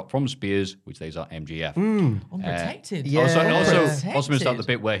chair shot from Spears, which lays out MJF. Unprotected. Also missed out the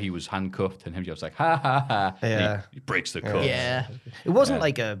bit where he was handcuffed and MJF's like, ha ha ha. Yeah. He breaks the cuff. Yeah. It wasn't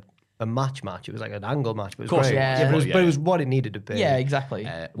like a match. It was like an angle match. But it was Course, great. yeah. But it was what it needed to be. Yeah, exactly.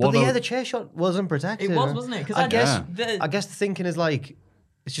 But the chair shot wasn't protected. It was, wasn't it? 'Cause I guess the the thinking is like,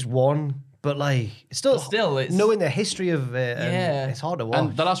 it's just one. But like, it's still it's knowing the history of it, Yeah. it's hard to watch.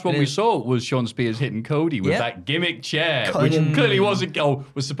 And the last one we saw was Shawn Spears hitting Cody with that gimmick chair, Cutting which him. clearly was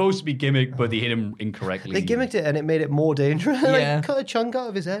supposed to be gimmick, but they hit him incorrectly. They gimmicked it and it made it more dangerous. Yeah. Like, cut a chunk out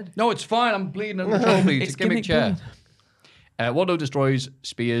of his head. No, it's fine. I'm bleeding on the shoulder. It's a gimmick chair. bleed. Wardlow destroys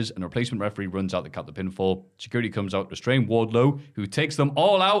Spears and a replacement referee runs out to count the pinfall. Security comes out to restrain Wardlow, who takes them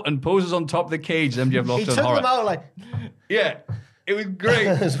all out and poses on top of the cage. MJF lost He on took horror. them out like... Yeah, it was great.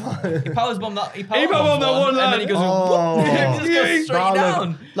 He powers bombed that. He power bombed that one and lad. then he goes, Oh. whoop, and just goes straight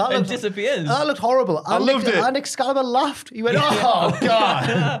down that and looked- disappears. That looked horrible. I loved it. And Excalibur laughed. He went, oh,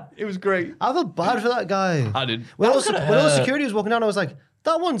 God. It was great. I felt bad for that guy. I did. When all could've the hurt. security was walking down, I was like,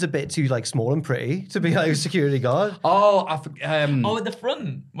 that one's a bit too like small and pretty to be like a security guard. Oh, I Oh, at the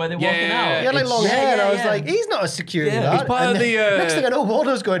front where they're Yeah, walking out. He had like It's- long Yeah, hair, and yeah, I was yeah. like, he's not a security Yeah. guard. He's part And of the, next thing I know,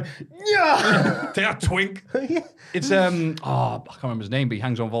 Waldo's going, yeah. Take that twink. It's I can't remember his name, but he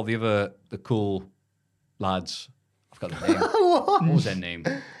hangs on with all the cool lads. I forgot their name. What was their name?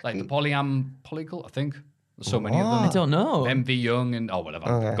 Like the polycle, I think. There's so many of them. I don't know. MV Young and whatever.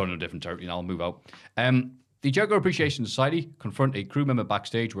 I'm going to a different territory and I'll move out. The Jericho Appreciation Society confront a crew member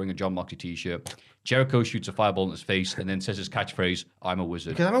backstage wearing a John Moxley t-shirt. Jericho shoots a fireball in his face and then says his catchphrase, "I'm a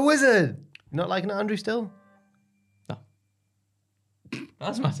wizard." Because I'm a wizard. Not liking it, Andrew, still?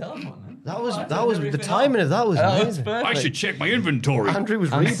 That's my telephone, man. That was the timing of that was That's amazing. perfect. I should check my inventory. Andrew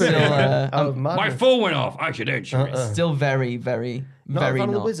was I'm reaping still, it. My phone went off. I should answer it. Still very, very, Not a very fan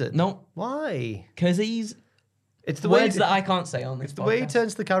of not. the wizard? No, Why? because he's It's the way words that I can't say on this. it's the way he podcast.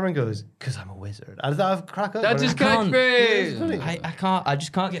 turns to the camera and goes, because I'm a wizard. And that crack up. That's his can't. catchphrase. I can't. I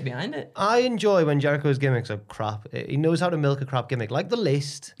just can't get behind it. I enjoy when Jericho's gimmicks are crap. He knows how to milk a crap gimmick, like the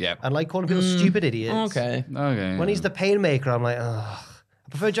list. Yeah. And like calling people stupid idiots. Okay. Okay. When he's the painmaker, I'm like, ugh. I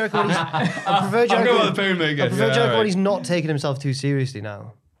prefer Jericho when he's... I prefer I'll Jericho, go with the painmaker. I prefer Yeah, Jericho alright. when he's not taking himself too seriously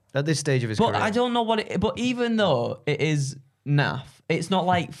now. At this stage of his But career. I don't know what it. But even though it is naff, it's not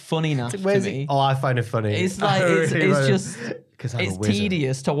like funny naff to Where's me. he? Oh, I find it funny. It's like it's just 'Cause I'm a it's wizard.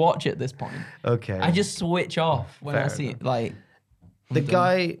 tedious to watch at this point. Okay. I just switch off when I Fair see enough. it. Like The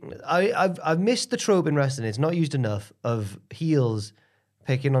guy, I've missed the trope in wrestling. It's not used enough of heels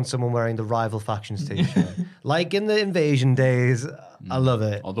picking on someone wearing the rival faction's t-shirt. Like in the Invasion days. I love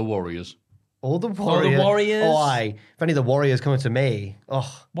it. Or the Warriors. All the Warriors. Oh, aye. If any of the Warriors coming to me,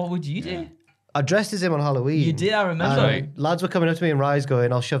 what would you do? I dressed as him on Halloween. You did, I remember. And lads were coming up to me in Rise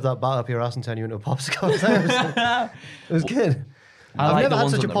going, I'll shove that bat up your ass and turn you into a popsicle. It was good. I've never had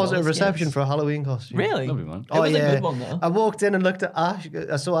such a positive reception for a Halloween costume. Really? Lovely, man. It was a good one, though. I walked in and looked at Ash.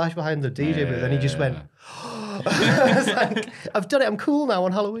 I saw Ash behind the DJ booth and he just went, I was like, I've done it. I'm cool now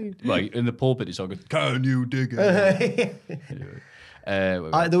on Halloween. Right, in the pulpit, he's all good, can you dig it?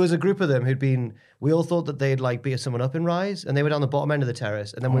 Anyway. There was a group of them we all thought that they'd like beat someone up in Rise, and they were down the bottom end of the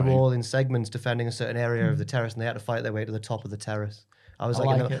terrace, and then we were all in segments defending a certain area of the terrace, and they had to fight their way to the top of the terrace. I was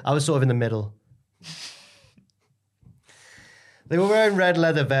I was sort of in the middle. They were wearing red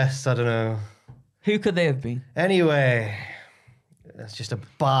leather vests, I don't know. Who could they have been? Anyway, that's just a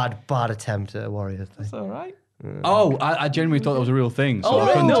bad attempt at a Warrior thing. That's all right. Oh, I genuinely thought that was a real thing, so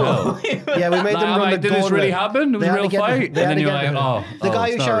I couldn't tell. Yeah, we made them run the did this really happen? It was a real fight? And then you're like, the guy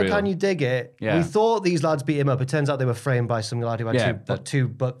who it's not shouted, real. "Can you dig it?" Yeah. We thought these lads beat him up. It turns out they were framed by some lad who had fire buckets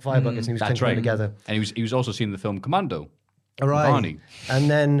and he was clinking them together. And he was also seen in the film Commando. All right. Arnie. And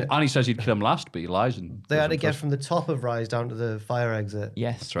then Arnie says he'd kill him last, but he lies. And they had to get from the top of Rise down to the fire exit.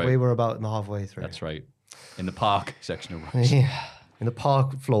 Yes. That's right. We were about halfway through. That's right. In the park section of Rise. Yeah. In the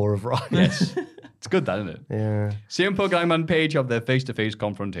park floor of Rise. Yes. It's good, that, isn't it? Yeah. CM Punk and Hangman Page have their face-to-face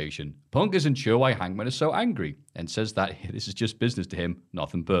confrontation. Punk isn't sure why Hangman is so angry and says that this is just business to him,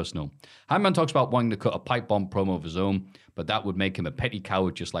 nothing personal. Hangman talks about wanting to cut a pipe bomb promo of his own, but that would make him a petty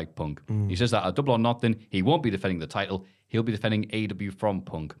coward just like Punk. He says that at Double or Nothing, he won't be defending the title. He'll be defending AEW from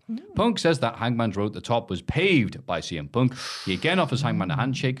Punk. Punk says that Hangman's road to the top was paved by CM Punk. He again offers Hangman a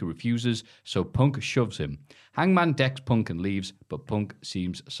handshake, who refuses, so Punk shoves him. Hangman decks Punk and leaves, but Punk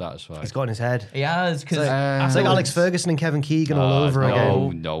seems satisfied. He's got in his head. He has, because it's like Alex Ferguson and Kevin Keegan all over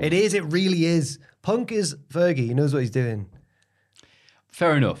again. No. It is, it really is. Punk is Fergie. He knows what he's doing.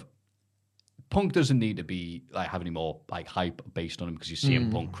 Fair enough. Punk doesn't need to be like have any more like hype based on him because you see him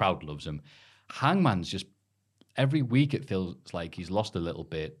Punk, crowd loves him. Hangman's just every week it feels like he's lost a little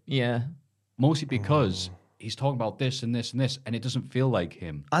bit. Yeah. Mostly because he's talking about this and this and this, and it doesn't feel like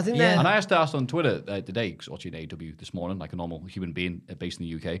him. I think And I asked on Twitter today, because watching AEW this morning, like a normal human being based in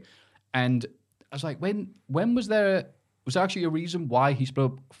the UK, and I was like, when was there actually a reason why he split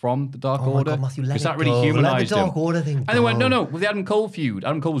up from the Dark Order? God, Matthew, because that really humanized let the Dark him. Order thing And they went, no, with the Adam Cole feud,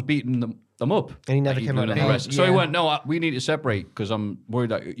 Adam Cole was beating them up. And he never came out of the it. rest. So he went, no, we need to separate because I'm worried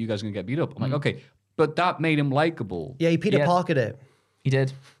that you guys are going to get beat up. I'm like, okay. But that made him likable. Yeah, he Peter Parkered it. He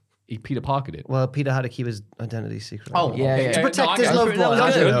did. He Peter Parkered it. Well, Peter had to keep his identity secret. Oh, yeah. To protect his loved That was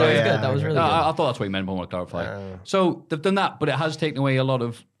ones. good. That was really good. I thought that's what he meant, but I want to clarify. So they've done that, but it has taken away a lot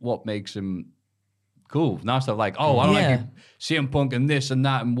of what makes him cool. Now stuff like, I don't like you, CM Punk and this and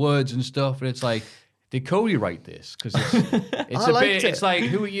that and words and stuff. And it's like, did Cody write this? Because it's a bit, it's like,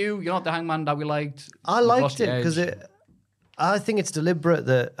 who are you? You're not the Hangman that we liked. I liked it because I think it's deliberate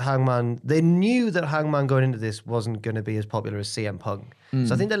that Hangman, they knew that Hangman going into this wasn't going to be as popular as CM Punk.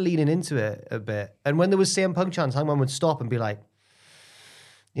 So I think they're leaning into it a bit. And when there was CM Punk chance, Hangman would stop and be like,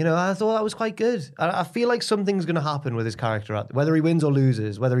 I thought that was quite good. I feel like something's going to happen with his character, whether he wins or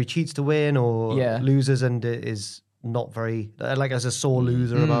loses, whether he cheats to win or loses and is not very, like as a sore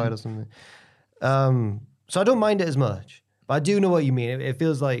loser about it or something. So I don't mind it as much. But I do know what you mean. It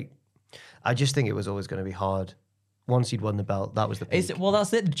feels like, I just think it was always going to be hard. Once he'd won the belt, that was the peak. Well,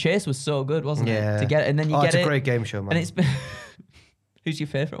 that's it. The chase was so good, wasn't it? To get it, and then you get it. It's a great game show, man. And it's been... Who's your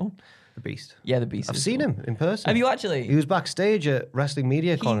favourite one? The Beast. Yeah, the Beast. I've seen him in person. Have you actually? He was backstage at Wrestling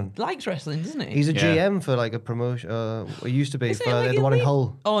Media Con. He likes wrestling, doesn't he? He's a GM for like a promotion. He used to be for the one in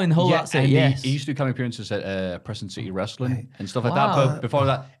Hull. Oh, in Hull, that's it, yes. He used to do cameo appearances at Preston City Wrestling and stuff like that. But before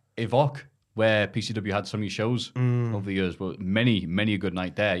that, Evoque, where PCW had so many shows over the years, but many a good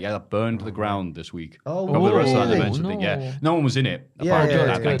night there. Yeah, that burned to the ground this week. Oh, over the rest of that really? event, I think. Yeah, no one was in it. Yeah,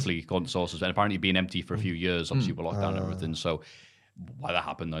 Apparently, thankfully, according to sources, and apparently being empty for a few years, obviously with lockdown and everything. So why that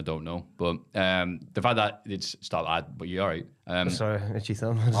happened, I don't know. But the fact that it's started, but you're all right. Sorry, itchy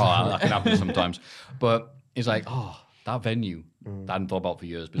thumb. That can happen sometimes. But it's like, that venue that I hadn't thought about for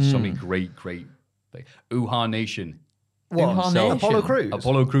years, but so many great, like, Uha Nation. Apollo Crews.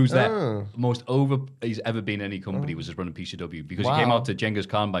 Apollo Crews, that most over he's ever been in any company was just running PCW because he came out to Genghis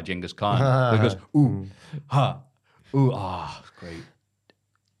Khan by Genghis Khan. He goes, ooh, ha, ooh, great.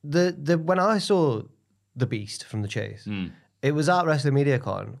 The when I saw the Beast from the Chase, it was at Wrestling Media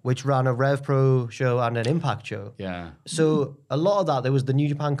Con, which ran a Rev Pro show and an Impact show. Yeah. So a lot of that, there was the New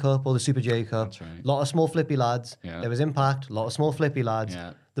Japan Cup or the Super J Cup. That's right. A lot of small flippy lads. Yeah. There was Impact, a lot of small flippy lads.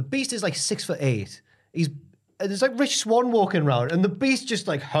 Yeah. The Beast is like 6'8". He's there's like Rich Swann walking around, and the Beast just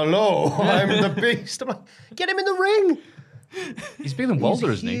like, hello, I'm the Beast. I'm like, get him in the ring. He's bigger than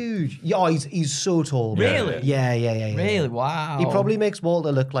Walter, isn't he? Huge. Yeah, he's so tall. Really? Yeah. Really? Wow. He probably makes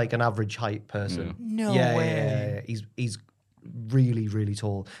Walter look like an average height person. No yeah, way. Yeah. He's really, really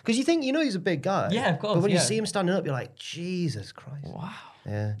tall. Because you think, he's a big guy. Yeah, of course, But when you yeah. see him standing up, you're like, Jesus Christ. Wow.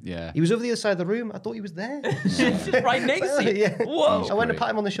 Yeah. He was over the other side of the room. I thought he was there. Right next to you. Yeah. Whoa. I went to pat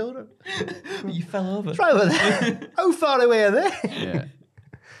him on the shoulder. You fell over. It's right over there. How far away are they? Yeah.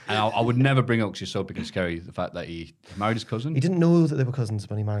 And I would never bring up, because it's so big and scary, the fact that he married his cousin. He didn't know that they were cousins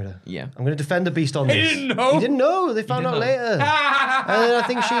when he married her. Yeah. I'm going to defend the Beast on this. He didn't know? He didn't know. They found out didn't know. later. And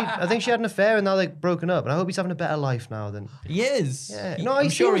I think she had an affair, and now they're broken up. And I hope he's having a better life now than. He is. Yeah. He- No, I'm he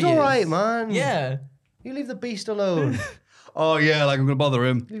sure seems he all is. right, man. Yeah. You leave the Beast alone. Oh, yeah, like I'm going to bother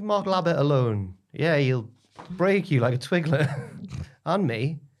him. Leave Mark Labbett alone. Yeah, he'll break you like a Twiglet. And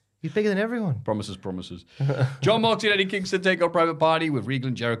me. He's bigger than everyone. Promises. John Moxley and Eddie Kingston take our private party with Regal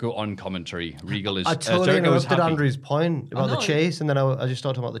and Jericho on commentary. Regal is I totally Jericho is interrupted happy. Andrew's point about the know. chase, and then I just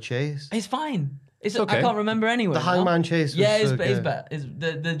started talking about the chase. It's fine. It's okay. I can't remember anyway. The Hangman chase was Yeah, it's so good. better.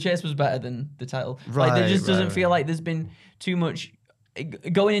 The chase was better than the title. Right, there just doesn't right. feel like there's been too much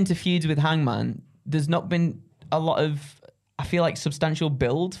going into feuds with Hangman. There's not been a lot of, I feel like, substantial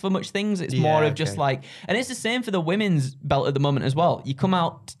build for much things. It's more of just like, and it's the same for the women's belt at the moment as well. You come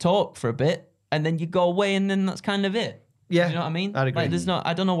out to talk for a bit, and then you go away, and then that's kind of it. Yeah, you know what I mean? I'd agree. Like, there's not.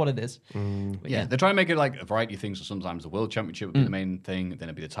 I don't know what it is. But Yeah, they're trying to make it like a variety of things. So sometimes the World Championship would be the main thing, then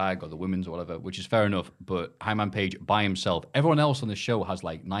it'd be the tag or the women's or whatever, which is fair enough. But Hangman Page by himself, everyone else on the show has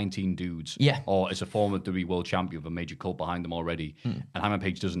like 19 dudes. Yeah. Or is a former WWE World Champion with a major cult behind them already. And Hangman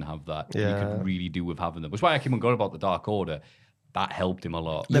Page doesn't have that. And you could really do with having them. Which is why I keep on going about the Dark Order. That helped him a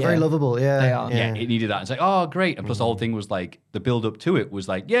lot. They're very lovable, yeah. They are. Yeah, it needed that. It's like, oh, great. And plus, the whole thing was like, the build up to it was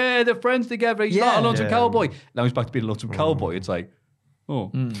like, yeah, they're friends together. He's not a lonesome cowboy. Now he's back to being a lonesome cowboy. It's like,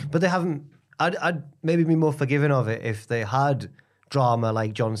 oh. But they haven't. I'd maybe be more forgiving of it if they had drama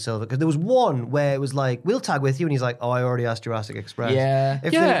like John Silver, because there was one where it was like, we'll tag with you, and he's like, oh, I already asked Jurassic Express. Yeah.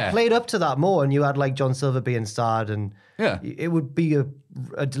 If they played up to that more, and you had like John Silver being sad, and it would be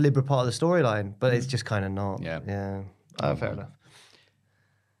a deliberate part of the storyline, but it's just kind of not. Yeah. Fair enough.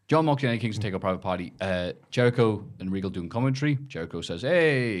 John Moxley and Eddie Kingston take a private party. Jericho and Regal doing commentary. Jericho says,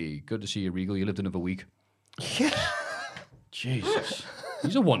 hey, good to see you, Regal. You lived another week. Yeah. Jesus.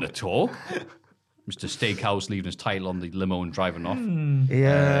 He's a one to talk. Mr. Steakhouse leaving his title on the limo and driving off.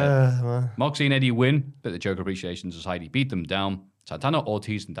 Yeah. Moxley and Eddie win, but the Jericho Appreciation Society beat them down. Santana,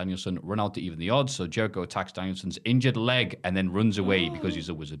 Ortiz, and Danielson run out to even the odds, so Jericho attacks Danielson's injured leg and then runs away because he's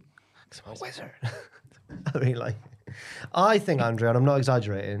a wizard. I'm a wizard. I mean, like, I think, Andrew, and I'm not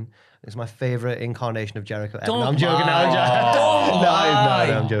exaggerating, it's my favourite incarnation of Jericho ever. No, I'm joking. No,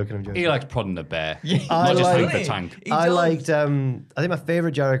 I'm joking. He likes prodding the bear. I Not just like- the tank. I liked, I think my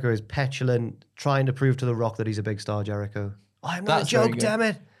favourite Jericho is petulant, trying to prove to The Rock that he's a big star Jericho. Oh, I'm not That's a joke, very good. damn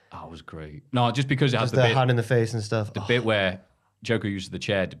it. That was great. No, just because it has Just the the bit, hand in the face and stuff. the bit where Jericho uses the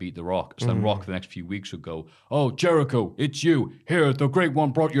chair to beat The Rock. So then Rock, the next few weeks, would go, oh, Jericho, it's you. Here, the great one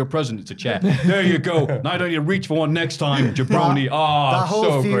brought you a present. It's a chair. There you go. Now don't you reach for one next time, jabroni. That whole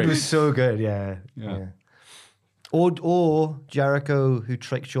so feud great. was so good, yeah. Or Jericho, who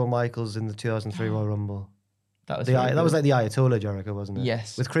tricked Shawn Michaels in the 2003 Royal Rumble. That was That was like the Ayatollah Jericho, wasn't it?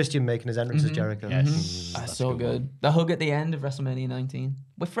 Yes. With Christian making his entrance as Jericho. Yes. That's so good. The hug at the end of WrestleMania 19.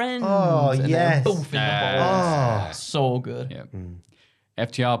 We're friends. Oh, and then yes. Boof in the balls. So good. Yeah.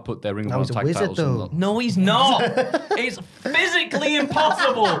 FTR put their Ring of Now Honor he's a tag wizard, titles though. on the... No, he's not. It's physically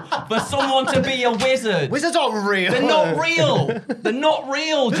impossible for someone to be a wizard. Wizards aren't real. They're not real. They're not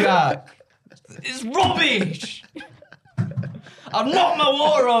real, Jack. It's rubbish. I've knocked my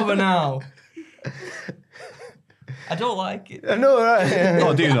water over now. I don't like it. I know, right?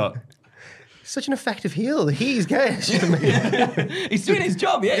 Oh, do you not? Such an effective heel. He's gay. He's doing his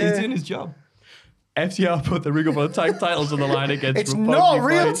job. Yeah, he's doing his job. FTR put the Ring of Honor tag titles on the line against It's Roppongi not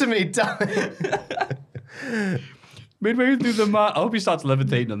real Vice. to me, damn it. Midway through the match, I hope he starts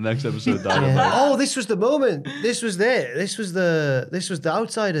levitating on the next episode. of Dynamite. Oh, this was the moment. This was it. This was the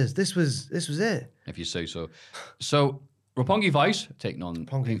outsiders. This was it. If you say so. So, Roppongi Vice taking on...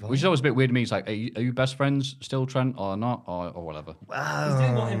 Roppongi Vice. Which is always a bit weird to me. It's like, are you best friends still, Trent, or not? Or whatever. He's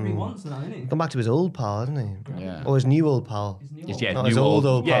doing whatever he wants now, isn't he? Gone back to his old pal, hasn't he? Yeah. Or his new old pal. Yeah, Not new his old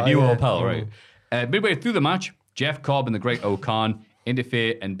pal. Yeah, new yeah. old pal, right. Midway through the match, Jeff Cobb and the Great O'Khan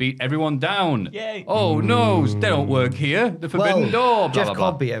interfere and beat everyone down. Yay. Oh, no, they don't work here. The Forbidden Door, blah, Jeff blah,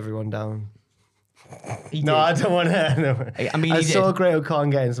 blah. Cobb beat everyone down. No, I don't want to. I mean, I he saw did. Great O'Khan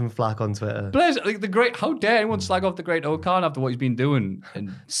getting some flack on Twitter. Blaze, like how dare anyone slag off the Great O'Khan after what he's been doing?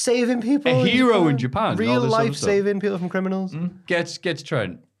 And Saving people. a hero in Japan. and all Real this other life stuff. saving people from criminals. Gets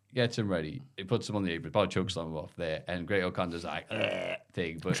Trent, gets him ready. He puts him on the apron, about chokeslam him off there, and Great O'Khan does like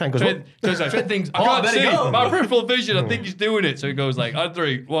thing. But Trent goes, Trent thinks, I Oh, can't there you see. go. My peripheral vision, I think he's doing it. So he goes like, on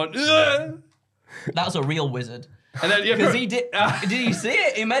 3, 1, That's a real wizard. and then Because he did. Did you see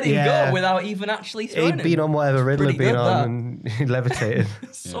it? He made him Yeah. go without even actually throwing He'd been on whatever Riddle had Pretty been good, that. on and he levitated.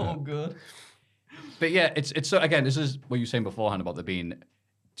 So good. But yeah, it's so again, this is what you were saying beforehand about there being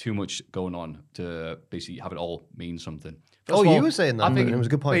too much going on to basically have it all mean something. First Oh, of all, you were saying that, I think and it was a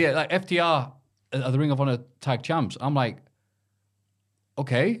good point. But yeah, like FTR are the Ring of Honor tag champs. I'm like,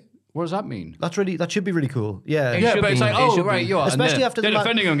 okay, what does that mean? That should be really cool. Yeah. Yeah, but it's like, oh, right, you are. Especially after they're the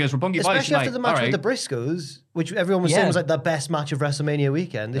defending him against Roppongi Vice. Especially after like, the match all right. with the Briscoes, which everyone was saying was like the best match of WrestleMania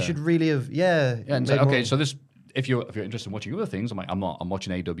weekend. They should really have, Yeah, and it's made like, okay, more. so this, if you're interested in watching other things, I'm like, I'm not. I'm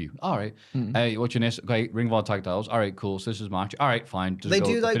watching AW. All right, you're watching this. Okay, Ring of Honor tag titles. All right, cool. So this is match. All right, fine. Just They go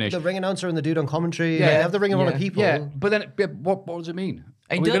do like finish. the ring announcer and the dude on commentary. Yeah. Yeah, they have the Ring of Honor people. Yeah, but then what does it mean?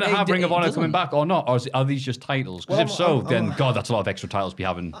 Are we do- going to have it- Ring of it Honor doesn't. coming back or not? Or are these just titles? Because Well, if so, I'm- then God, that's a lot of extra titles to be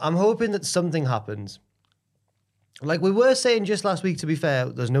having. I'm hoping that something happens. Like we were saying just last week, to be fair,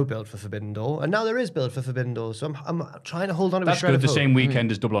 there's no build for Forbidden Door, and now there is build for Forbidden Door. So I'm trying to hold on to a That's shred good. of The hope. same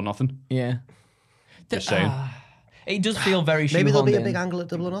weekend as Double or Nothing. Yeah. Just saying. It does feel very Maybe there'll be a shoehorned big in. angle at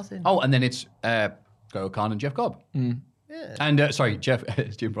Double or Nothing. Oh, and then it's Great O'Khan and Jeff Cobb. Yeah. And sorry, Jeff,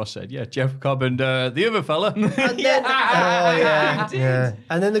 as Jim Ross said, yeah, Jeff Cobb and the other fella. And then, yeah.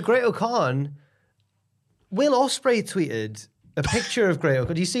 And then the Great O'Khan, Will Ospreay tweeted a picture of Great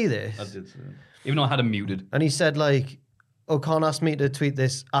O'Khan. Do you see this? I did see it. Even though I had him muted. And he said, like, O'Khan asked me to tweet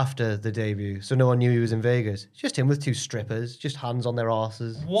this after the debut, so no one knew he was in Vegas. It's just him with 2 strippers, just hands on their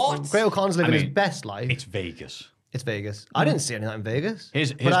asses. What? Great O'Khan's living his mean, best life. It's Vegas. It's Vegas. I didn't see any of that in Vegas.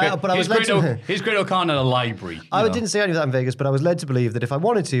 His but I was led to... Great O'Khan at a library. I you know. didn't see any of that in Vegas, but I was led to believe that if I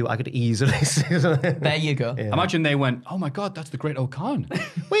wanted to, I could easily see it. There you go. Imagine they went, oh my God, that's the Great O'Khan.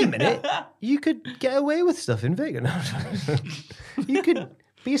 Wait a minute. You could get away with stuff in Vegas. You could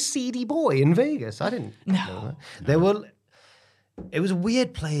be a seedy boy in Vegas. I didn't know that. There were... It was a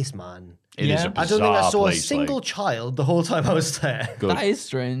weird place, man. It is a I don't think I bizarre saw place, a single like. child the whole time I was there. Good. That is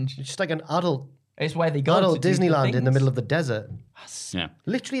strange. Just like an adult It's where they go adult to do the Disneyland in the things. middle of the desert. Yeah.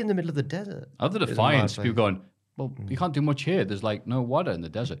 Literally in the middle of the desert. Of the It was a Defiance, mad people place. going, well, you can't do much here. There's like no water in the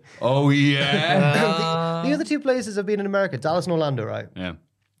desert. Oh, yeah. The other 2 places I've been in America, Dallas and Orlando, right? Yeah.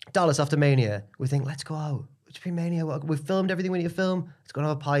 Dallas after Mania, we think, let's go out. It's been Mania. We've filmed everything we need to film. Let's go and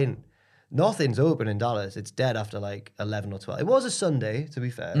have a pint. Nothing's open in Dallas. It's dead after like 11 or 12. It was a Sunday, to be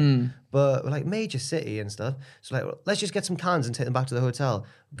fair, but we're like major city and stuff. So like, let's just get some cans and take them back to the hotel.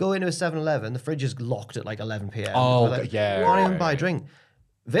 Go into a 7-Eleven. The fridge is locked at like 11 p.m. Oh, We're like, yeah, Can't even right, buy a right. drink.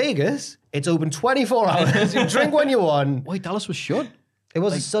 Vegas, it's open 24 hours. You drink when you want. Wait, Dallas was shut? It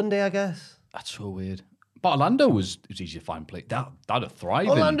was a Sunday, I guess. That's so weird. But Orlando was easy to find place. That'd have thrived.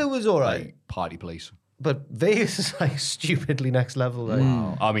 Orlando was all right. Like, party place. But Vegas is like stupidly next level.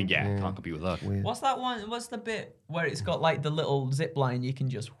 Like, I mean, yeah, can't compete with that. What's that one? What's the bit where it's got like the little zip line you can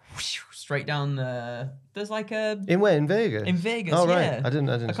just whoosh straight down the... There's like a... In where? In Vegas? In Vegas, Oh, right. yeah. I didn't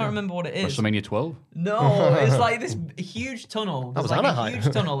I see can't it. remember what it is. WrestleMania 12? No, it's like this huge tunnel. That was There's like Anaheim. a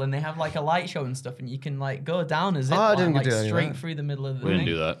huge tunnel, and they have like a light show and stuff, and you can like go down a zip I line, didn't like do any of straight that. through the middle of the We didn't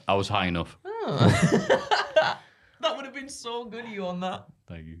thing. do that. I was high enough. That would have been so good of you on that.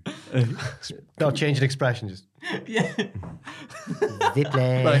 Thank you. Not changing expression, just Yeah.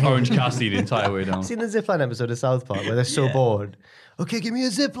 zipline. Like Orange Cassidy the entire way down. Seen the zipline episode of South Park where they're so bored. Okay, give me a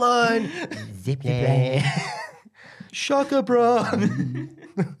zipline. Zipline. Shaka, bro.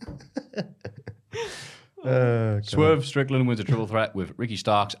 Swerve Strickland wins a triple threat with Ricky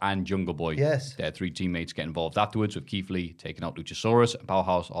Starks and Jungle Boy. Yes. Their 3 teammates get involved afterwards, with Keith Lee taking out Luchasaurus and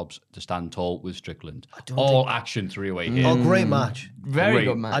Powerhouse Hobbs to stand tall with Strickland. All action 3-way here. Oh, great match. Very Great.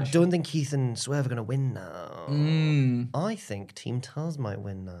 good I match. don't think Keith and Swerve are going to win now. I think Team Taz might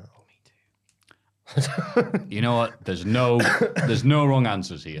win now. You know what? There's no wrong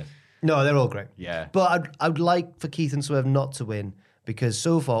answers here. No, they're all great. Yeah. But I'd like for Keith and Swerve not to win because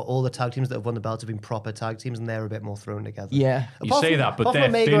so far all the tag teams that have won the belts have been proper tag teams and they're a bit more thrown together. Yeah. You Apart say from- that, but apart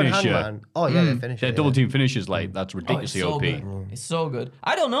from their Omega and finisher, Hangman. Oh, yeah, their finisher. their double team finishes, like, that's Oh, it's ridiculously so OP. good. It's so good.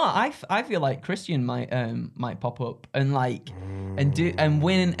 I don't know. I feel like Christian might pop up and like and do and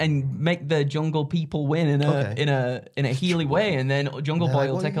win and make the Jungle people win in a Healy way, and then Jungle They're Boy like,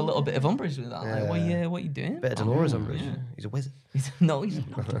 will what take are a you little bit of umbrage with that. Like, Yeah. what you doing? Bit of Dolores umbrage. He's a wizard. No, he's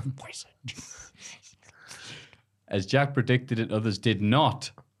not. As Jack predicted and others did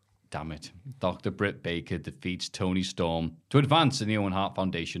not, damn it. Dr. Britt Baker defeats Toni Storm to advance in the Owen Hart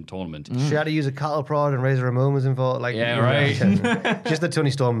Foundation tournament. She had to use a cattle prod and Razor Ramon was involved. Like, Yeah, right. Just that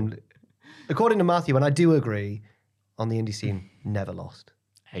Toni Storm, according to Matthew, and I do agree, on the indie scene, never lost.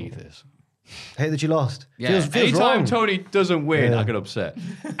 Hate this. Hate that you lost. Yeah, Feels anytime wrong. Toni doesn't win, I get upset.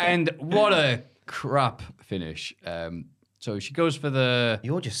 And what a crap finish. So she goes for the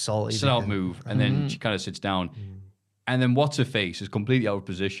You're just salty. sit-out move, and then she kind of sits down. And then what's-her-face is completely out of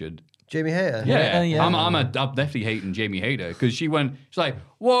position. Jamie Hayter. Yeah. I'm definitely hating Jamie Hayter because she's like,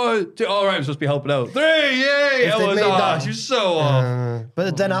 1, 2, all right, I'm supposed to be helping out. 3, yay! If they made that- She's so off.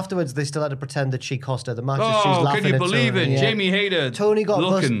 But then afterwards, they still had to pretend that she cost her the match. Oh, She's laughing can you at believe Toni. it? Jamie Hayter Tony got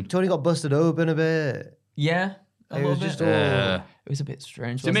looking. Tony got busted open a bit. Yeah. A It little was bit. just It was a bit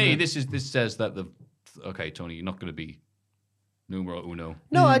strange. To me, wasn't it? this says that okay, Tony, you're not going to be numero uno.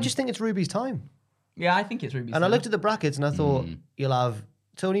 No, I just think it's Ruby's time. Yeah, I think it's Ruby's. And I time. looked at the brackets and I thought you'll have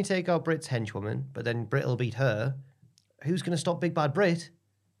Tony take out Britt's henchwoman, but then Britt will beat her. Who's going to stop Big Bad Britt?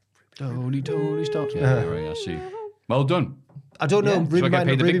 Tony, stop. Yeah, right, I see. Well done. I don't know. Yeah. Ruby, So I get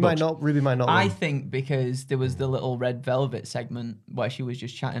paid the big bucks. Ruby might not. I win. think because there was the little Red Velvet segment where she was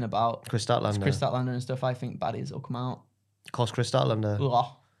just chatting about Chris Statlander. Chris Statlander and stuff. I think baddies will come out. Cost Chris Statlander. Do Ugh.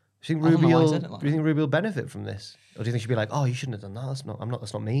 you think I don't know Ruby why I will? said it like Do you think Ruby will benefit from this, or do you think she'll be like, "Oh, you shouldn't have done that.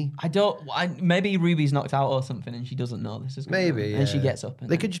 That's not me." I don't. Maybe Ruby's knocked out or something, and she doesn't know this is going Maybe. on. And she yeah. gets up. And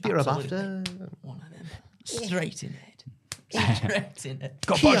They then could just beat her up absolutely after. One of them. Straight in head. Straight in head.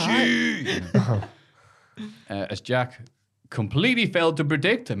 Kabashi! As Jack completely failed to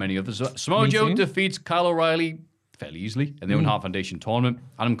predict, and many others, Samoa Me Joe too. defeats Kyle O'Reilly fairly easily in the Owen Hart Foundation tournament.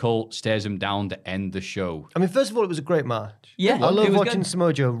 Adam Cole stares him down to end the show. I mean, first of all, it was a great match. Yeah, I it love was watching good.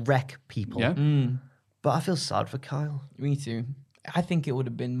 Samoa Joe wreck people. Yeah? But I feel sad for Kyle. Me too. I think it would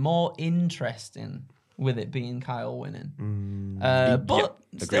have been more interesting with it being Kyle winning. But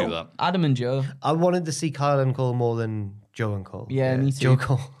agree still, with that. Adam and Joe. I wanted to see Kyle and Cole more than Joe and Cole. Yeah, me too. Joe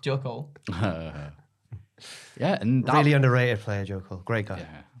Cole. Joe Cole. Yeah, and that, Really underrated player, Joe Cole. Great guy. Yeah.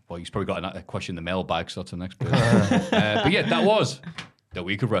 Well, he's probably got a question in the mailbag, so that's the next bit. But yeah, that was the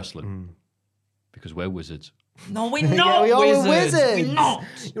week of wrestling. Because we're wizards. No, we're Yeah, not we are wizards. wizards. We're not.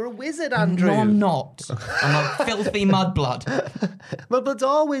 You're a wizard, Andrew. No, I'm not. I'm a filthy mudblood. Mudbloods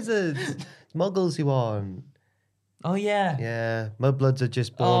are wizards. It's Muggles who aren't. Oh, yeah. Yeah, Mudbloods are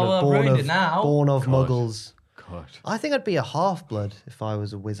just Oh, born, well, born ruined of it now. born of God. Muggles. God. I think I'd be a half-blood if I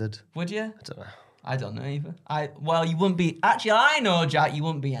was a wizard. Would you? I don't know. I don't know either. Well, you wouldn't be. Actually, I know, Jack, you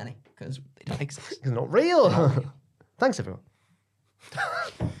wouldn't be any because they don't exist. It's not real. Thanks, everyone.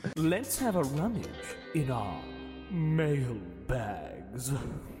 Let's have a rummage in our mail bags.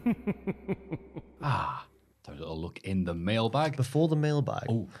 Have a little look in the mailbag. Before the mailbag,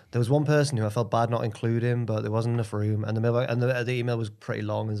 there was one person who I felt bad not including, but there wasn't enough room, and the mailbag and the email was pretty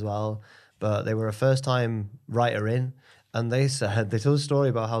long as well. But they were a first-time writer in, and they told a story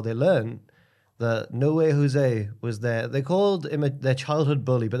about how they learned that No Way Jose was there. They called him their childhood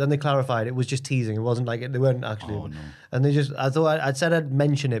bully, but then they clarified it was just teasing. It wasn't like they weren't actually. Oh, no. And they just, I thought I'd said I'd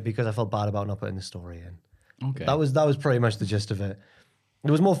mention it because I felt bad about not putting the story in. Okay. That was pretty much the gist of it.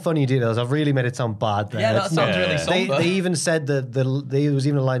 There was more funny details. I've really made it sound bad there. Yeah, that It's sounds not- really somber. They even said that there was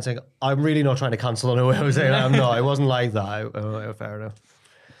even a line saying, "I'm really not trying to cancel on No Way Jose." Like, I'm not. It wasn't like that. Fair enough.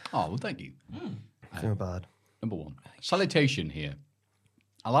 Oh, well, thank you. I feel bad. Number one. Salutation here.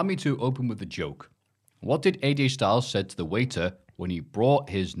 Allow me to open with a joke. What did AJ Styles said to the waiter when he brought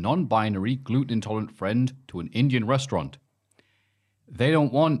his non-binary gluten-intolerant friend to an Indian restaurant? They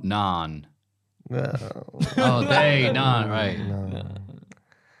don't want naan. Oh, they, naan, right.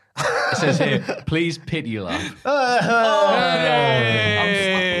 It says here, please pity laugh. I'm slapping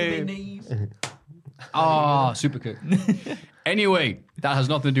my knees. Ah, super cool. Anyway, that has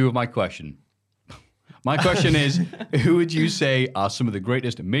nothing to do with my question. My question is, who would you say are some of the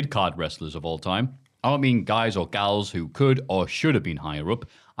greatest mid-card wrestlers of all time? I don't mean guys or gals who could or should have been higher up.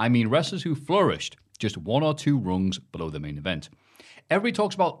 I mean wrestlers who flourished just one or two rungs below the main event. Everybody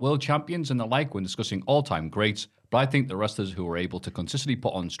talks about world champions and the like when discussing all-time greats, but I think the wrestlers who are able to consistently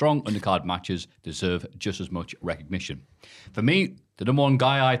put on strong undercard matches deserve just as much recognition. For me, the number one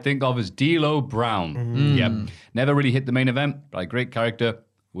guy I think of is D'Lo Brown. Yep, never really hit the main event, but a great character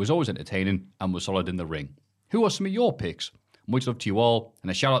who was always entertaining and was solid in the ring. Who are some of your picks? Much love to you all,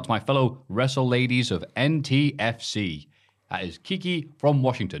 and a shout out to my fellow wrestle ladies of NTFC. That is Kiki from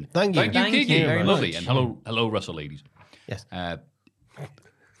Washington. Thank you. Thank Kiki. you very Lovely, much. and hello, wrestle ladies. Yes.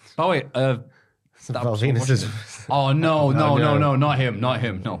 Oh wait, Valvinus is. oh no, not him,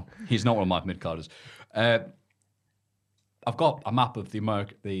 no, he's not one of my mid carders. I've got a map of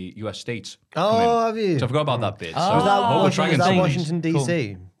the US states. Oh, have you? So I forgot about that bit. Was So that, things. Washington,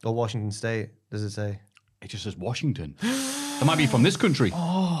 D.C. or Washington State? Does it say? It just says Washington. That might be from this country.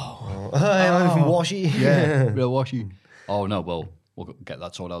 I'm from Washi. Yeah, real Washi. Oh, no, well, we'll get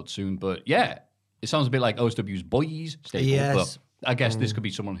that sorted out soon. But yeah, it sounds a bit like OSW's boys staple. Yes. But I guess this could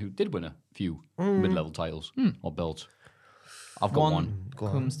be someone who did win a few mid-level titles or belts. I've got one.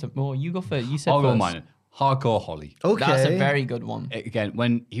 Comes to you go first. You said I'll first. go mine. Hardcore Holly. Okay. That's a very good one. Again,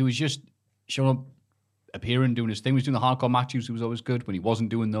 when he was just showing up, appearing, doing his thing, he was doing the hardcore matches, he was always good. When he wasn't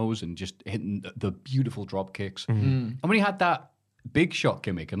doing those and just hitting the beautiful drop kicks. And when he had that big shot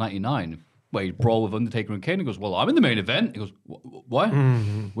gimmick in 99, where he'd brawl with Undertaker and Kane, he goes, well, I'm in the main event. He goes, what?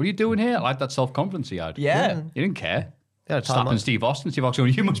 What are you doing here? I like that self-confidence he had. Yeah. He didn't care. Yeah, Slapping Steve Austin. Steve Austin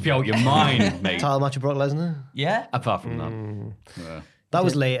going, you must be out your mind, mate. Title match of Brock Lesnar. Yeah. Apart from that. Yeah. That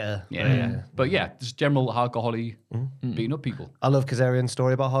was later. Yeah. But yeah, just general Hardcore Holly beating up people. I love Kazarian's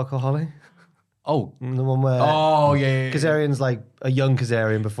story about Hardcore Holly. Oh. The one where yeah. Kazarian's like a young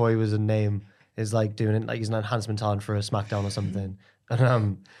Kazarian before he was a name is like doing it like he's an enhancement talent for a SmackDown or something.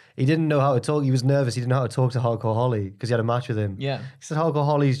 And he didn't know how to talk. He was nervous. He didn't know how to talk to Hardcore Holly because he had a match with him. Yeah. He said Hardcore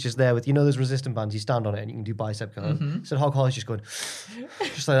Holly's just there with, those resistant bands, you stand on it and you can do bicep curls. He said Hardcore Holly's just going,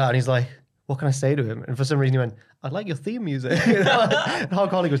 just like that. And he's like, what can I say to him? And for some reason he went, I'd like your theme music. And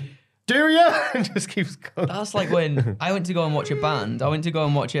Hardcore Holly goes, do you? And just keeps going. That's like when I went to go and watch a band. I went to go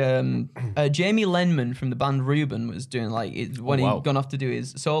and watch Jamie Lenman from the band Reuben was doing he'd gone off to do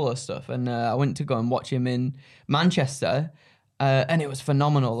his solo stuff. And I went to go and watch him in Manchester. And it was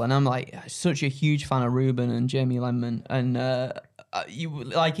phenomenal. And I'm like such a huge fan of Reuben and Jamie Lenman. And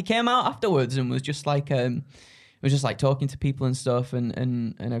he came out afterwards and was just like talking to people and stuff.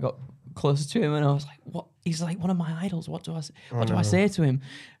 And I got closer to him and I was like, what? He's like one of my idols. What do I say? What do I say to him?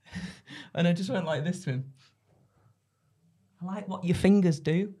 And I just went like this to him. I like what your fingers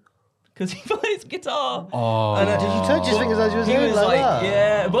do. Because he plays guitar. Oh. And did you touch his fingers as you were He saying was like that?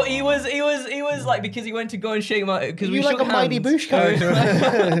 yeah, but he was like, because he went to go and shake my, because we like shook a Mighty hands. Boosh character.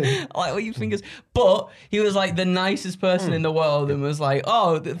 I like what your fingers, but he was like the nicest person in the world and was like,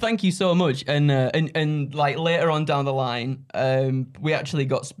 oh, thank you so much. And like later on down the line, we actually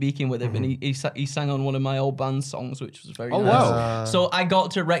got speaking with him and he sang on one of my old band songs, which was very nice. Wow. So I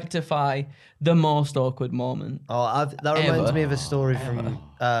got to rectify the most awkward moment. Oh, that reminds Ever. me of a story from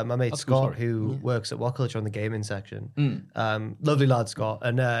my mate Scott, who works at What Culture on the gaming section. Lovely lad, Scott,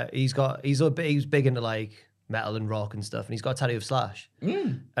 and he's big into like metal and rock and stuff, and he's got a tattoo of Slash.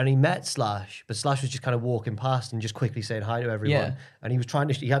 And he met Slash, but Slash was just kind of walking past and just quickly saying hi to everyone. Yeah. And he was trying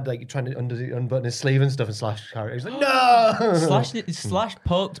to unbutton his sleeve and stuff, and Slash carried. He was like, no. Slash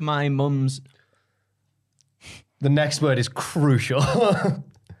poked my mum's. The next word is crucial.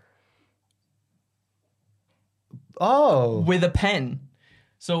 Oh. With a pen.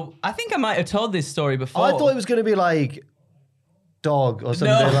 So I think I might have told this story before. I thought it was going to be like dog or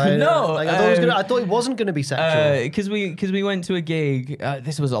something. No. I thought it wasn't going to be sexual. Because we went to a gig.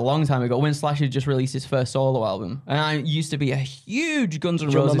 This was a long time ago when Slash had just released his first solo album, and I used to be a huge Guns N'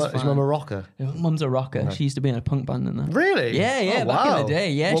 Roses fan. Is Mum a rocker? Mum's a rocker. Right. She used to be in a punk band and that. Really? Yeah. Oh, back wow. in the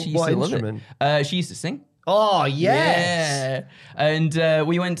day. Yeah, she used to love it. She used to sing. Oh, yes. Yeah. And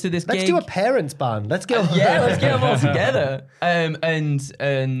we went to this gig. Let's do a parents band. Let's get let's get them all together. And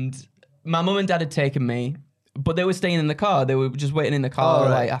my mum and dad had taken me, but they were staying in the car. They were just waiting in the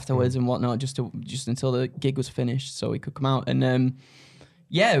car afterwards and whatnot, just until the gig was finished so we could come out. And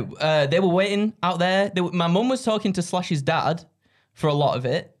they were waiting out there. My mum was talking to Slash's dad for a lot of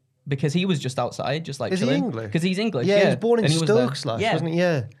it because he was just outside, just like chilling. Is he English? Because he's English. Yeah, yeah. he was born in And Stoke, Slash, wasn't he?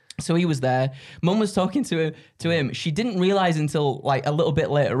 Yeah. So he was there. Mum was talking to him. She didn't realize until like a little bit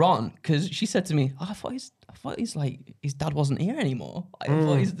later on because she said to me, I thought he's like his dad wasn't here anymore.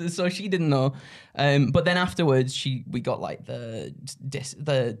 So she didn't know. But then afterwards, we got like the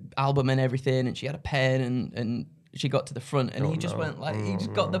album and everything, and she had a pen and she got to the front and he just went like he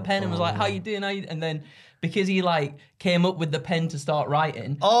just got the pen and was like, "How you doing?" And then because he like came up with the pen to start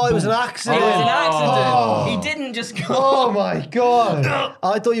writing. Oh, it was an accident. It was an accident. Oh. He didn't just go. Oh my God.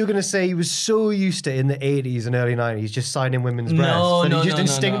 I thought you were going to say he was so used to in the 80s and early 90s just signing women's breasts. He just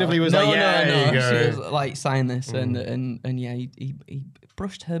instinctively was like, yeah, there you go. She was like, sign this. And yeah, he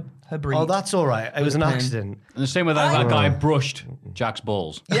brushed her breed. Oh, that's all right. It was an accident. And the same with that guy brushed Jack's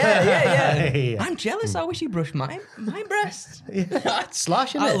balls. Yeah. I'm jealous. I wish he brushed my breasts.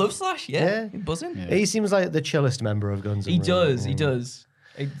 Slash, I love Slash, yeah. Buzzing. Yeah. He seems like the chillest member of Guns N' Roses. He does.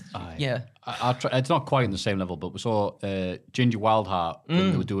 Yeah. I'll try, it's not quite on the same level, but we saw Ginger Wildheart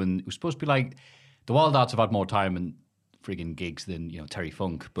when they were doing. It was supposed to be like the Wildhearts have had more time and friggin' gigs than Terry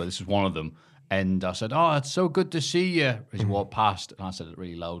Funk, but this is one of them. And I said, "Oh, it's so good to see you." As he walked past, and I said it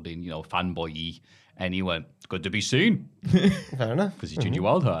really loudly, and, fanboy-y. And he went, "It's good to be seen." Fair enough. Because he's Gingy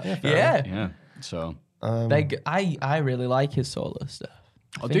Wildheart. Yeah. So, I really like his solo stuff.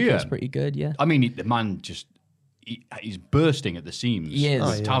 I do think you? it's pretty good, yeah. I mean, the man just, he's bursting at the seams. He is.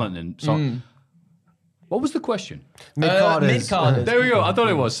 With talent. And so, what was the question? Mid-carders. Mid-carders. There we go. I thought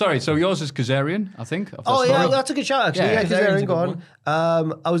it was. Sorry. So yours is Kazarian, I think. Of that Oh, yeah, story. that's a good shout, actually. Yeah, Yeah, Kazarian's Kazarian, a go good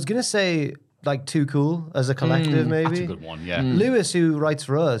on. I was going to say, like, Too Cool as a collective, maybe. That's a good one, yeah. Lewis, who writes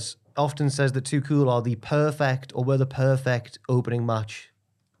for us, often says that Too Cool are the perfect, or were the perfect opening match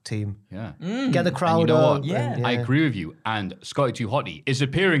team. Yeah. Get the crowd And you know up. what? Yeah. I agree with you. And Scotty Too Hottie is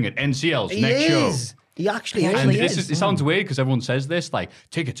appearing at NCL's He next show. is. He actually And is. it sounds weird because everyone says this, like,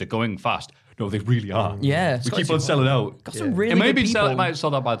 tickets are going fast. No, they really are. Yeah. We keep on selling out. Got some really It may good be people. might have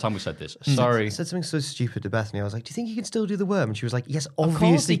sold out by the time we said this. Sorry. I said something so stupid to Bethany. I was like, "Do you think you can still do the worm?" And she was like, "Yes, course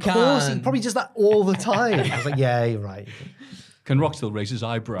obviously, he of course. He can. probably does that all the time." I was like, "Yeah, you're right." Can Rock still raise his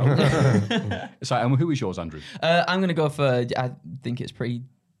eyebrow? Sorry, and who is yours, Andrew? I'm going to go for, I think it's pretty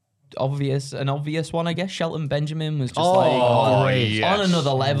an obvious one, I guess. Shelton Benjamin was just great. on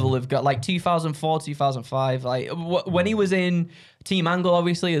another level of like 2004, 2005. Like when he was in Team Angle,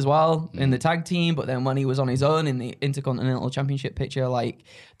 obviously, as well, in the tag team, but then when he was on his own in the Intercontinental Championship picture, like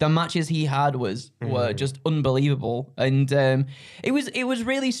the matches he had were just unbelievable. And it was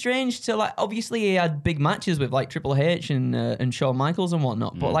really strange to, like, obviously he had big matches with like Triple H and Shawn Michaels and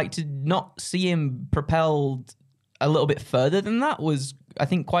whatnot, but like to not see him propelled a little bit further than that was, I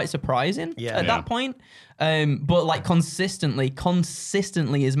think, quite surprising at that point. But like consistently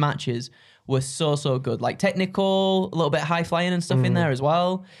his matches were so good. Like technical, a little bit high flying and stuff in there as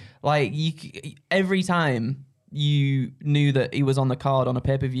well. Like every time you knew that he was on the card on a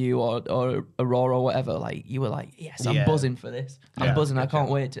pay-per-view or a Raw or whatever, like you were like, yes, I'm buzzing for this. I'm buzzing. I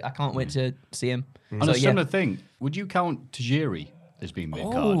can't wait to see him. On a similar thing, would you count Tajiri as being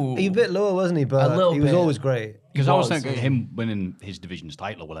mid-card? He was a bit lower, wasn't he? But little he was bit. always great. Because I was thinking him winning his division's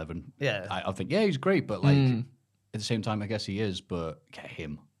title or whatever. Yeah. I think, yeah, he's great, but like at the same time, I guess he is, but get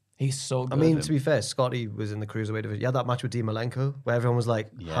him. He's so good. I mean, to be fair, Scotty was in the cruiserweight division. He had that match with Dean Malenko where everyone was like,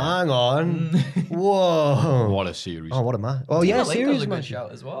 "Hang on, whoa, What a series. oh, what a match!" Oh Dean yeah, Malenko's serious a good match.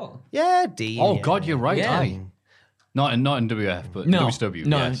 shout as well. Yeah, Dean. Oh, yeah. God, you're right. Yeah. Aye. Not in WF, but No, WCW.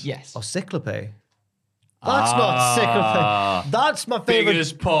 no, yes. yes. Oh, Cyclope. That's not Cyclope. That's my favorite.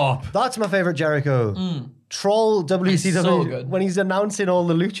 Biggest pop. That's my favorite Jericho. Troll WCW so good. when he's announcing all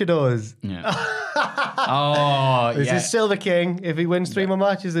the luchadors. Yeah. Oh, This yeah. is Silver King. If he wins 3 more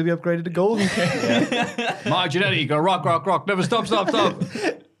matches, he'll be upgraded to Golden King. My Genetti, go rock, rock, rock. Never stop, stop, stop.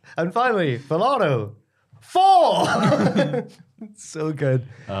 And finally, Filano. 4! So good.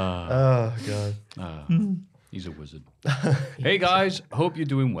 Oh, God. He's a wizard. Hey, guys. Hope you're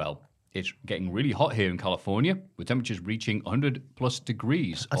doing well. It's getting really hot here in California, with temperatures reaching 100 plus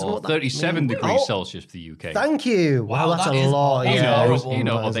degrees, don't know or what that 37 means. degrees Oh. Celsius for the UK. Thank you. Wow, that's that a is lot. You Yeah, know, that is or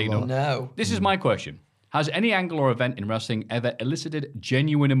a they lot. know. No. This is my question. Has any angle or event in wrestling ever elicited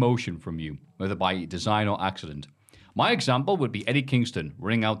genuine emotion from you, whether by design or accident? My example would be Eddie Kingston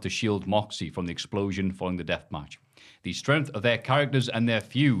running out to shield Moxie from the explosion following the death match. The strength of their characters and their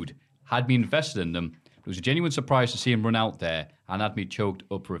feud had me invested in them. It was a genuine surprise to see him run out there and had me choked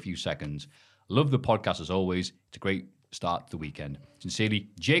up for a few seconds. Love the podcast as always. It's a great start to the weekend. Sincerely,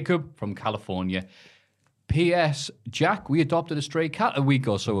 Jacob from California. P.S. Jack, we adopted a stray cat a week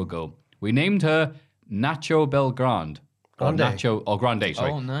or so ago. We named her Nacho Belgrande. Grande. Or Grande,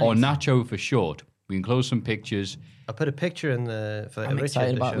 sorry. Oh, nice. Or Nacho for short. We enclose some pictures. I put a picture in for I'm Richard.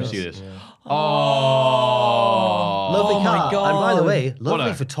 excited about to Let show me see us. this. Yeah. Oh. Lovely Oh my cat. God. And by the way, What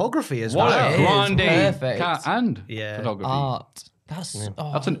lovely a- photography as What well. It a is grande perfect. cat and Yeah. photography. Art. That's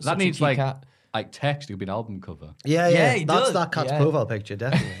that such needs a cute cat. like text. It could be an album cover. Yeah, Yeah, he That's does. that cat's Yeah. profile picture,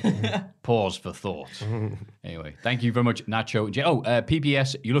 definitely. Pause for thought. Anyway, thank you very much, Nacho.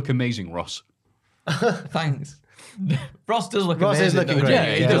 PPS, you look amazing, Ross. Thanks. Ross does look Ross is amazing. looking though. great.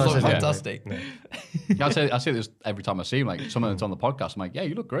 Yeah, he Yeah, does Ross look is looking fantastic. I say this every time I see him. Like someone that's on the podcast, I'm like, yeah,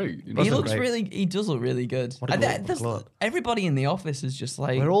 you look great. He looks looks great. he does look really good. What a And glow- what a there's- glow. everybody in the office is just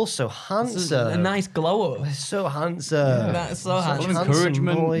like, We're all so it's handsome. a nice glow up. We're so handsome. That's so Full of handsome. handsome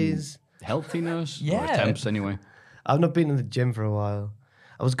encouragement, boys. healthiness, Yeah. or attempts anyway. I've not been in the gym for a while.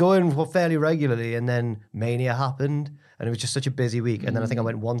 I was going fairly regularly, and then Mania happened, and it was just such a busy week. And then I think I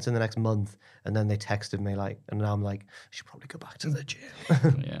went once in the next month, and then they texted me and now I'm like, I should probably go back to the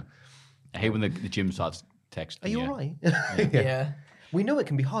gym. Yeah, I hate when the gym starts texting. Are you you. all right? Yeah. We know it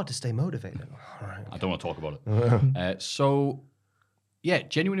can be hard to stay motivated. All right. I don't want to talk about it.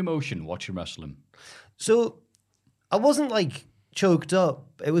 Genuine emotion watching wrestling. So I wasn't like choked up.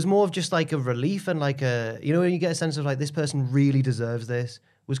 It was more of just like a relief and like a, you know, when you get a sense of like, this person really deserves this.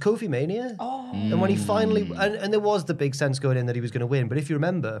 Was Kofi Mania. And when he finally, and there was the big sense going in that he was going to win. But if you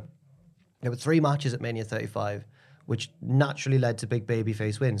remember, there were 3 matches at Mania 35, which naturally led to big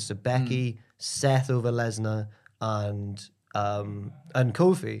babyface wins. So Becky, Seth over Lesnar, and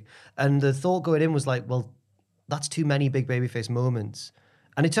Kofi. And the thought going in was like, well, that's too many big babyface moments.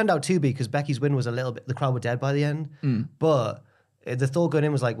 And it turned out to be, because Becky's win was a little bit, the crowd were dead by the end. But the thought going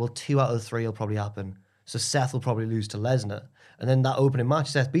in was like, well, 2 out of 3 will probably happen. So Seth will probably lose to Lesnar. And then that opening match,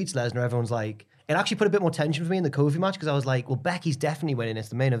 Seth beats Lesnar. Everyone's like, it actually put a bit more tension for me in the Kofi match, because I was like, well, Becky's definitely winning. It's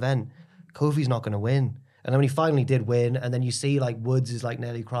the main event. Kofi's not going to win. And then when he finally did win, and then you see like Woods is like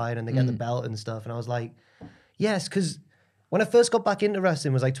nearly crying and they get the belt and stuff. And I was like, yes, because when I first got back into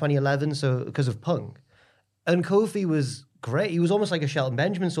wrestling was like 2011, so because of Punk. And Kofi was great. He was almost like a Shelton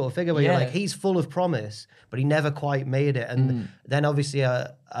Benjamin sort of figure where you're like, he's full of promise, but he never quite made it. And then obviously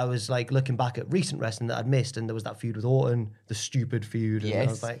I was like looking back at recent wrestling that I'd missed, and there was that feud with Orton, the stupid feud. And I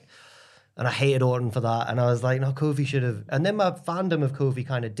was like, and I hated Orton for that. And I was like, no, Kofi should have. And then my fandom of Kofi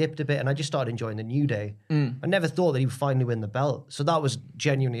kind of dipped a bit, and I just started enjoying the New Day. I never thought that he would finally win the belt. So that was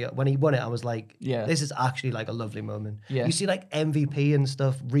genuinely, when he won it, I was like, this is actually like a lovely moment. You see like MVP and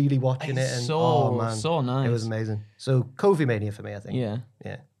stuff really watching it. And oh man, so nice. It was amazing. So Kofi Mania for me, I think.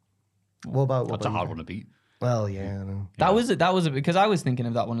 Yeah. What about That's a hard one to beat. Well, yeah, I know. That was it, because I was thinking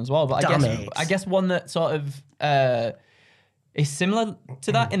of that one as well. But I guess one that sort of is similar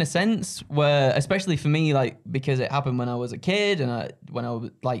to that in a sense, where especially for me, like, because it happened when I was a kid, and when I was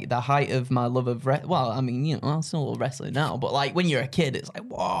like the height of my love of well, I mean, you know, I'm still wrestling now, but like when you're a kid, it's like,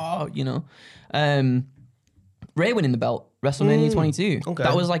 whoa, you know. Ray winning the belt, WrestleMania 22. Okay.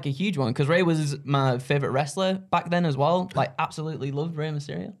 That was like a huge one, because Ray was my favorite wrestler back then as well. Like, absolutely loved Rey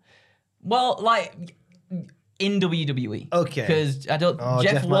Mysterio. Well, like in WWE. Okay. Because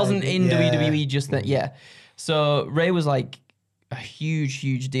Jeff wasn't in WWE just that. Yeah. So Ray was like a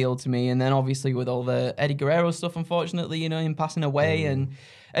huge deal to me. And then obviously with all the Eddie Guerrero stuff, unfortunately, you know, him passing away. And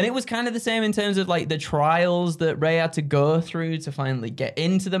it was kind of the same in terms of like the trials that Ray had to go through to finally get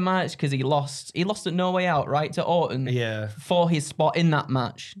into the match, because he lost at No Way Out, right, to Orton for his spot in that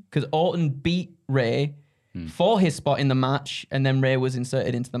match. Because Orton beat Ray for his spot in the match, and then Ray was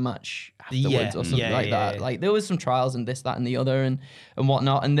inserted into the match afterwards or something like that. Like there was some trials and this, that, and the other, and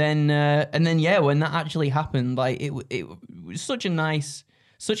whatnot. And then when that actually happened, like it was such a nice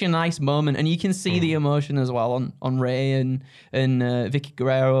moment, and you can see the emotion as well on Ray and Vicky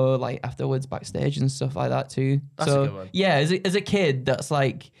Guerrero, like afterwards backstage and stuff like that too. That's a good one. Yeah, as a kid, that's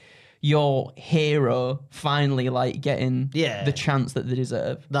like your hero finally like getting the chance that they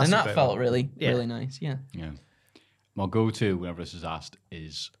deserve. And that felt really nice. Yeah. My go-to whenever this is asked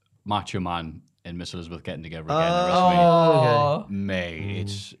is Macho Man and Miss Elizabeth getting together again at WrestleMania.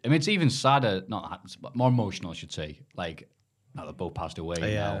 Mate, it's even sadder, but more emotional, I should say. Like, now they're both passed away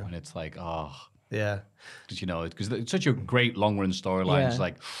now, and it's like, because it's such a great long-run storyline. It's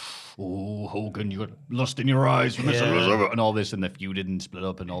like, oh, Hogan, you got lust in your eyes from Miss Elizabeth, and all this, and the feud didn't split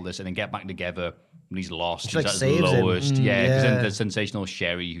up and all this, and then get back together when he's lost. He's like at his saves lowest. him. Because then the sensational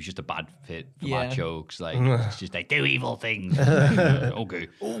Sherry, who's just a bad fit for Macho, because like, it's just like, do evil things. Okay.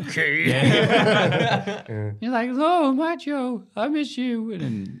 You're like, oh, Macho, I miss you. And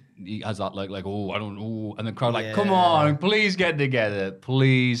then he has that like, oh, I don't know. And the crowd like, come on, please get together,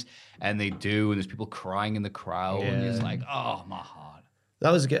 please. And they do, and there's people crying in the crowd, and it's like, oh, my heart.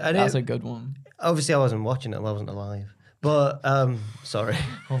 That was good. That's a good one. Obviously, I wasn't watching it. I wasn't alive. But, sorry.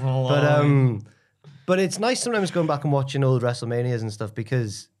 But it's nice sometimes going back and watching old WrestleManias and stuff,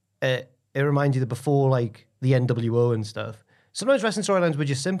 because it reminds you that before, like, the NWO and stuff, sometimes wrestling storylines were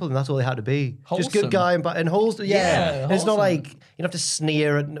just simple, and that's all they had to be. Wholesome. Just good guy and wholesome. Yeah. Wholesome. It's not like you have to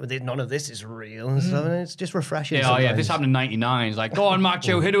sneer at none of this is real and stuff. And it's just refreshing. Yeah, sometimes. if this happened in '99, it's like, go on,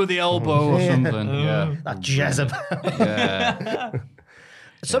 Macho, hit it with the elbow or something. That Jezebel.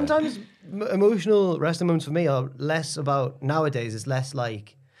 Sometimes emotional wrestling moments for me are less about, nowadays, it's less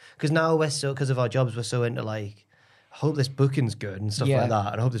like, because now because of our jobs, we're so into like, I hope this booking's good and stuff like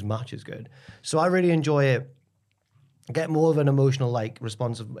that, and I hope this match is good. So I really enjoy it. Get more of an emotional like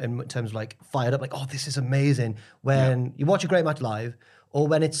response in terms of like fired up, like, oh, this is amazing, when you watch a great match live, or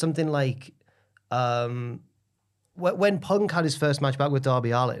when it's something like when Punk had his first match back with Darby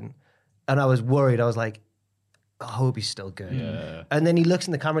Allin, and I was worried, I was like, I hope he's still good. And then he looks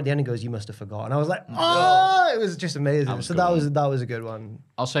in the camera at the end and goes, you must have forgotten. I was like, it was just amazing. That was a good one.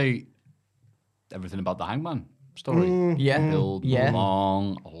 I'll say everything about the Hangman. story. Yeah. Build Yeah.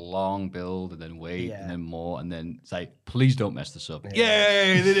 long build, and then wait, and then more, and then say, please don't mess this up.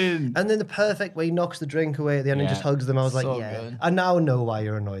 Yay, they didn't. And then the perfect way he knocks the drink away at the end and Yeah. just hugs them. I was like, So yeah. good. I now know why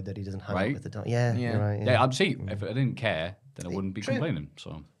you're annoyed that he doesn't hang out Right? with the dog. Yeah, Yeah. you're right. Yeah, I'm saying, if I didn't care, then I wouldn't be True. complaining.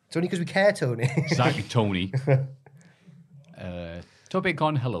 So It's only because we care, Tony. exactly, Tony. Toby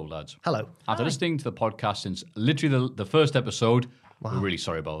Con, hello, lads. Hello. After listening to the podcast since literally the first episode, we're really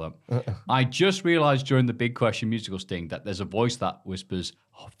sorry about that. I just realized during the Big Question musical sting that there's a voice that whispers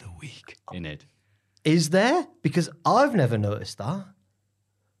of the week in it. Is there? Because I've never noticed that.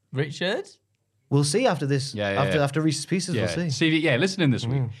 Richard? We'll see after this. Yeah, After Reese's Pieces, Yeah, we'll see. listening this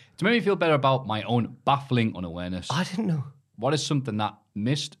week. To make me feel better about my own baffling unawareness. I didn't know. What is something that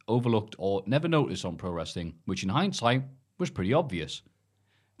missed, overlooked, or never noticed on pro wrestling, which in hindsight was pretty obvious?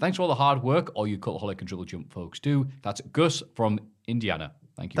 Thanks for all the hard work all you Cultaholic and Triple Jump folks do. That's Gus from Indiana.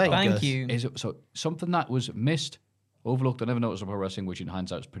 Thank you. Thank pal. Thank you. Is it so something that was missed, overlooked, or never noticed on pro wrestling, which in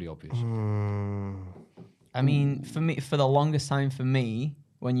hindsight was pretty obvious? I mean, for the longest time for me,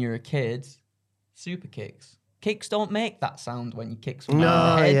 when you're a kid, super kicks. Kicks don't make that sound when you kick someone in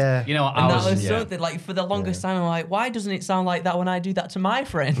No, the head. yeah. You know, And that was something, like, for the longest time, I'm like, why doesn't it sound like that when I do that to my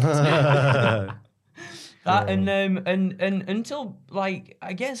friend? And until, like,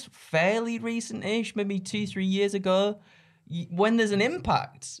 I guess fairly recent-ish, maybe 2-3 years ago, when there's an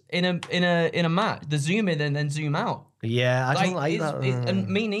impact in a match, the zoom in and then zoom out. Yeah, I don't like that. And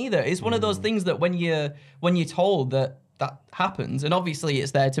me neither. It's one of those things that when you're told that happens, and obviously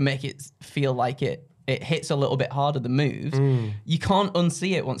it's there to make it feel like it hits a little bit harder, the moves, you can't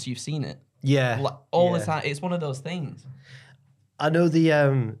unsee it once you've seen it. Yeah. Like, all the time. It's one of those things. I know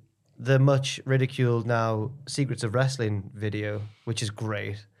the much ridiculed now Secrets of Wrestling video, which is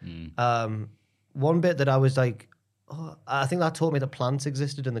great. One bit that I was like, oh, I think that taught me that plants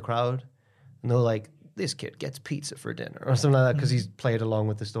existed in the crowd. And they were like, this kid gets pizza for dinner or something like that because he's played along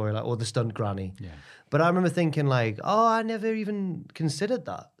with the story, like, or the stunt granny. Yeah. But I remember thinking like, oh, I never even considered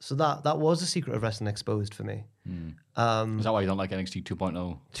that. So that was a Secret of Wrestling exposed for me. Is that why you don't like NXT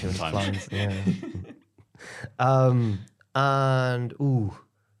 2.0? Plans, yeah. And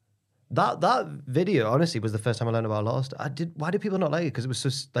that video honestly was the first time I learned about Lost. Why did people not like it? Because it was so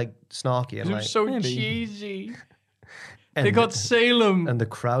like snarky and It like was so cheesy. They got Salem and the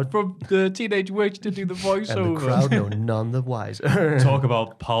crowd from the Teenage Witch to do the voiceover. and the crowd know none the wiser. Talk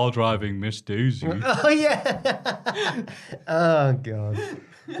about pile driving Miss Daisy. Oh yeah. Oh god.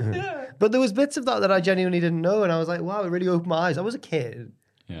 But there was bits of that I genuinely didn't know, and I was like, wow, it really opened my eyes. I was a kid.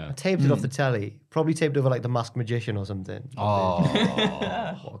 Yeah. I taped it off the telly. Probably taped over like The Masked Magician or something. Oh.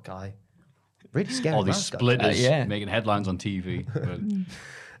 What a guy. Really scary. All these mask, splitters yeah. making headlines on TV. But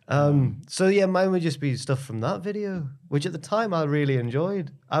So yeah, mine would just be stuff from that video, which at the time I really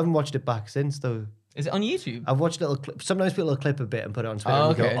enjoyed. I haven't watched it back since though. Is it on YouTube? I've watched little clips. Sometimes people will clip a bit and put it on Twitter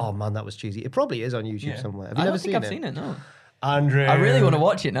and okay. go, oh man, that was cheesy. It probably is on YouTube somewhere. Have you I never don't think seen I've it? seen it, no. Andrew. I really want to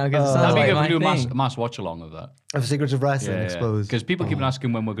watch it now because it sounds that'd be like good my if we do a thing. mass watch along of that. Of Secrets of Wrestling exposed. Because people keep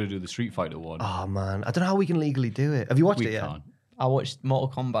asking when we're going to do the Street Fighter one. Oh man, I don't know how we can legally do it. Have you watched we it yet? can't. I watched Mortal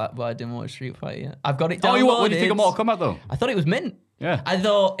Kombat, but I didn't watch Street Fighter yet. I've got it downloaded. Oh, what do you think of Mortal Kombat though? I thought it was mint. Yeah. I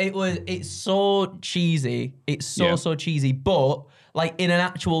thought it's so cheesy. It's so cheesy, but like in an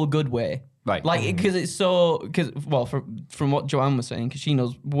actual good way. Right. Like, because from what Joanne was saying, because she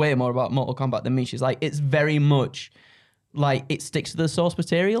knows way more about Mortal Kombat than me, she's like, it's very much like it sticks to the source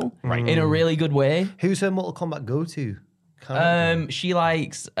material in a really good way. Who's her Mortal Kombat go-to? She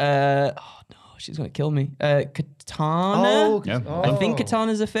likes, she's going to kill me. Katana. I think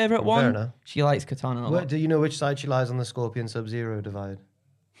Katana's her favourite one. Fair enough. She likes Katana a lot. Do you know which side she lies on the Scorpion Sub-Zero divide?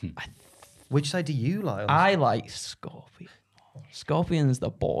 Which side do you lie on? I like Scorpion. Scorpion's the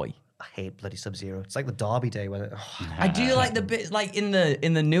boy. I hate bloody Sub-Zero. It's like the Derby Day when it... I do like the bit like in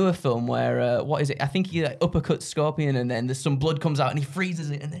the newer film where what is it? I think he like, uppercuts Scorpion and then there's some blood comes out and he freezes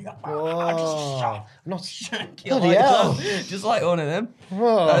it and then you're like, Bloody hell. just like one of them.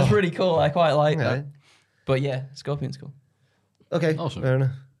 That's really cool. I quite like that. But yeah, Scorpion's cool. Okay, Awesome. fair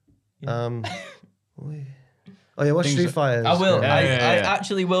enough. Oh yeah, watch Things Street that- Fighter. I will. Yeah, I yeah.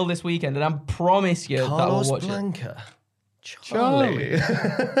 actually will this weekend, and I promise you that I will Carlos watch it. Blanca. Charlie.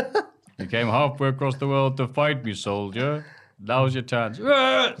 You came halfway across the world to fight me, soldier. Now's your chance.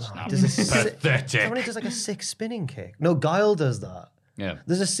 Pathetic. Somebody does like a sick spinning kick. No, Guile does that. Yeah.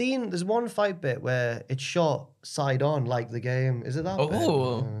 There's one fight bit where it's shot side on like the game. Is it that bit?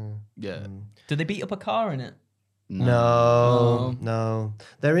 Oh, Yeah. did they beat up a car in it? No.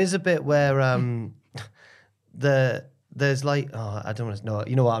 There is a bit where there's like I don't want to know.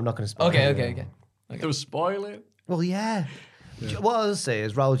 You know what? I'm not going to spoil. Okay. Don't spoil it. Well, yeah. What I'll say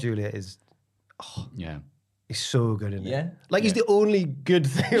is Raul Julia is Yeah. He's so good in it. Yeah. Like, he's the only good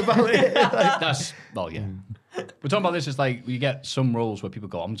thing about it. Like, Well, yeah. We're talking about this. It's like you get some roles where people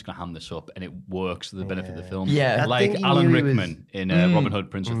go, I'm just going to hand this up, and it works to the benefit of the film. Yeah. Like think he Alan knew he was- Rickman in Robin Hood,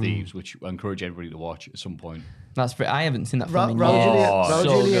 Prince of Thieves, which I encourage everybody to watch at some point. That's I haven't seen that Ra- film in Raul years. Julia- Oh, Raul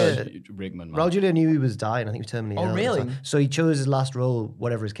so Julia- good. Rickman, man. Raul Julia knew he was dying. I think he was terminally Oh, ill at the really? time. So he chose his last role,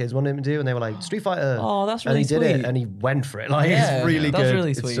 whatever his kids wanted him to do, and they were like, Street Fighter. Oh, that's And he really did it, sweet. and he went for it. Like, Yeah, it's really that's good.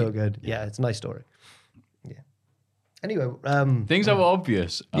 really It's sweet. so good. Yeah, it's a nice story. Yeah. Anyway, Things that were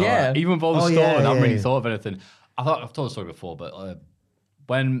obvious. Yeah. Even before the Oh, story, yeah, I haven't yeah, really yeah. thought of anything. I've told the story before, but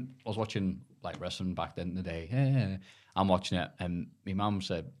when I was watching like wrestling back then in the day, I'm watching it, and my mum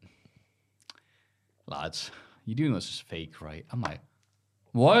said, lads, you're doing this as fake, right? I'm like,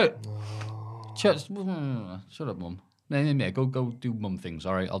 what? Shut up, mum. No, go do mum things,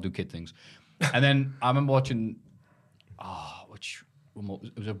 all right? I'll do kid things. And then I remember watching,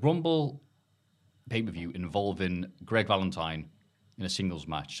 it was a Rumble pay-per-view involving Greg Valentine in a singles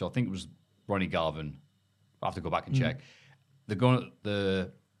match. So I think it was Ronnie Garvin. I'll have to go back and check. They're going at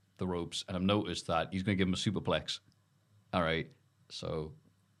the ropes, and I've noticed that he's going to give him a superplex. All right. So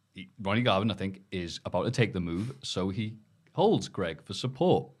Ronnie Garvin, I think, is about to take the move, so he holds Greg for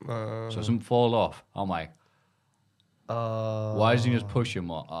support. So it doesn't fall off. I'm like, why doesn't he just push him?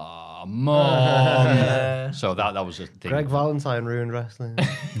 Mom. So that was a thing. Greg Valentine ruined wrestling.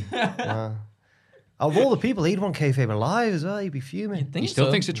 Wow. Of all the people, he'd want kayfabe alive as well. He'd be fuming. He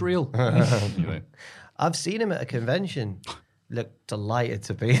still thinks it's real. Anyway. I've seen him at a convention. Look delighted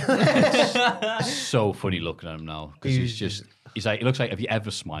to be. So funny looking at him now because he's like, he looks like, have you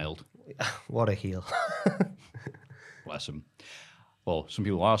ever smiled? What a heel. Bless him. Well, some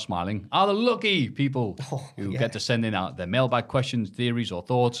people are smiling. Are the lucky people who get to send in out their mailbag questions, theories, or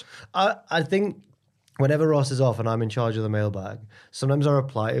thoughts? I think whenever Ross is off and I'm in charge of the mailbag, sometimes I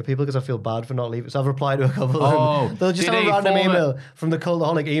reply to people because I feel bad for not leaving. So I've replied to a couple of them. They'll just did have a a random former- email from the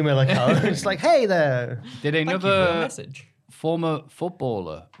Cultaholic email account. It's like, hey there. Did Thank you for the another message. former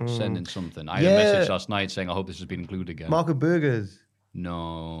footballer send in something? I had a message last night saying, I hope this has been included again. Marco Burgers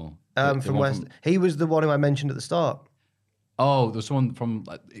No. from West. He was the one who I mentioned at the start. Oh, there's someone from,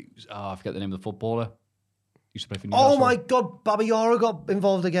 I forget the name of the footballer. Used to play for Newcastle. Oh my God, Baba Yara got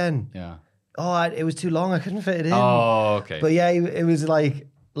involved again. Yeah. Oh, it was too long. I couldn't fit it in. Oh, okay. But yeah, it was like,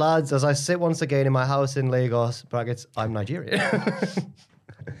 lads, as I sit once again in my house in Lagos, brackets, I'm Nigerian.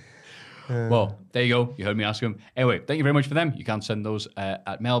 Well, there you go. You heard me ask him. Anyway, thank you very much for them. You can send those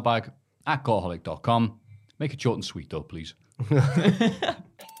at mailbag@cultaholic.com. Make it short and sweet, though, please.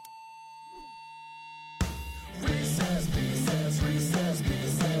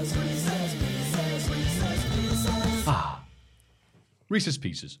 Reese's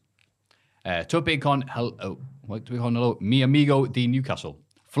Pieces. To Bacon, hello, mi amigo de Newcastle.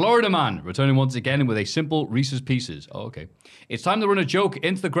 Florida man, returning once again with a simple Reese's Pieces. Oh, okay. It's time to run a joke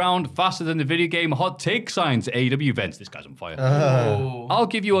into the ground faster than the video game hot take signs at AEW events. This guy's on fire. I'll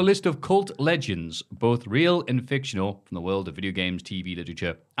give you a list of cult legends, both real and fictional, from the world of video games, TV,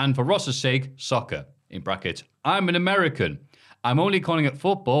 literature, and for Ross's sake, soccer. In brackets, I'm an American. I'm only calling it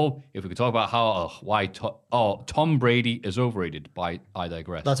football if we could talk about why Tom Brady is overrated. I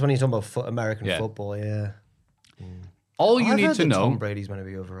digress. That's when he's talking about American Yeah. football, yeah. All you I've need heard to that know. Tom Brady's meant to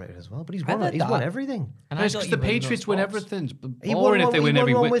be overrated as well, but he's I won heard He's won that. everything. And It's I because thought the he won Patriots those win spots. everything. He Boring won if one, they win he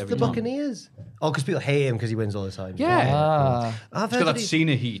every won week. one with the Buccaneers. Oh, because people hate him because he wins all the time. Yeah. I've It's heard got that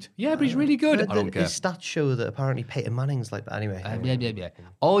Cena heat. Yeah, but he's really good. heard I don't that care. his stats show that apparently Peyton Manning's like that. Anyway. Yeah.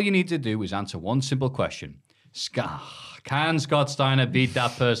 All you need to do is answer one simple question. Can Scott Steiner beat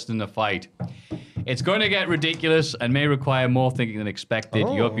that person in a fight? It's going to get ridiculous and may require more thinking than expected.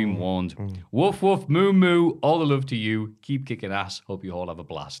 You have been warned. Woof, woof, moo, moo. All the love to you. Keep kicking ass. Hope you all have a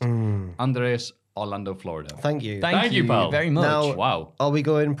blast. Andres, Orlando, Florida. Thank you. Thank you, pal. very much. Now, Wow. are we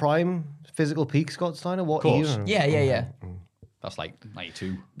going prime physical peak Scott Steiner? What Of course. year? Yeah. That's like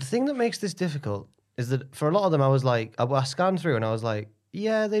 92. The thing that makes this difficult is that for a lot of them, I was like, I scanned through and I was like,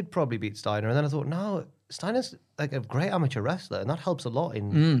 yeah, they'd probably beat Steiner. And then I thought, no, Steiner's like a great amateur wrestler, and that helps a lot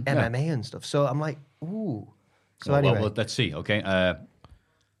in MMA and stuff. So I'm like, ooh. So anyway. Well, let's see. Okay.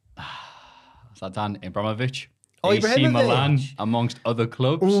 Zlatan Ibrahimovic. Oh, AC Ibrahimovic. Milan, amongst other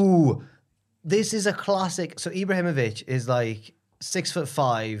clubs. Ooh. This is a classic. So Ibrahimovic is like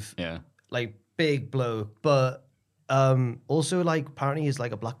 6'5", Yeah. like big bloke, but also like apparently he's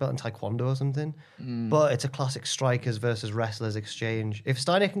like a black belt in Taekwondo or something. But it's a classic strikers versus wrestlers exchange. If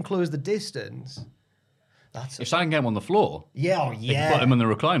Steiner can close the distance, that's If Steiner can get him on the floor, yeah, oh, they can yeah. put him in the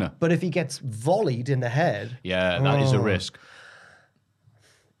recliner. But if he gets volleyed in the head, Yeah, that is a risk.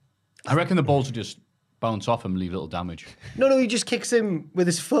 I reckon the balls are just bounce off him, leave little damage. No, he just kicks him with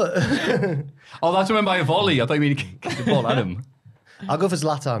his foot. Oh, that's when by a volley. I thought you mean kick the ball at him. I'll go for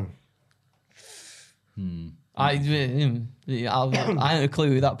Zlatan. I haven't a clue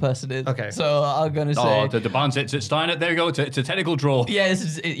who that person is. Okay. So I'm going to say... Oh, the bounce, it's Steiner. There you go. It's a technical draw. Yeah,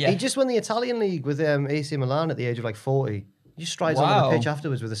 yeah. He just won the Italian league with AC Milan at the age of like 40. He just strides onto the pitch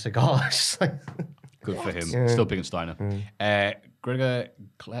afterwards with a cigar. Good for him. Still picking Steiner. Gregor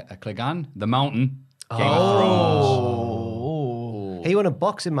Clegane, The Mountain. Game of Thrones. He won a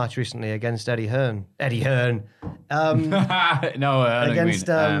boxing match recently against Eddie Hearn. No, I know against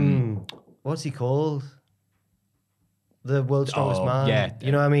what you mean. What's he called? The world's strongest man. Yeah.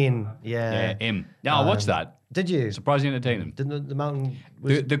 You know what I mean? Yeah. Him. Yeah, I watched that. Did you? Surprisingly entertaining. Didn't the Mountain...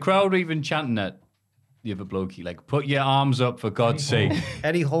 Was... The crowd were even chanting at the other blokey, like, put your arms up for God's sake.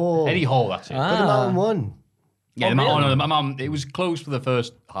 Eddie Hall. Eddie Hall, that's it. But the Mountain won. Yeah, the Mountain, it was close for the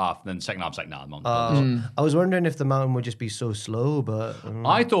first half, then second half, it's like, nah, the Mountain. I was wondering if the Mountain would just be so slow, but...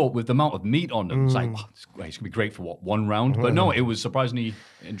 I thought with the amount of meat on them, it's like, it's going to be great for, one round? But no, it was surprisingly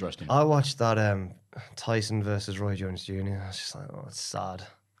interesting. I watched that Tyson versus Roy Jones Jr. I was just like, oh, it's sad.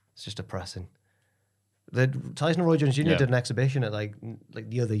 It's just depressing. Tyson and Roy Jones Jr. did an exhibition at like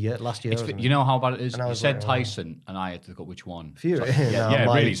the other year, last year. You know how bad it is? And You said like, Tyson, and I had to look up which one. Fury. So, yeah,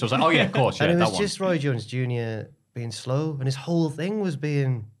 really. So I was like, oh yeah, of course, yeah, and it that was one. just Roy Jones Jr. being slow, and his whole thing was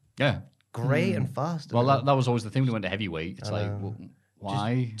being great and fast. Well, that was always the thing when we went to heavyweight. It's like, well,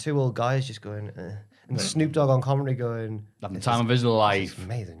 why? Just two old guys just going, and Snoop Dogg on commentary going, having the time of his life. It's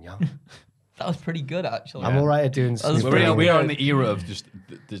amazing, yeah. That was pretty good, actually. I'm all right at doing Snoop Dogg. We are in the era of just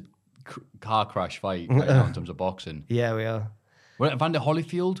the car crash fight right now in terms of boxing. Yeah, we are. Vander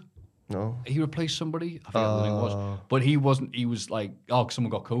Holyfield? No. He replaced somebody? I forget what it was. But he wasn't, he was like, someone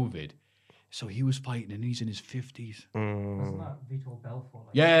got COVID. So he was fighting and he's in his 50s. Wasn't that Vitor Belfort?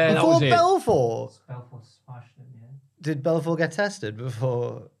 Yeah, that was it. Belfort? Belfort smashed him, yeah. Did Belfort get tested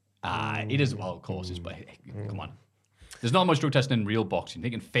before? He does, well, of course, but come on. There's not much drug testing in real boxing.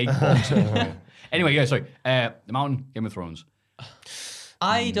 They can fake boxing. Anyway, yeah, sorry. The Mountain, Game of Thrones.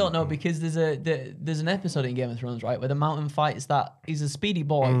 I don't know because there's an episode in Game of Thrones, right, where the Mountain fights that he's a speedy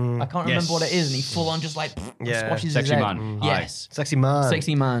boy. I can't remember what it is, and he full on just like squashes Sexy his man. head. Yes, Sexy man.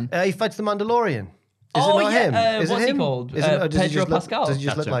 Sexy man. He fights the Mandalorian. Is it not him? Is what's it him? he called? Is it, Pedro Pascal. Does he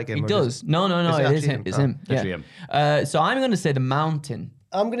just look like him? He does. No, it is him. It's him. It's Yeah. him. So I'm going to say the Mountain.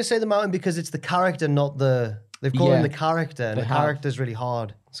 I'm going to say the Mountain because it's the character, not the... They've called him the character, and the character's really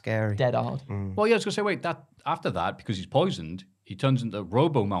hard, scary. Dead hard. Well, yeah, I was going to say, wait, after that, because he's poisoned, he turns into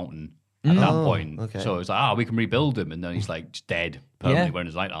Robo Mountain at that point. Okay. So it's like, we can rebuild him. And then he's like just dead, permanently wearing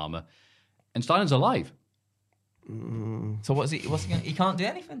his light armor. And Steiner's alive. So what's he going? He can't do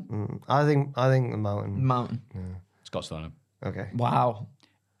anything. I think the Mountain. Mountain. Scott Steiner. Okay. Wow.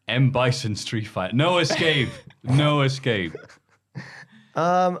 M. Bison Street Fighter. No escape. No escape.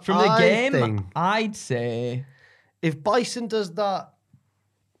 From the game, I'd say if Bison does that,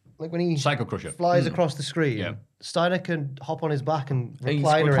 like when he Psycho Crusher flies across the screen, Steiner can hop on his back and He's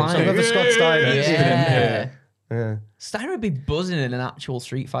recliner him. So reclining. go for Scott Steiner. Yeah. Steiner would be buzzing in an actual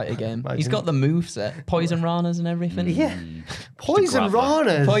Street Fighter game. He's Imagine. got the moveset, Poison Ranas and everything. Yeah. Poison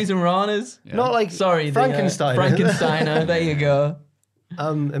Ranas. Poison Ranas. Not like Frankenstein. Frankensteiner. There you go.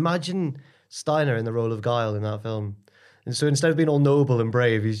 Imagine Steiner in the role of Guile in that film. And so instead of being all noble and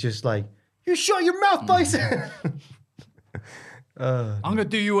brave, he's just like, you shut your mouth, Bison! I'm going to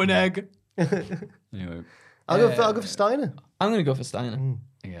do you an egg. Anyway. I'll go for Steiner. I'm going to go for Steiner.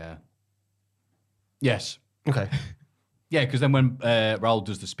 Yeah. Yes. Okay. Yeah, because then when Raoul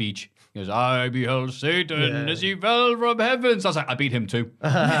does the speech, he goes, I beheld Satan as he fell from heaven. So I was like, I beat him too.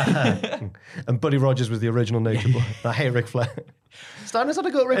 And Buddy Rogers was the original Nature Boy. I hate Ric Flair. Steiner's had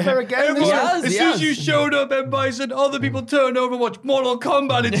to go at Ric Flair again. As soon as you showed up, M. Bison, other people turned over and watched Mortal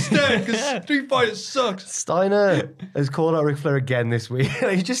Kombat instead because Street Fighter sucks. Steiner has called out Ric Flair again this week.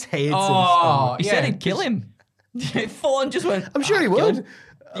 He just hates him. He said he'd kill him. Full on just went. I'm sure he would.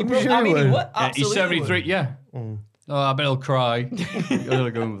 He would. He's 73, yeah. Oh, I bet he'll cry. You're going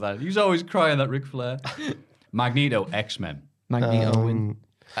to go with that. He's always crying, that Ric Flair. Magneto, X-Men. Magneto win.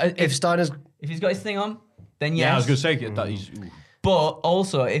 If he's got his thing on, then yes. Yeah, I was going to say that he's... Ooh. But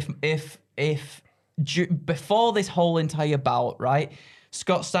also, if before this whole entire bout, right,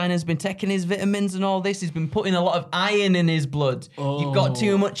 Scott Steiner's been taking his vitamins and all this. He's been putting a lot of iron in his blood. You've got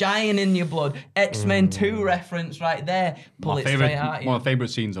too much iron in your blood. X-Men 2 reference right there. Pull it straight out. One of my favourite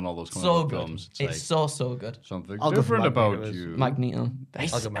scenes in all those kind of films. It's so good. Something different about you. Magneto.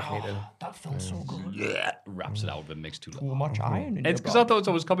 I'll go Magneto. That feels so good. Yeah, wraps it out with a mix too much iron in It's because I thought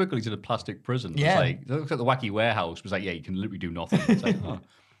it was comical. He's in a plastic prison. Yeah. It looks like the wacky warehouse. It was like, yeah, you can literally do nothing. It's like,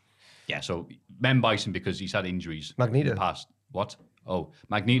 Yeah, so M. Bison because he's had injuries Magneto. in the past. What? Oh,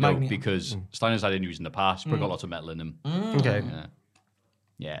 Magneto because Steiner's had injuries in the past. Probably got lots of metal in him. Okay.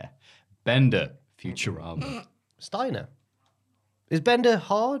 Yeah. Bender, Futurama. Steiner. Is Bender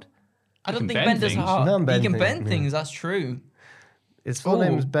hard? I don't can think bend Bender's things. hard. No, He bend can things, bend yeah. things. That's true. His full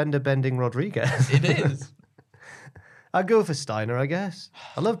name is Bender Bending Rodriguez. It is. I'd go for Steiner, I guess.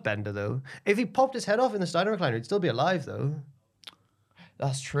 I love Bender, though. If he popped his head off in the Steiner recliner, he'd still be alive, though.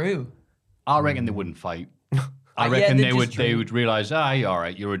 That's true. I reckon they wouldn't fight. I Yeah, reckon they'd they just would. They drink. would realize, you're all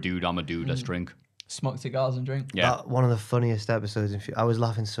right. You're a dude. I'm a dude. Let's drink. Smoke cigars and drink. Yeah. One of the funniest episodes. I was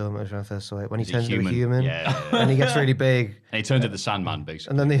laughing so much when I first saw it. When he He's turns into a human. Yeah. And he gets really big. And he turns into the Sandman,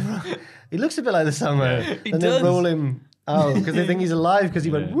 basically. And then he looks a bit like the Sandman. He And does. they roll him out because they think he's alive because he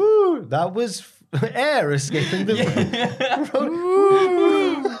went, woo! That was air escaping the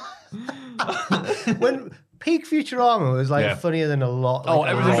When peak Futurama was like Yeah. funnier than a lot. Oh,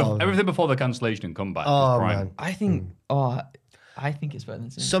 like, everything before the cancellation and comeback. was Oh, prime. man. I think. I think it's better than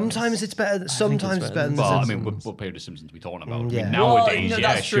Simpsons. Sometimes it's better. Sometimes it's better than Well, I Simpsons. mean, what period of Simpsons are we talking about? Yeah. I mean, nowadays, no,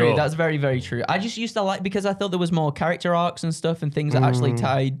 yeah, that's sure. true. That's very, very true. I just used to like because I thought there was more character arcs and stuff and things that actually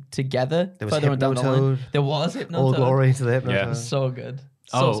tied together. There was further on down the line. Hypnotoad. There was Hypnotoad. All glory to the Hypnotoad. Yeah. So good.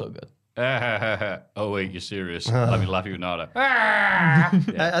 So good. Oh wait, you're serious? Let me laugh even harder.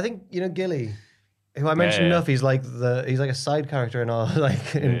 I think Gilly, who I mentioned Yeah. enough. He's like a side character in our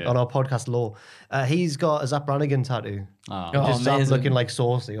on our podcast lore. He's got a Zap Brannigan tattoo. Oh. Just Zap amazing. looking like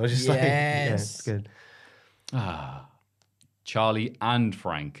saucy. I was just Yes. it's good. Charlie and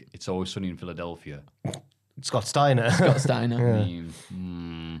Frank. It's Always Sunny in Philadelphia. Scott Steiner. Scott Steiner. I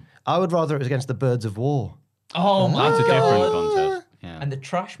mean, I would rather it was against the Birds of War. Oh my that's a different god. contest. Yeah. And the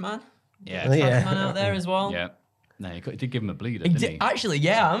Trash Man. yeah. Trash Yeah. Man out there as well. Yeah. No, he did give him a bleeder, He didn't did- he? actually,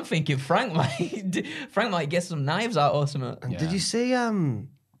 yeah, I'm thinking Frank might get some knives out or something. Did you see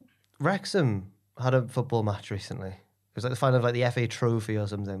Wrexham had a football match recently? It was like the final of like the FA Trophy or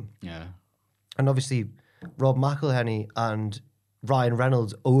something. Yeah. And obviously, Rob McElhenney and Ryan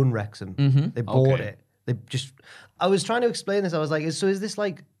Reynolds own Wrexham. They bought Okay. it. They just. I was trying to explain this. I was like, so is this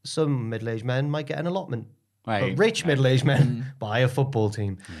like some middle-aged men might get an allotment? Right. But rich middle-aged men buy a football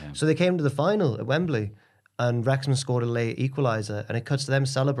team. So they came to the final at Wembley, and Wrexham scored a late equaliser, and it cuts to them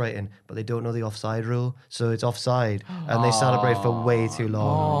celebrating, but they don't know the offside rule, so it's offside, and they celebrate for way too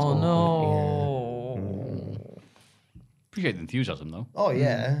long. Oh no. Appreciate the enthusiasm, though. Oh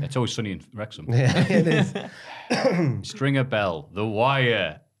yeah. It's Always Sunny in Wrexham. Yeah, it is. Stringer Bell, The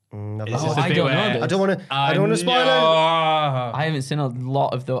Wire. I've Is not- this the I bit don't where- know this. I don't want to spoil it. I haven't seen a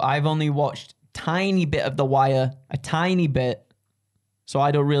lot of though. I've only watched tiny bit of The Wire, a tiny bit. So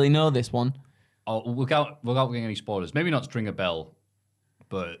I don't really know this one. Oh, without getting any spoilers, maybe not Stringer Bell,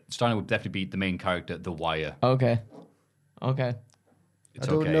 but Steiner would definitely be the main character, The Wire. Okay. It's I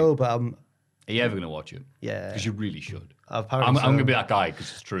don't okay. know, but Are you ever going to watch it? yeah. Because you really should. Apparently, I'm going to be that guy because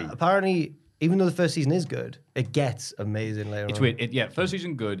it's true. Apparently, even though the first season is good, it gets amazing later It's on. weird. First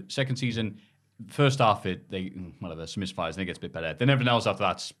season good. Second season, first half some misfires, and it gets a bit better. Then everything else after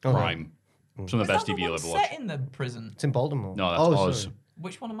that's prime. Some of the best TV you'll ever watch. Set in the prison. It's in Baltimore. No, that's Oz. sorry.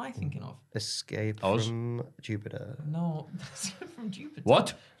 Which one am I thinking of? Escape Oz? from Jupiter. No, that's from Jupiter.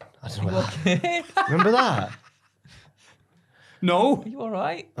 What? I don't know. Remember that? No. Are you all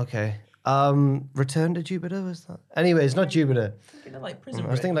right? Okay. Return to Jupiter was that? Anyway, it's not Jupiter. Thinking of like Prison I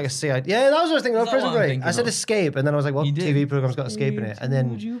was Break. thinking like a CI. Yeah, that was what I was thinking of. that Prison what I'm Break. thinking I said of? Escape, and then I was like, what You did. TV program's got Escape in it? And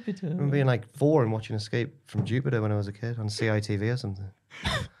then Jupiter. I remember being like 4 and watching Escape from Jupiter when I was a kid on CITV or something.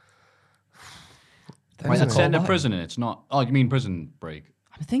 Right, it's set in a prison, and it's not. Oh, you mean Prison Break?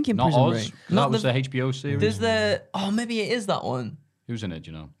 I'm thinking Not Prison Oz. Break. That was the HBO series. There's the. Oh, maybe it is that one. Who's in it?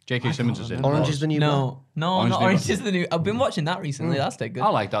 Do you know? J.K. Simmons is in it. Orange Oz. is the New Black. No, Orange not New Orange Black. is the New. I've been watching that recently. That's dead good. I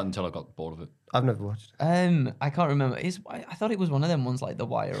liked that until I got bored of it. I've never watched. I can't remember. I thought it was one of them ones like The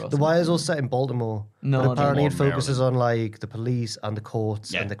Wire or The something. Wire's all set in Baltimore. No, but apparently it Baltimore, focuses on like the police and the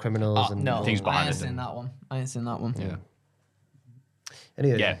courts Yeah. and the criminals and No, Things behind I ain't it. seen that one. I ain't seen that one. Yeah.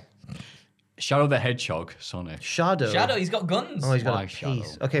 Anyway, Yeah. Shadow the Hedgehog, Sonic. Shadow. Shadow, he's got guns. Oh, he's got Why a Shadow?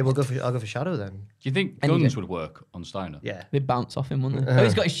 piece. Okay, I'll go for Shadow then. Do you think And you guns get- would work on Steiner? Yeah. They bounce off him, wouldn't they? Oh,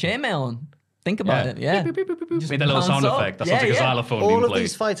 he's got his chainmail on. Think about it. Yeah. Beep, beep, beep, beep, beep. Just Made that little sound bounce off. effect. That Yeah, sounds like yeah. a xylophone All being of played.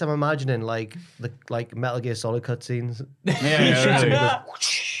 these fights, I'm imagining like the Metal Gear Solid cutscenes. Yeah.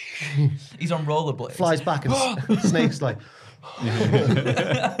 He's on rollerblades. Flies back and snakes like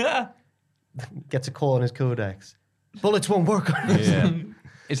gets a call on his codex. Bullets won't work on it. Yeah.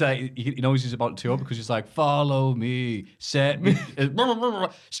 It's like he knows he's about to tear up because he's like, "Follow me, set me,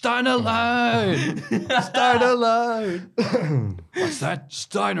 Steiner line, Steiner line." What's that?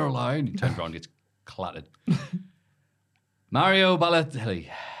 Steiner line. He turns around, and gets clattered. Mario Balotelli.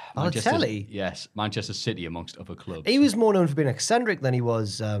 Balotelli? Yes, Manchester City amongst other clubs. He was more known for being eccentric than he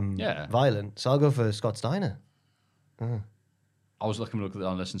was Yeah. violent. So I'll go for Scott Steiner. I was looking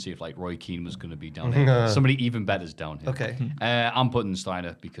on this and see if like Roy Keane was going to be down here. Somebody even better's down here. Okay. I'm putting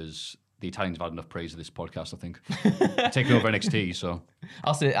Steiner because the Italians have had enough praise of this podcast, I think. Taking over NXT, so.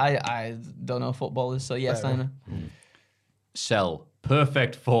 I'll say I don't know footballers, so yes, Steiner. Cell.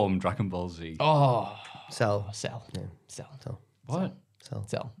 Perfect form, Dragon Ball Z. Oh, Cell. Cell. Yeah. Cell. What?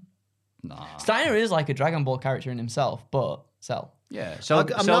 Cell. Nah. Steiner is like a Dragon Ball character in himself, but Cell. Yeah, Cell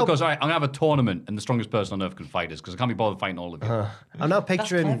goes, all right, I'm going to have a tournament and the strongest person on earth can fight us because I can't be bothered fighting all of you. I'm now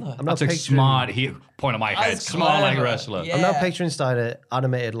picturing. That's a smart point on my head. That's Smart like a clever. wrestler. Yeah. I'm now picturing Steiner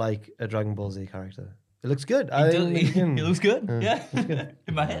animated like a Dragon Ball Z character. It looks good. He looks good. Yeah.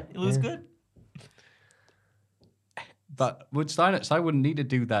 In my head, it looks good. But Steiner wouldn't need to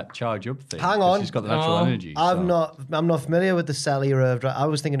do that charge up thing. Hang 'cause on. He's got the natural energy. I'm not familiar with the Cell era of I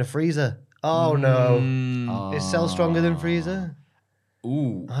was thinking of Frieza. Oh no. Is Cell stronger than Frieza?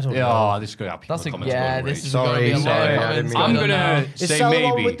 Ooh. I don't know. Yeah, this is going to have people That's a, comments yeah, going this to is going to be a lot Sorry, of I didn't comments. mean I'm going going on to now. Is say Cell the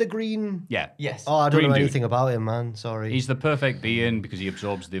maybe. one with the green? Yeah. Yes. Oh, I don't Green know dude. anything about him, man. Sorry. He's the perfect being because he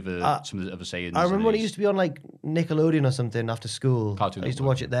absorbs some of the other Saiyans. I remember and when it he's- used to be on like Nickelodeon or something after school. Cartoon I used to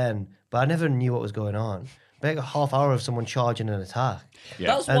Network. watch it then, but I never knew what was going on. Like a half hour of someone charging an attack.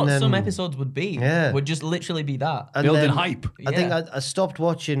 Yeah. That's And what then- some episodes would be. Yeah. Would just literally be that. And Building then hype. I think Yeah. I stopped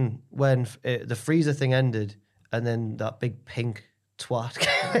watching when the Frieza thing ended, and then that big pink twat.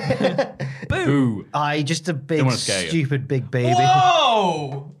 Boo. Just a big, Don't wanna scare you. stupid big baby.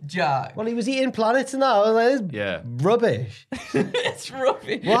 Whoa, Jack. Well, he was eating planets and that. I was like, this is Yeah. rubbish. It's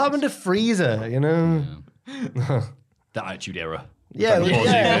rubbish. What happened to Frieza, you know? The Attitude Era. Yeah, Dragon Ball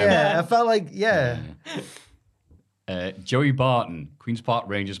Z, yeah. I felt like, Joey Barton, Queen's Park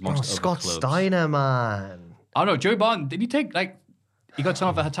Rangers Oh, amongst other Scott clubs. Steiner, man. I don't know, Joey Barton, did he take, he got sent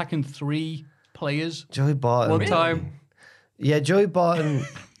off for attacking 3 players Joey Barton. one time? Yeah, Joey Barton.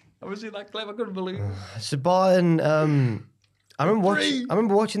 How was he that clever? I couldn't believe it. So Barton, I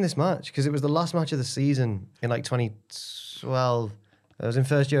remember watching this match because it was the last match of the season in like 2012. I was in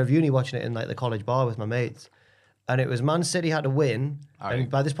first year of uni watching it in like the college bar with my mates. And it was Man City had to win. And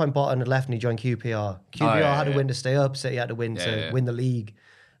by this point, Barton had left and he joined QPR. QPR had to win to stay up. City had to win to win the league.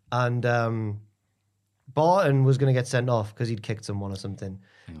 And Barton was going to get sent off because he'd kicked someone or something.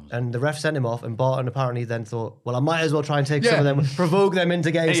 And the ref sent him off. And Barton apparently then thought, well, I might as well try and take some of them, provoke them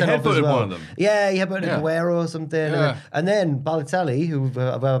into getting He sent off as headbutted well. one of them. Yeah, he headbutted Aguero or something. Yeah. And then Balotelli, who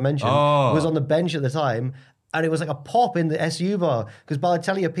I mentioned, was on the bench at the time. And it was like a pop in the SU bar because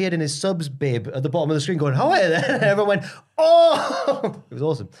Balotelli appeared in his subs bib at the bottom of the screen going, "How are you?" And everyone went, "Oh!" It was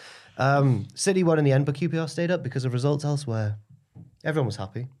awesome. City won in the end, but QPR stayed up because of results elsewhere. Everyone was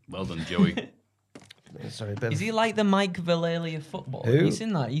happy. Well done, Joey. Sorry, a bit Is of- he like the Mike Vallely of football? Who? You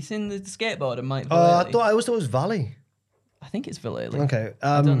seen that? You seen the skateboarder Mike I Vallely? always thought it was Valley. I think it's Vallely. Okay,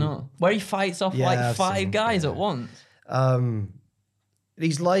 I don't know. Where he fights off yeah, like I've 5 seen, guys yeah. at once.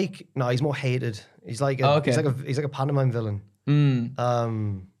 He's like he's more hated. He's like he's like a pantomime villain. Who's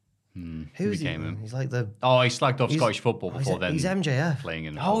he? became him? He's like the Oh, he slagged off He's- Scottish football he's- before then. he's MJF. Playing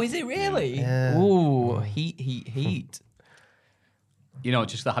in. Oh, is it really? Yeah. Ooh, heat. You know,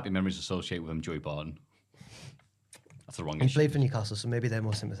 just the happy memories associated with him, Joey Barton. That's the wrong he issue. played for Newcastle, so maybe they're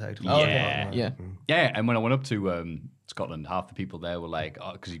more sympathetic. to him. Yeah. Yeah. Yeah, and when I went up to Scotland, half the people there were like,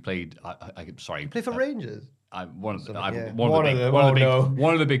 because he played. Sorry, Play for Rangers. one of the, yeah. one of the big,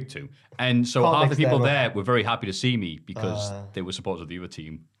 one of the big 2, and so Can't half the mix people them up. there were very happy to see me because they were supporters of the other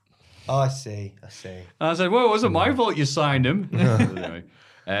team. Oh, I see. And I said, "Well, it wasn't my fault you signed him." Anyway,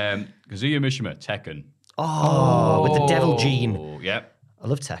 Kazuya Mishima, Tekken. Oh, with the devil gene. Oh, yeah. I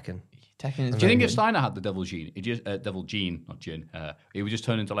love Tekken. Tekken is Do you think if Steiner had the devil gene, it just devil gene, not gin, he would just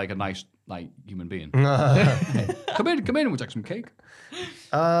turn into like a nice human being? Come in, we'll take some cake.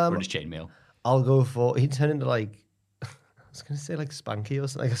 British chainmail. I'll go for he'd turn into like I was gonna say like Spanky or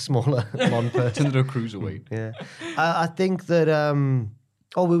something, like a smaller blonde person. Turn into a cruiserweight. Yeah. I think that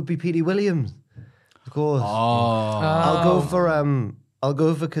it would be Petey Williams. Of course. I'll go for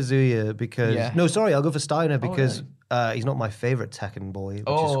Kazuya because I'll go for Steiner because he's not my favorite Tekken boy, which is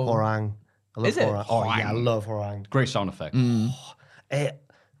Horang. I love Is it? Horang. Oh yeah, I love Horang. Great sound effect. I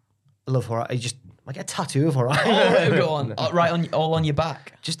love Horang. I just I get a tattoo of Horang. Oh, go on. All on your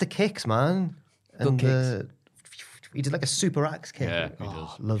back. Just the kicks, man. Good kicks. He did like a super axe kick. Yeah, he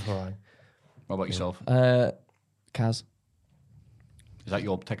does. Love Horang. What about yourself? Kaz. Is that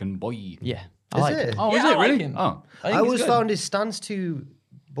your Tekken boy? Yeah. Is like it? him. Oh, Yeah, is it I like really? him. Oh. think I he's always good. found his stance too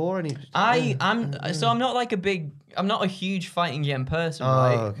boring. I'm not like I'm not a huge fighting game person,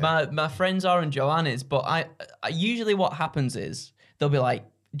 right? okay. My friends are and Joanne is, but I usually what happens is they'll be like,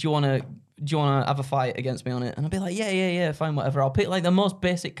 do you want to have a fight against me on it? And I'll be like, yeah, fine, whatever. I'll pick like the most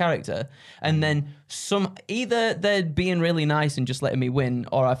basic character, and then either they're being really nice and just letting me win,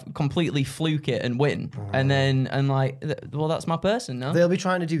 or I completely fluke it and win, and then well, that's my person now. They'll be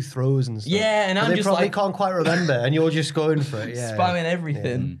trying to do throws and stuff. Yeah, and I'm they just probably like can't quite remember, and you're just going for it. Yeah, spamming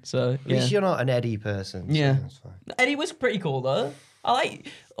everything. So at least you're not an Eddie person. So yeah, that's fine. Eddie was pretty cool though. I like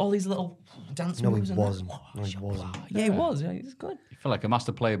all these little dance moves. He wasn't. No, he wasn't. Yeah, he was. Yeah, he's good. You feel like a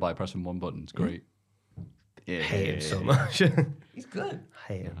master player by pressing one button. It's great. Yeah. Hate him so much. He's good.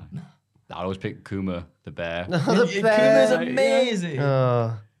 Hate him. I always pick Kuma, the bear. The bear. Kuma's amazing. If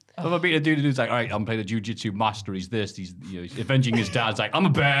I beat a dude who's like, all right, I'm playing a jiu-jitsu master. He's this. He's he's avenging his dad. It's like, I'm a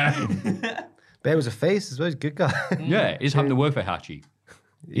bear. Bear was a face as well. He's a good guy. Yeah, he's having to work for Hachi.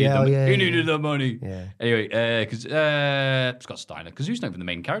 He needed the money. Yeah. Anyway, because Scott Steiner, because he's not even the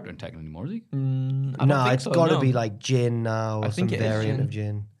main character in Tekken anymore, is he? No, it's got to be like Jin now, or some think it is variant Jin. of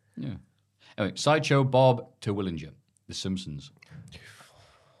Jin. Yeah. Anyway, Sideshow Bob to Willinger, The Simpsons.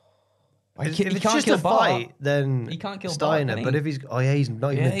 If He it's can't just kill a Bart. fight, then He can't kill Steiner. Bart, can But he? if he's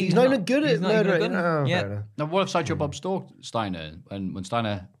not even, Yeah, he's not even good he's at not even murdering. good. Oh, Yeah. fair enough. Now, what if Sideshow Bob stalked Steiner, and when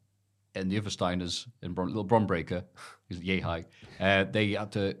Steiner and the other Steiners in Little Bron Breaker, he's yay high, they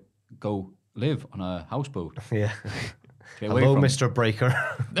had to go live on a houseboat. Yeah. Get away Hello, from Mr. Breaker.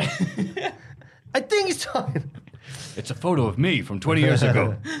 I think it's time. It's a photo of me from 20 years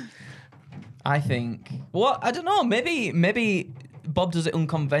ago. I think. I don't know. Maybe Bob does it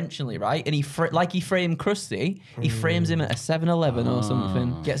unconventionally, right? And he framed Krusty. He frames him at a 7-Eleven or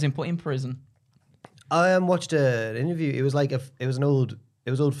something. Gets him put in prison. I watched an interview. It was like it was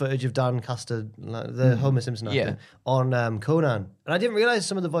old footage of Dan Caster, the Homer Simpson actor, on Conan, and I didn't realize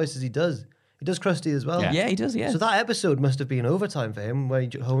some of the voices he does. He does Krusty as well. Yeah, he does. Yeah. So that episode must have been overtime for him, where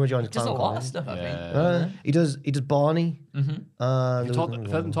Homer joins Just a Clown lot College. of stuff, I think. He does Barney. I've heard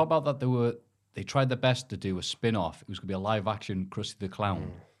them talk about that they tried their best to do a spin-off. It was going to be a live-action Krusty the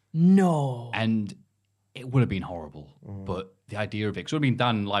Clown. No. And it would have been horrible. But the idea of it, because it would have been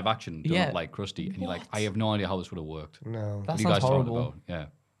done live-action, doing it like Krusty, and you're like, I have no idea how this would have worked. No. What That are you guys sounds talking horrible. about? Yeah.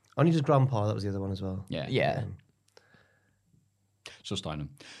 Only just Grandpa, that was the other one as well. Yeah. So Steinem.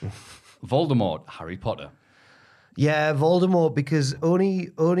 Voldemort, Harry Potter. Yeah, Voldemort, because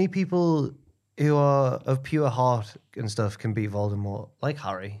only people who are of pure heart and stuff can beat Voldemort, like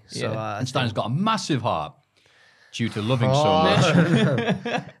Harry. So, And Steiner's got a massive heart due to loving so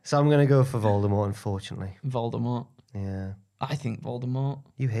much. So I'm going to go for Voldemort, unfortunately. Voldemort. Yeah. I think Voldemort.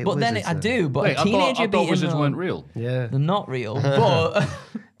 You hate But wizards, then I though. do. But Wait, a teenager I thought beating wizards them. weren't real. Yeah. They're not real. But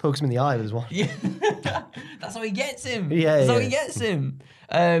Pokes him in the eye with his one. yeah, that's how he gets him. Yeah, that's how yeah. he gets him.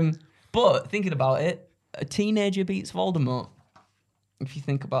 But thinking about it, a teenager beats Voldemort. If you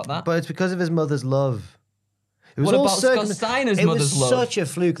think about that. But it's because of his mother's love. It was What all about Scott circum- Steiner's it mother's was love? such a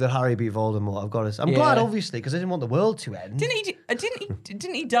fluke that Harry beat Voldemort. I've got to say. I'm Yeah. glad, obviously, because I didn't want the world to end.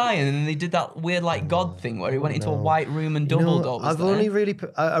 Didn't he die and then they did that weird like God thing where he went into a white room and You know, Dumbledore was I've there? only really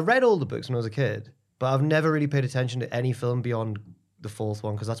I read all the books when I was a kid, but I've never really paid attention to any film beyond the fourth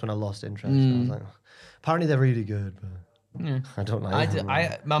one because that's when I lost interest. I was like, apparently they're really good, but I don't like them.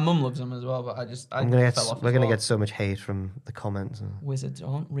 My mum loves them as well, but we're gonna get so much hate from the comments. Wizards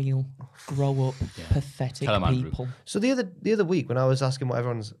aren't real. Grow up, pathetic Tell 'em, Andrew. people. So the other week when I was asking what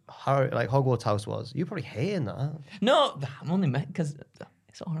everyone's Hogwarts house was, you probably hating that. No, I'm only because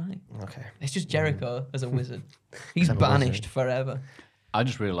it's all right. Okay. It's just Jericho as a wizard. He's As a banished wizard. forever. I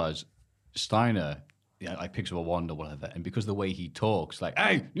just realised Steiner, like picks up a wand or whatever, and because of the way he talks, like,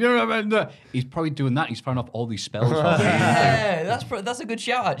 hey, he's probably doing that. He's throwing off all these spells. Yeah, that's a good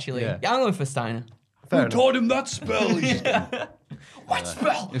shout actually. Yeah. Yeah, I'm going for Steiner. Who taught him that spell? What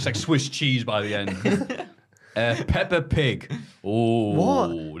spell? It's like Swiss cheese by the end. Peppa Pig. Oh,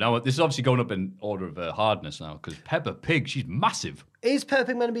 What? Now this is obviously going up in order of hardness now because Peppa Pig, she's massive. Is Peppa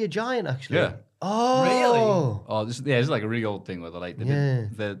Pig meant to be a giant actually? Yeah. Oh, Really? Oh, this is like a real old thing where they're like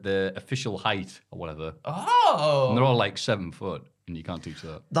the official height or whatever, Oh. and they're all like 7 foot, and you can't teach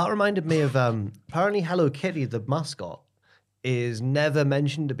that. That reminded me of apparently Hello Kitty, the mascot, is never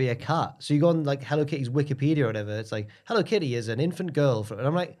mentioned to be a cat. So you go on like Hello Kitty's Wikipedia or whatever, it's like Hello Kitty is an infant girl, and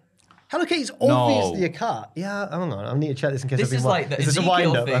I'm like, Hello Kitty's obviously a cat. Yeah, hang on, I need to check this in case This I've been is wa- like the Is this a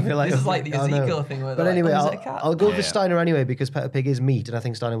Ezekiel wind-up? I thing. feel This is like the I know. Ezekiel thing where But they're like, anyway, oh, is it a cat? I'll go Yeah. for Steiner anyway because Peppa Pig is meat, and I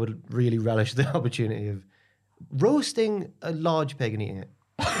think Steiner would really relish the opportunity of roasting a large pig and eating it.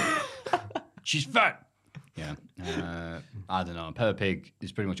 She's fat. Yeah, I don't know. Peppa Pig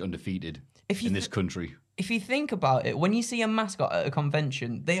is pretty much undefeated in this country. If you think about it, when you see a mascot at a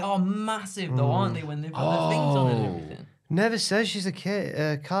convention, they are massive though, aren't they? When they've got their things on and everything. Never says she's a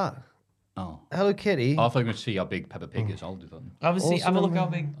cat. Oh. Hello Kitty. I thought you were going to see how big Peppa Pig is. I'll do that. Obviously, Also have a look on how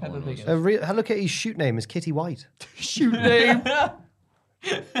the- big Peppa Pig is. Hello Kitty's shoot name is Kitty White. Shoot name.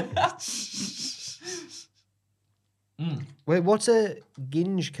 Wait, what's a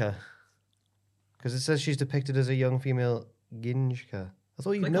Ginjka? Because it says she's depicted as a young female Ginjka. I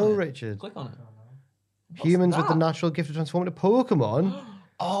thought you'd Click know, on it. Richard. Click on it. Humans with the that? natural gift of transforming to Pokemon.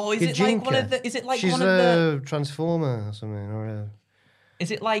 Oh, is it like one of the? Is it like She's one of the? a transformer or something. Is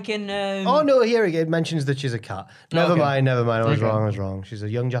it like in? Oh no! Here it mentions that she's a cat. Never Okay. mind. I was Okay. wrong. She's a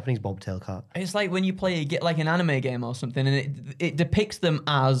young Japanese bobtail cat. It's like when you play like an anime game or something, and it depicts them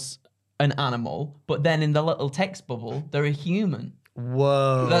as an animal, but then in the little text bubble, they're a human.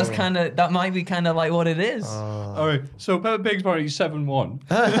 Whoa! That might be kind of like what it is. All right. So Peppa Pig's apparently 7'1".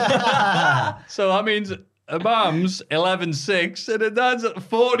 So that means a mum's 11'6", and a dad's at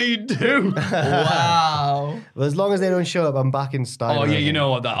 42. Wow. Well, as long as they don't show up, I'm back in style. Oh I yeah, think. you know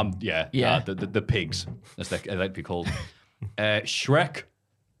what? That Yeah. the pigs. That's they like to be called. Shrek.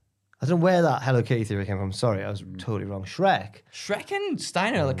 I don't know where that Hello Kitty theory came from. Sorry, I was totally wrong. Shrek. Shrek and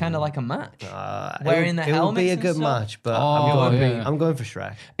Steiner are kind of like a match. It Wearing the would be helmets a and good stuff. match, but Oh, yeah. I'm going for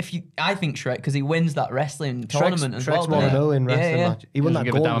Shrek. I think Shrek because he wins that wrestling tournament as well. Shrek's 1-0 in wrestling yeah. match. He won that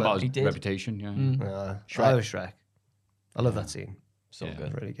Doesn't give a damn gauntlet. about He his did. reputation. Yeah. I was Shrek. I love that scene. So Yeah.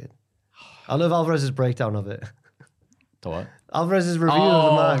 good. Really good. I love Alvarez's breakdown of it. To what? Alvarez's review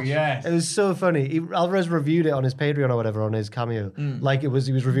of the match. yes. It was so funny. Alvarez reviewed it on his Patreon or whatever on his Cameo. Like he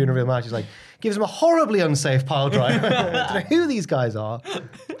was reviewing a real match. He's like, gives him a horribly unsafe pile drive. I don't know who these guys are.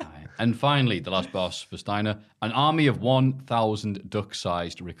 And finally, the last boss for Steiner, an army of 1,000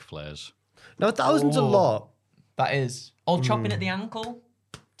 duck-sized Ric Flairs. No, 1,000's a lot. That is. All chopping at the ankle,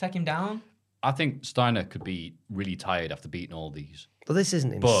 take him down. I think Steiner could be really tired after beating all these. But this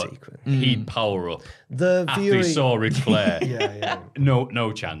isn't in But secret. he'd power up. The After Fury. he saw Ric Flair. Yeah.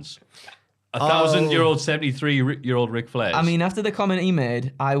 No chance. 1,000-year-old, 73-year-old Ric Flair. I mean, after the comment he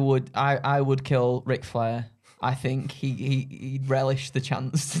made, I would kill Ric Flair. I think he'd relish the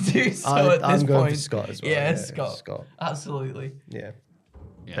chance to do so at this I'm going point. for Scott as well. Yeah, Yeah, Scott. Scott. Absolutely. Yeah.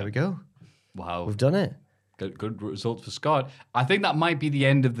 Yeah. There we go. Wow. We've done it. Good result for Scott. I think that might be the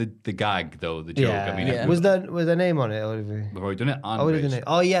end of the gag, though, the joke. I mean, Yeah. Was there name on it? Or did we... we've already done it. Oh, we did Andres. the name.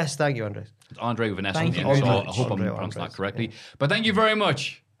 Oh, yes. Thank you, Andres. It's Andre with an S Thank on the you end, so very I much. hope I'm Andre, pronouncing that Andres, correctly. But thank you very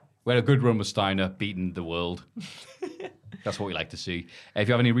much. We had a good run with Steiner, beating the world. That's what we like to see. If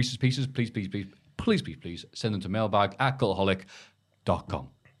you have any Reese's Pieces, please send them to mailbag@cultaholic.com.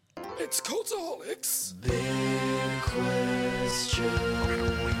 It's Cultaholics.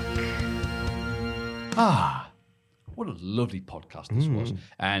 What a lovely podcast this was.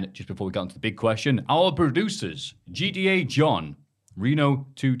 And just before we got into the big question, our producers, GTA John, Reno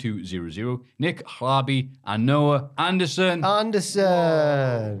 2200, Nick Harby, and Noah Anderson.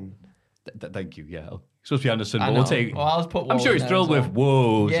 Anderson. Thank you, yeah. It's supposed to be Anderson, I but we'll know. take. Well, I'll just put I'm Whoa sure in he's there thrilled as with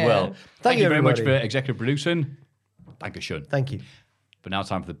whoa as Yeah. well. Thank you very much for everybody. executive producing. Dankeschön. Thank you. But now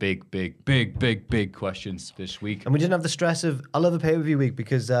time for the big questions this week. And we didn't have the stress of, I love a pay-per-view week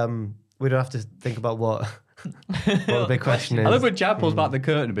because we don't have to think about what the big question is. I love when Jab pulls back the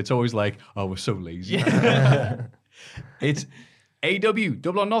curtain, but it's always like, oh, we're so lazy. It's AW,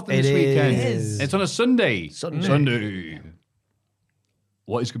 Double or Nothing It this weekend. is. It's on a Sunday. Sunday.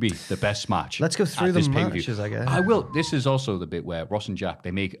 What is going to be the best match? Let's go through at the this pay-per-view? matches, I guess. I will. This is also the bit where Ross and Jack,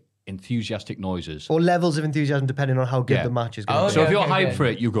 they make enthusiastic noises. Or levels of enthusiasm depending on how good Yeah. the match is going Oh, to be. So if you're okay, hyped okay. for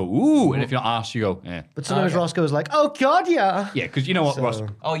it, you go, ooh. And if you're asked, you go, eh. But sometimes Roscoe's like, oh God, yeah. Yeah, because you know what, So- Ross?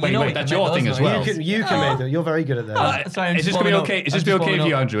 Oh, you wait, know wait, we that's can your make thing those as well. noises. You can make it. You're very good at that. Sorry, I'm Is just this going to be warming okay? up. Is I'm this just be okay warming for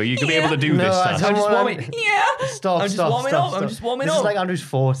you, up. Andrew? Are you going to be able to do No, this I stuff? don't I'm just want- warming. Yeah. Stop, I'm just stop, warming stop, up. stop. I'm just warming This up. is like Andrew's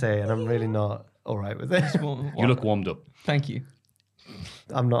forte, and I'm really not all right with it. You look warmed up. Thank you.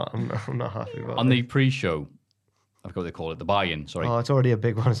 I'm not happy about On it. the pre-show, I forgot what they call it, the buy-in, sorry. Oh, it's already a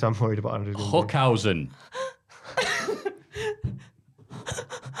big one, so I'm worried about Andrew's gonna do. Hookhausen.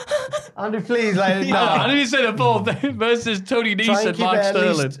 Andrew, please, like, No, I didn't say the full thing versus Tony Try Nese and and keep Mark it at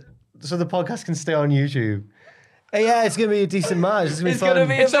Sterling. least so the podcast can stay on YouTube. Yeah, it's gonna be a decent match. It's gonna be It's fun. gonna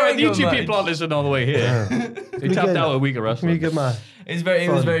be a It's all right, very good YouTube match. people aren't listening all the way here. They Be tapped good. out a week of It's gonna be wrestling. a good match. It was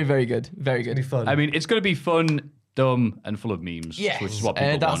Fun. very, very good. Very good. It'll be fun. I mean, it's going to be fun, dumb, and full of memes, Yes, which is what people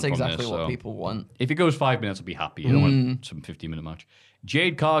want that's from exactly this, what so. people want. If it goes 5 minutes, I'll be happy. I don't want some 15-minute match.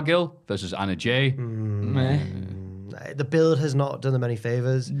 Jade Cargill versus Anna Jay. Meh. The build has not done them any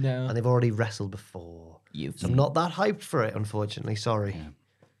favors. No. And they've already wrestled before. So I'm not that hyped for it, unfortunately. Sorry.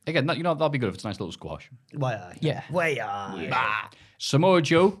 Again, that'll be good if it's a nice little squash. Why are you? Yeah. Why are you? Samoa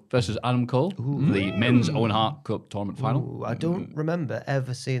Joe versus Adam Cole for the men's Owen Hart Cup tournament final. Ooh, I don't remember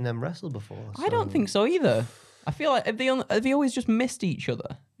ever seeing them wrestle before. I don't think so either. I feel like have they always just missed each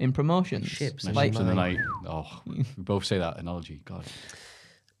other in promotions? Ships Ships like in the night. Oh, we both say that analogy. God.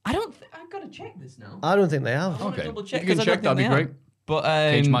 I don't. I've got to check this now. I don't think they have. Okay. Double check If you can check, that'd be great. But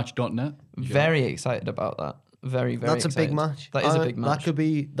Cagematch.net. very excited about that. Very, very. That's a excited. big match. That is a big match.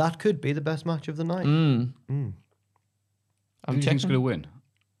 That could be the best match of the night. I'm Who do you think's checking. going to win?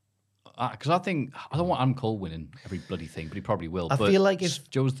 Because I don't want Adam Cole winning every bloody thing, but he probably will. I But feel like if-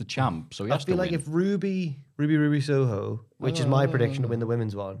 Joe's the champ, so he I has feel to like win. if Ruby Soho, which is my prediction to win the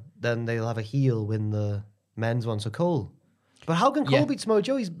women's one, then they'll have a heel win the men's one. So Cole. But how can Cole Yeah. beat Samoa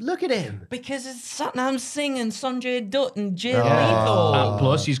Joe? Look at him. Because it's Satnam Singh and Sanjay Dutt and Jay Oh. Lethal.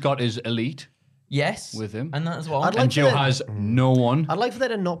 Plus, he's got his elite Yes. with him. And that's what. I'd like And Joe to- has no one. I'd like for there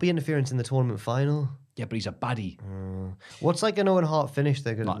to not be interference in the tournament final. Yeah, but he's a baddie. What's like an Owen Hart finish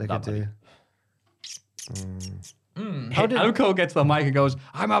they could Not that do? Adam Cole gets the mic and goes,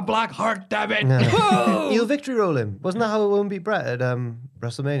 "I'm a black heart, damn it!" Heel victory roll him. Wasn't that how Owen beat Brett at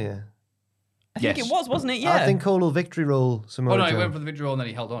WrestleMania? I think Yes. it was, wasn't it? Yeah. I think Cole will victory roll Samoa Oh no, he Joe. went for the victory roll and then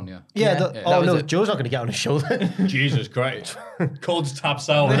he held on. Yeah. Yeah. Yeah. Yeah, Oh that no, was it. Joe's not going to get on his shoulder. Jesus Christ. Cole's taps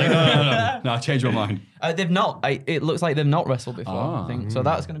out. Like, no, I changed my mind. They've not. It looks like they've not wrestled before. Ah. I think so.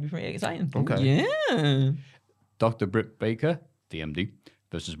 That's going to be pretty exciting. Okay. Yeah. Dr. Britt Baker, the MD,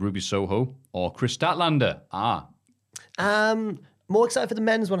 versus Ruby Soho or Chris Statlander. More excited for the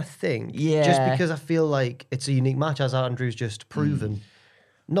men's one, I think. Yeah. Just because I feel like it's a unique match, as Andrew's just proven.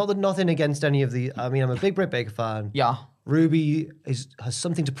 Not that nothing against any of the. I mean, I'm a big Britt Baker fan. Yeah. Ruby has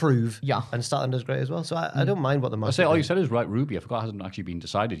something to prove. Yeah. And Statlander's great as well. So I don't mind what the match. I say all will you be. said is right, Ruby. I forgot it hasn't actually been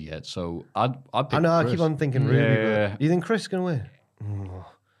decided yet. So I'd pick I know. I Chris. keep on thinking Ruby. Yeah. But you think Chris can win? I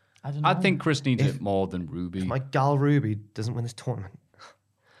don't know. I think Chris needs it more than Ruby. My gal Ruby doesn't win this tournament.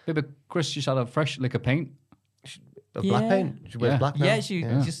 Yeah, but Chris just had a fresh lick of paint. Black Yeah. paint. She wears Yeah. black now. Yeah. She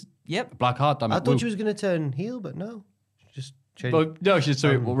just. Yep. Black heart, damn it. I thought she was going to turn heel, but no. She just changed. But no, she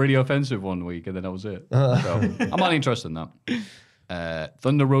said really offensive one week, and then that was it. So I'm not interested in that.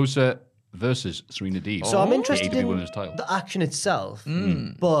 Thunder Rosa versus Serena Deeb. So I'm the interested AEW in Women's title. the action itself,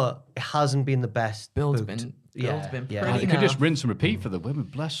 but it hasn't been the best. Build's booked. been. Yeah, Build's been yeah. pretty. They could just naff. rinse and repeat for the women.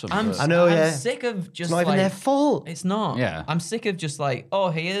 Bless them. I'm, I know, I'm yeah. sick of just It's not even like, their fault. It's not. Yeah. I'm sick of just like, oh,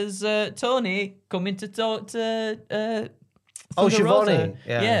 here's Tony coming to talk to. Oh, Thunder Shivani. Rosa.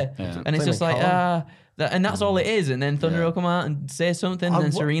 Yeah. Yeah. And it's just like, and that's all it is. And then Thunder will come out and say something, and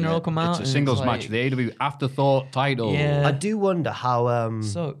then Serena will come out. It's a and singles like, match. The AEW afterthought title. Yeah. I do wonder how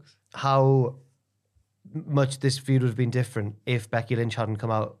Sucks. how much this feud would have been different if Becky Lynch hadn't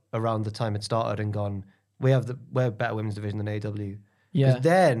come out around the time it started and gone, we're a better women's division than AEW. Yeah. Because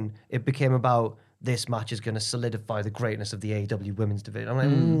then it became about this match is going to solidify the greatness of the AEW women's division. I'm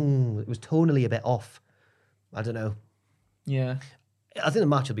like, it was tonally a bit off. I don't know. Yeah. I think the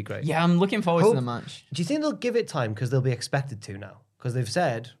match will be great. Yeah, I'm looking forward to the match. Do you think they'll give it time because they'll be expected to now? Because they've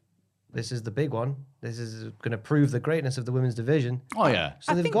said this is the big one. This is going to prove the greatness of the women's division. Oh, yeah.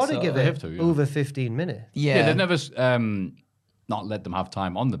 So they've think got to so. give They it have to, yeah. over 15 minutes. Yeah, they've never not let them have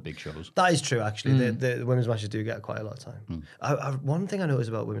time on the big shows. That is true, actually. The women's matches do get quite a lot of time. One thing I noticed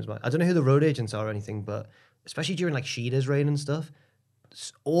about women's matches, I don't know who the road agents are or anything, but especially during like Shida's reign and stuff,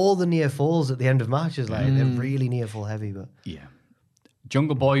 all the near falls at the end of matches, like they're really near fall heavy. But Yeah.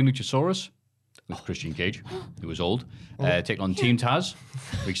 Jungle Boy and Luchasaurus with Christian Cage, who was old, taking on Team Taz,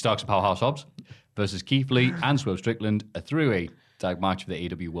 Ricky Starks and Powerhouse Hobbs, versus Keith Lee and Swerve Strickland, a three-way tag match for the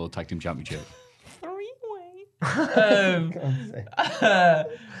AEW World Tag Team Championship.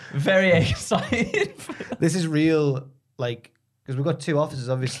 Very excited. this is real, like, because we've got two offices,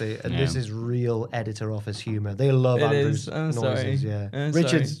 obviously, and this Yeah. is real editor office humor. They love It Andrew's is. I'm noises. sorry. Yeah, I'm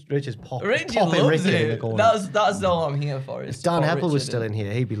Richard's popping Richard Ricky loves in the it. corner. That's all I'm here for. If Dan Heppel was still in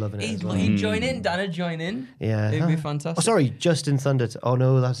here, he'd be loving it as well. He'd join in. Dan would join in. Yeah, It'd be Oh, fantastic. sorry, Justin Thunder. Oh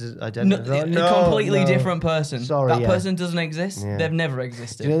no, that's his No, identity. a completely different person. Sorry, that yeah. person doesn't exist. Yeah. They've never Do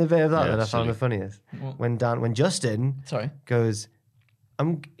existed. you know the bit of that Yeah, that I silly. found the funniest? What? When Justin Sorry. goes,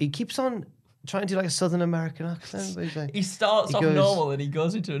 he keeps on trying to do like a Southern American accent. But he's like, He starts He off goes, normal and he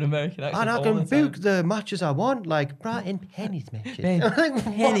goes into an American accent. and I all can the time. book the matches I want, like Brighton Penny's matches. Ben- I'm like,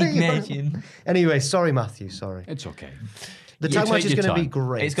 Penny "Why are you-" matching. Anyway, sorry, Matthew. Sorry. It's okay. The You tag take match is your going to be time.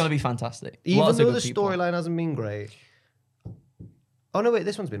 great. It's going to be fantastic. Even Lots of though good the people. storyline hasn't been great. Oh no, wait,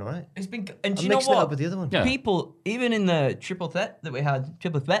 this one's been alright. It's been, and do I'm you know mixing it what? up with the other one. Yeah. People, even in the triple threat that we had,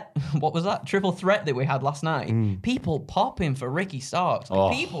 what was that? Triple threat that we had last night. People popping for Ricky Starks. Like, Oh.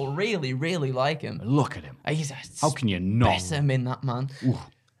 People really, really like him. Look at him. He's a How can you not? specimen, that man.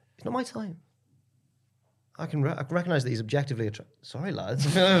 It's not my time. I can recognize that he's objectively attractive. Sorry, lads,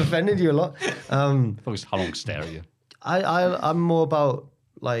 I've offended you a lot. Focus how long stare at you. I'm more about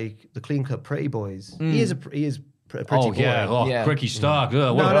like the clean cut pretty boys. He is a pretty boy. Cricky Stark.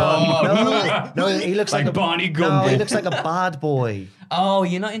 No, he looks like a Barney No, Gumble. he looks like a bad boy. Oh,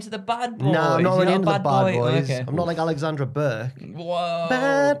 you're not into the bad boys. No, I'm not really You're into the a bad boy? boys. Okay. I'm not like Alexandra Burke. Whoa.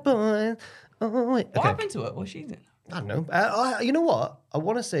 Bad boys. Oh, wait. What happened to her? What's she doing? I don't know. You know what? I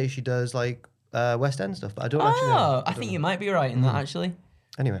want to say she does like West End stuff, but I don't actually know. Oh, I think you might be right in that, actually.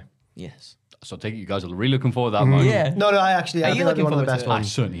 Anyway. Yes. So I take it you guys are really looking forward to that match. Yeah. No, I think that'll be one of the best forward ones. I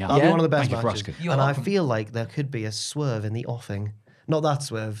certainly am. That'll be Yeah? one of the best Thank you for matches. asking. You're And I welcome. feel like there could be a swerve in the offing. Not that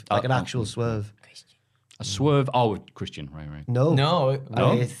swerve, like an actual swerve. A swerve. Oh, with Christian. Right. No. No.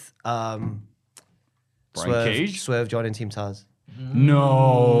 With Brian Cage? Swerve joining Team Taz.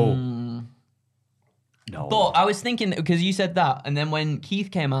 No. No. But I was thinking, because you said that, and then when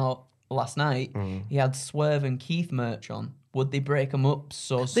Keith came out last night, he had Swerve and Keith merch on. Would they break them up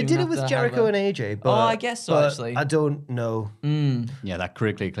so They soon? did it with after Jericho Hell in and a- AJ, but I guess so, but actually. I don't know. Yeah, that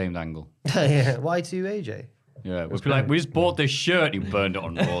critically acclaimed angle. Yeah, why to AJ? Yeah, we just bought this shirt. You burned it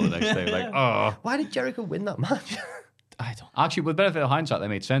on Raw the next day. Like, oh. Why did Jericho win that match? I don't. Actually, with the benefit of hindsight, that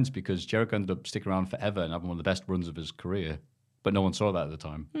made sense because Jericho ended up sticking around forever and having one of the best runs of his career. But no one saw that at the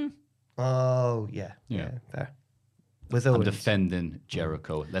time. Oh, yeah. Fair. With I'm Owens. defending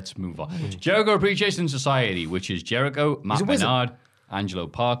Jericho. Let's move on. Jericho Appreciation Society, which is Jericho, Matt a wizard. Menard, Angelo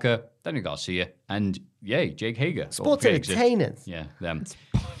Parker, Daniel Garcia, and Jake Hager. Sports All pre-exist. entertainers. Yeah, them.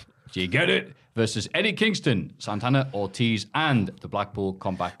 Do you get it? Versus Eddie Kingston, Santana Ortiz, and the Blackpool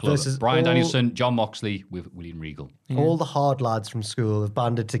Combat Club. Versus Brian all- Danielson, John Moxley with William Regal. All the hard lads from school have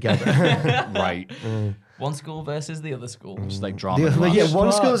banded together. Right. One school versus the other school. It's like drama class. Yeah,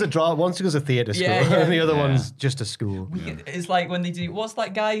 one school's a theatre school, Yeah, yeah. and the other Yeah. one's just a school. It's like when they do. What's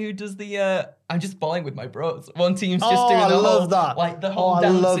that guy who does the? I'm just balling with my bros. One team's just Oh, doing I the love whole, that. like the whole I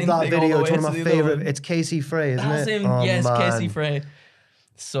dancing love that thing all video. the It's way one of to my the other favorite. one. It's Casey Frey, isn't That's it? him. Oh, Yes, man. Casey Frey.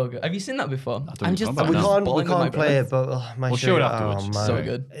 So good. Have you seen that before? don't I'm even just. know about We it. can't, balling with my play it, brothers. but my We'll show show it you- afterwards. Oh, man. So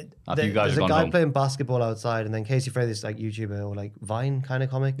good. After you guys There's have a gone guy home. playing basketball outside, and then Casey Frey, this like YouTuber or like Vine kind of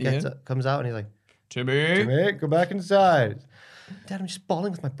comic, comes out, and he's like, Timmy, go back inside. Dad, I'm just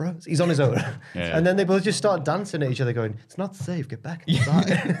balling with my bros. He's on his own. Yeah. And then they both just start dancing at each other, going, it's not safe, get back inside.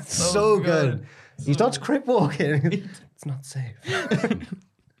 It's so good. He starts crip walking. It's not safe.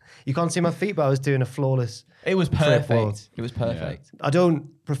 You can't see my feet, but I was doing a flawless. It was crip walk. perfect. It was perfect. I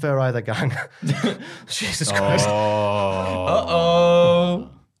don't prefer either gang. Jesus Christ. Uh-oh.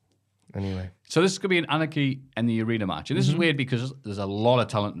 Anyway. So this is going to be an Anarchy in the Arena match. And this is weird because there's a lot of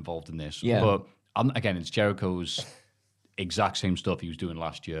talent involved in this. Yeah. But again, it's Jericho's exact same stuff he was doing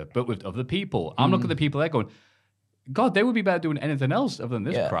last year, but with other people. I'm looking at the people there going, God, they would be better doing anything else other than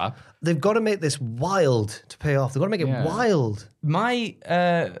this crap. They've got to make this wild to pay off. They've got to make it wild. My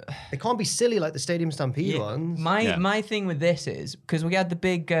It can't be silly like the Stadium Stampede ones. my thing with this is because we had the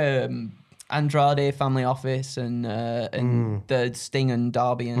big Andrade family office and the Sting and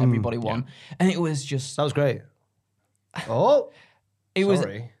Darby and everybody won, and it was just That was great. Oh, it was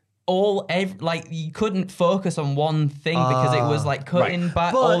sorry. like you couldn't focus on one thing because it was like cutting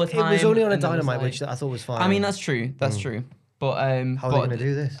back all the time. It was only on a and there was, Dynamite, like- which I thought was fine. I mean, that's true. That's true. But How are they going to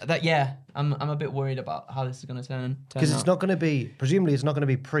do this? I'm a bit worried about how this is going to turn. Because it's out. not going to be, presumably, it's not going to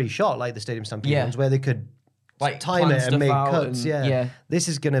be pre-shot like the Stadium Stampede Yeah. ones, where they could Like, time plan it and stuff make out cuts. and- Yeah. yeah. This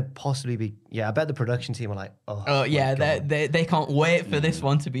is going to possibly be. Yeah, I bet the production team are like, oh. Oh yeah, my God. they can't wait for this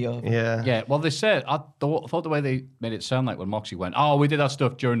one to be over. Yeah. Yeah, well, they said, I thought the way they made it sound like when Moxie went, oh, we did that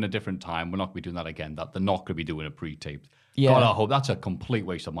stuff during a different time. We're not going to be doing that again. That they're not going to be doing a pre-taped. Yeah. God, I hope that's a complete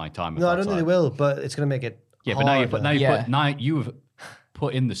waste of my time. No, I don't think they will, but it's going to make it. Yeah, but harder. now you've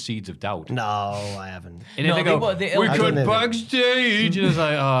put in the seeds of doubt. No, I haven't. And No, if they they go, were- they- we I cut don't know. backstage, and it's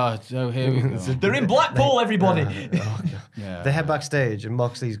like, oh, so here we go. They're in Blackpool, everybody. Yeah. They head backstage and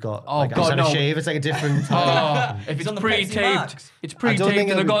Moxley's got. Oh, like, God, he's had a no. shave. It's like a different. Oh, if it's on the Pepsi pre-taped, Max. it's I don't pre-taped, think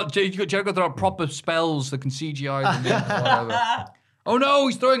and they've it'll got Jericho throw out proper spells that can CGI them in, whatever. Oh no,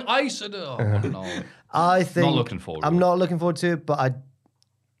 he's throwing ice at it. Oh no. I think. Not looking forward to I'm it. not looking forward to it, but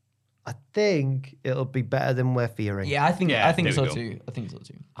I think it'll be better than we're fearing. Yeah, I think Yeah, so there we go. too. I think so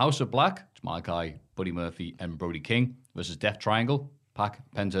too. House of Black, it's Malachi, Buddy Murphy, and Brody King versus Death Triangle, Pac,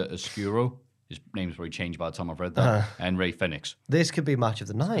 Penta, Oscuro. His name's probably changed by the time I've read that. And Ray Phoenix. This could be match of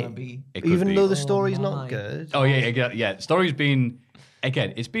the night. It could Even be. though the story's my. not good. Oh yeah. Story's been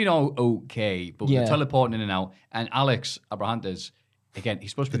again. It's been all okay, but Yeah. we're teleporting in and out. And Alex Abrahantes, again, he's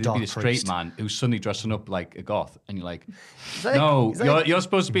supposed to The be the Dark straight Priest. man who's suddenly dressing up like a goth, and you're like, that- no, is that- you're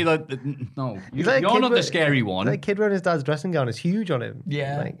supposed to be like, no, Is that a you're kid not the with- scary one. That kid wearing his dad's dressing gown is huge on him.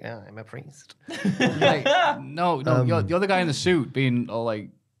 Yeah. Like, I'm a priest. Like, no, you're the guy in the suit being all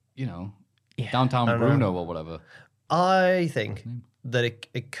like, downtown Bruno or whatever. I think that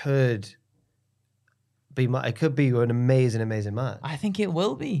it could be it could be an amazing match. I think it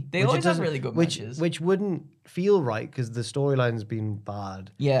will be. They always have really good matches. Which wouldn't feel right because the storyline's been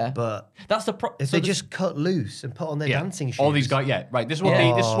bad. Yeah. But that's the if they just cut loose and put on their dancing shoes. All these guys, right. This is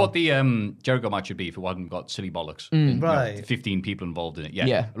what the Jericho match should be if it hadn't got silly bollocks. Right. 15 people involved in it.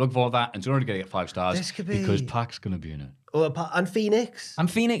 Yeah. I look forward to that. And it's already going to get 5 stars This could be- because Pac's going to be in it. And Phoenix.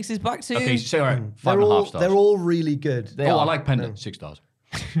 And Phoenix is back too. Okay, so all right, 5.5 stars. They're all really good. I like Penta, 6 stars.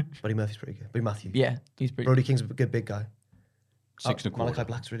 Buddy Murphy's pretty good. Buddy Matthew. Yeah, he's pretty Brody King's a good big guy. 6.25. Malachi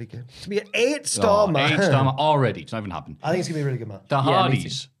Black's really good. It's going to be an 8-star match. 8-star already. It's not even happened. I think it's going to be a really good match. The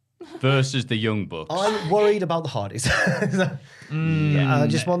Hardys versus the Young Bucks. I'm worried about the Hardys. I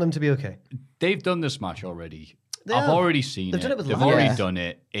just want them to be okay. They've done this match already. They I've have. already seen They've it. done it with They've Lana. already Yeah. done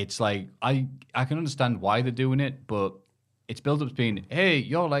it. It's like, I can understand why they're doing it, but it's built up to being, hey,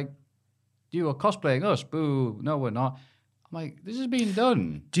 you're like, you are cosplaying us. Boo. No, we're not. I'm like, this is being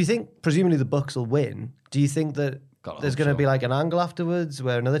done. Do you think, presumably the Bucks will win, do you think that there's going to be like an angle afterwards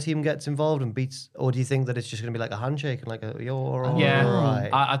where another team gets involved and beats, or do you think that it's just going to be like a handshake and like a, you're all Yeah, right?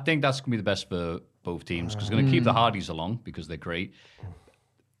 I think that's going to be the best for both teams because it's going to keep the Hardys along because they're great.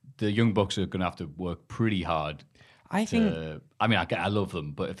 The Young Bucks are going to have to work pretty hard. I think. I mean, I love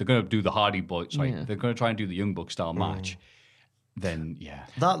them, but if they're going to do the Hardy Boy, if they're going to try and do the Young Buck style match, then yeah.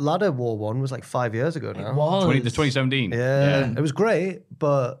 That ladder war one was like 5 years ago now. It was. The 2017. Yeah. It was great,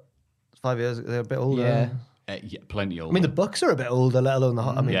 but 5 years ago, they're a bit older. Yeah. Yeah, plenty older. I mean, the Bucks are a bit older, let alone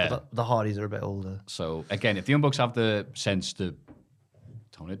the Hardys are a bit older. So again, if the Young Bucks have the sense to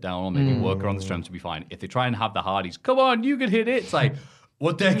tone it down or maybe work around the strength to be fine. If they try and have the Hardys, come on, you can hit it. It's like,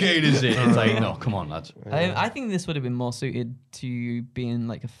 what decade is it? It's like, no, come on, lads. I think this would have been more suited to being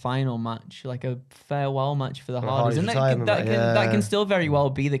like a final match, like a farewell match for the Hardys. And that can still very well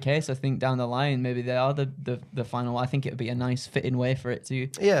be the case, I think, down the line. Maybe they are the final. I think it would be a nice fitting way for it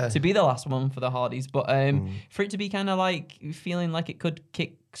to be the last one for the Hardys. But for it to be kind of like feeling like it could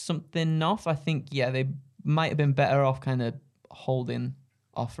kick something off, I think, they might have been better off kind of holding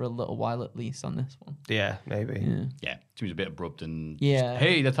off for a little while at least on this one. Yeah, maybe. Yeah, it seems a bit abrupt and Yeah.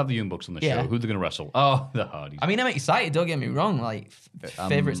 hey, let's have the Young Bucks on the show. Who are they going to wrestle? Oh, the Hardys. I mean, I'm excited, don't get me wrong. Like,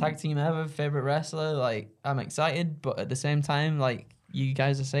 favorite tag team ever, favorite wrestler. Like, I'm excited, but at the same time, like you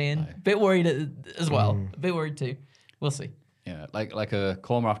guys are saying, a bit worried as well. A bit worried too. We'll see. Yeah, like a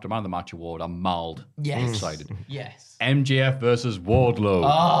Corner After Man of the Match award. I'm mild. Yes. Excited. Yes. MJF versus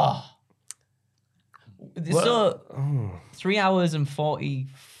Wardlow. So, 3 hours and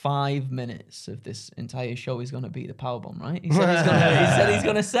 45 minutes of this entire show is going to be the powerbomb, right? He said he's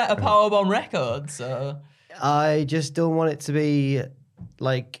going to set a powerbomb record. So I just don't want it to be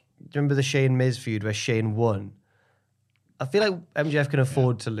like, do you remember the Shane Miz feud where Shane won? I feel like MJF can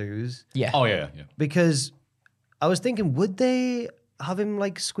afford to lose. Yeah. Oh, yeah. Because I was thinking, would they have him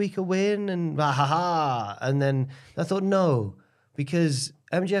like squeak a win and and then I thought no, because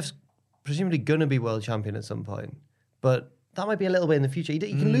MJF's presumably gonna be world champion at some point, but that might be a little bit in the future. He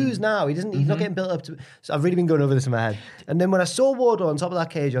can lose now. He's not getting built up to. So I've really been going over this in my head. And then when I saw Wardlow on top of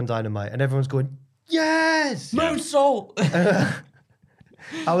that cage on Dynamite, and everyone's going, yes, moonsault.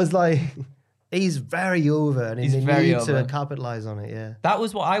 I was like, he's very over, and He's they very need over. to capitalize on it. Yeah. That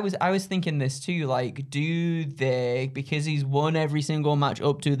was what I was thinking this too. Like, do they, because he's won every single match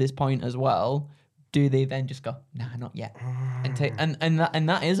up to this point as well, do they then just go, nah, not yet, and take and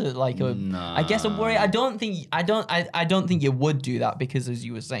that is I guess I'm worried. I don't think you would do that because, as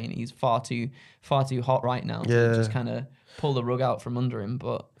you were saying, he's far too hot right now to just kind of pull the rug out from under him.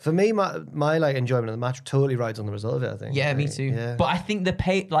 But for me, my like enjoyment of the match totally rides on the result of it. I think. Yeah, me too. Yeah. But I think the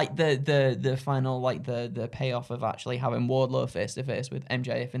pay, like the final, like the payoff of actually having Wardlow face to face with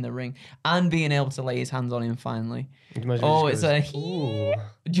MJF in the ring and being able to lay his hands on him finally. Oh, it's a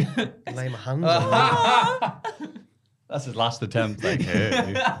lay my hands on him. That's his last attempt. Like,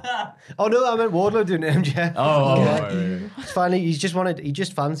 hey. Oh no, I meant Wardlow doing it to MJF. Oh, It's finally he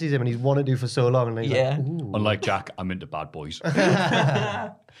just fancies him and he's wanted to for so long. And he's like, ooh. Unlike Jack, I'm into bad boys.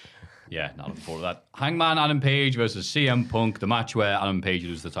 Yeah, not looking forward to that. Hangman Adam Page versus CM Punk, the match where Adam Page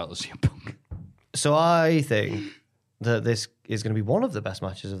loses the title to CM Punk. So I think that this is going to be one of the best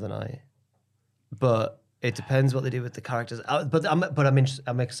matches of the night, but it depends what they do with the characters. But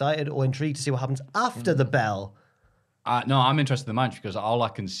I'm excited or intrigued to see what happens after the bell. No, I'm interested in the match because all I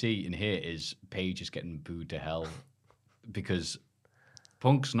can see in here is Page is getting booed to hell because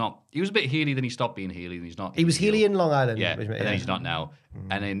Punk's not. He was a bit heely, then he stopped being heely, and he's not. He was heely in Long Island. Yeah, and then he's not now.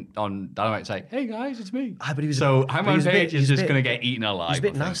 And then on Dynamite, it's like, hey guys, it's me. But he was so Hangman Page is just going to get eaten alive. He's a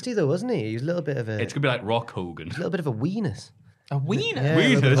bit nasty though, wasn't he? He's a little bit of a. It's going to be like Rock Hogan. He's a little bit of a weenus. A wiener? Yeah,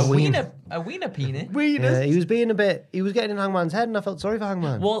 Wieners? A wiener penis? Yeah, he was being he was getting in Hangman's head, and I felt sorry for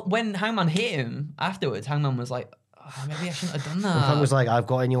Hangman. Well, when Hangman hit him afterwards, Hangman was like, maybe I shouldn't have done that. Punk was like, I've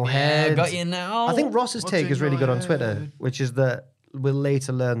got in your head. I got you now. I think Ross's What's take in is really your good on head? Twitter, which is that we'll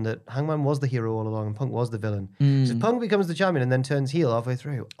later learn that Hangman was the hero all along and Punk was the villain. So Punk becomes the champion and then turns heel halfway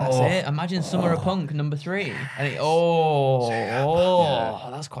through. That's it. Imagine Summer of Punk number 3. And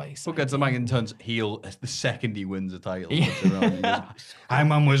that's quite exciting. Punk gets the mic and turns heel the second he wins the title. He goes,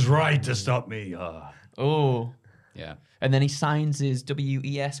 Hangman was right to stop me. Oh. Yeah. And then he signs his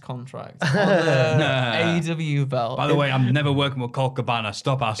WES contract on the AEW belt. By the way, I'm never working with Colt Cabana.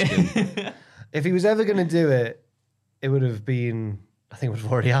 Stop asking. If he was ever going to do it, it would have been, I think it would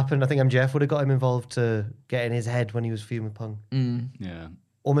have already happened. I think MJF would have got him involved to get in his head when he was feuding with Punk. Yeah.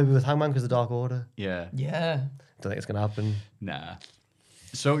 Or maybe with Hangman because the Dark Order. Yeah. Yeah. Don't think it's going to happen. Nah.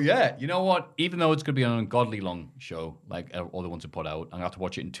 So, yeah, you know what? Even though it's going to be an ungodly long show, like all the ones I put out, I'm going to have to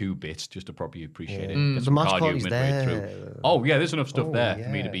watch it in 2 bits just to properly appreciate it. Get The some match cardio quality's midway there. through. Oh, yeah, there's enough stuff there for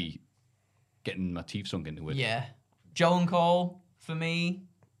me yeah. to be getting my teeth sunk into it. Yeah. Joe and Cole for me.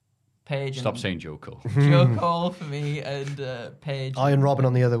 Paige Stop and saying Joe Cole. Joe Cole for me and Paige. Iron Robin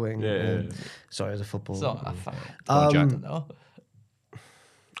on the other wing. Yeah. Sorry, as a football. So, Jack.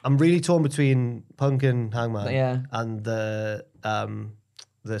 I'm really torn between Punk and Hangman. Yeah. And the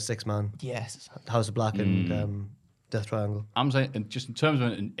 6-man. Yes. House of Black and Death Triangle. I'm saying, just in terms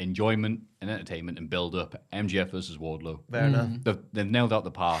of enjoyment and entertainment and build-up, MJF versus Wardlow. Fair enough. They've nailed out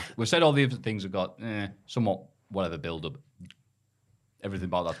the park. We've said all the other things have got somewhat whatever build-up. Everything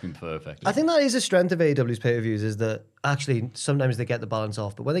about that's been perfect. I think that is a strength of AEW's pay-per-views is that actually sometimes they get the balance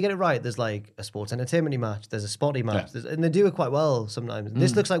off, but when they get it right, there's like a sports entertainment match, there's a spotty match, and they do it quite well sometimes.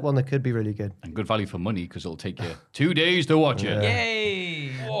 This looks like one that could be really good. And good value for money because it'll take you 2 days to watch it.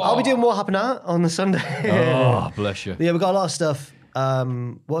 Yay! I'll be doing What Happened At on the Sunday. Oh, bless you. Yeah, we've got a lot of stuff.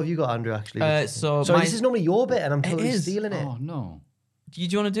 What have you got, Andrew, actually? So Sorry, my- this is normally your bit and I'm totally is. stealing it. Oh, no. Do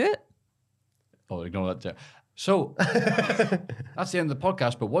you want to do it? Oh, ignore that. So, that's the end of the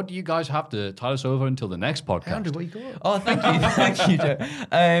podcast, but what do you guys have to tide us over until the next podcast? Andrew, what you got? Oh, thank you. Thank you,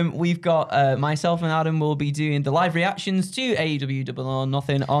 Joe. We've got myself and Adam will be doing the live reactions to AEW Double or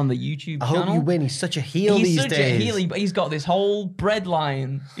Nothing on the YouTube I channel. hope you win. He's such a heel He's these such days. a heel, but he's got this whole bread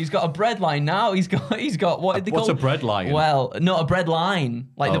line. He's got a bread line now. He's got what? What's a bread line? Well, not a bread line,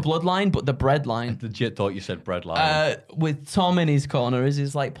 like the bloodline, but the bread line. Legit thought you said bread line. With Tom in his corner is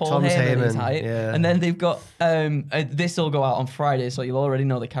his like Paul Thomas Heyman his Heyman, height, yeah. and then they've got this will go out on Friday, so you'll already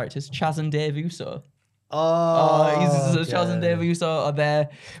know the characters. Chaz and Dave Uso. Chaz and Dave Uso are there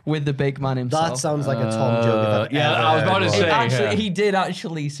with the big man himself. That sounds like a Tom joke. if I've yeah, ever I was about heard to one. say. Actually, yeah. he did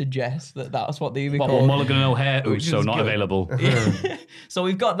actually suggest that's what they would What, call Mulligan and O'Hare, Which so is not good. available. So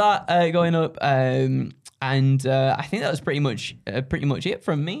we've got that going up, and I think that was pretty much it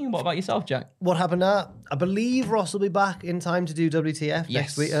from me. What about yourself, Jack? What happened at? I believe Ross will be back in time to do WTF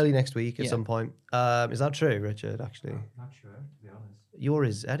next week, early next week at some point. Is that true, Richard, actually? Not sure, to be honest. You're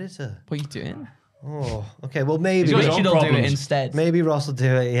his editor. What are you doing? Oh, okay. Well, maybe He's got his own Richard will do it problems. instead. Maybe Ross will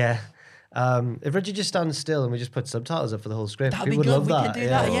do it. Yeah. If Richard just stands still and we just put subtitles up for the whole script, That'd people be would good. love We that. could do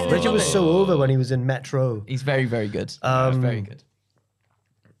that. Yeah, Richard love was it. so over when he was in Metro. He's very, very good. He's very good.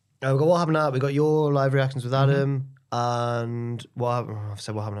 We've got What Happened At. We got your live reactions with Adam, and I've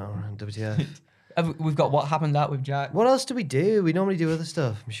said What Happened At on WTF. We've got What Happened At with Jack. What else do we do? We normally do other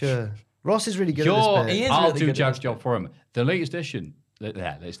stuff. I'm sure. Ross is really good at Sure, this bit. He is I'll really do good at Jack's this. job for him. The latest issue.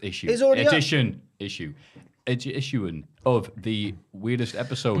 It's already up. Issuing of the weirdest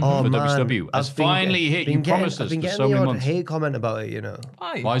episode Oh, for man. WCW has finally hit. You promised I've us been for getting so the many odd months. hate comment about it, you know.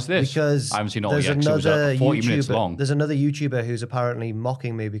 Why is this? Because I haven't seen it all there's yet. 'Cause it was another 40 minutes YouTuber- long. There's another YouTuber who's apparently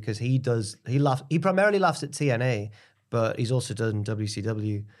mocking me because he primarily laughs at TNA, but he's also done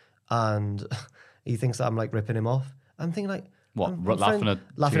WCW, and he thinks that I'm like ripping him off. I'm thinking like, What, I'm laughing at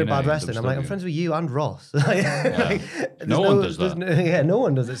bad TNA, wrestling. I'm like, I'm WCW? friends with you and Ross. Like, No one does that. No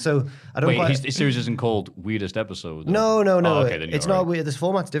one does it. So I don't. Wait, quite, his series isn't called Weirdest Episode? no. Oh, okay, then it's you're not right. weird. This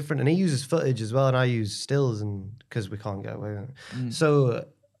format's different, and he uses footage as well, and I use stills, and because we can't get away with it. Mm. So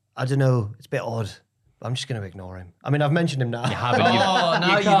I don't know. It's a bit odd. I'm just going to ignore him. I mean, I've mentioned him now. You haven't. Oh,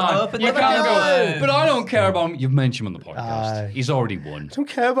 now you've opened You the can't can. go. But I don't care about him. You've mentioned him on the podcast. Aye. He's already won. I don't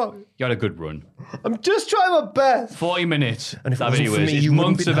care about. You had a good run. I'm just trying my best. 40 minutes. And if it that wasn't video for is. me, It's you wouldn't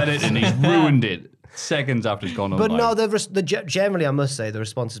months be- of editing. He's ruined it seconds after it's gone on. But no, generally, I must say, the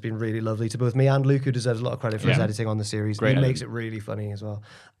response has been really lovely to both me and Luke, who deserves a lot of credit for his Yeah. editing on the series. Great He makes it editing. really funny as well.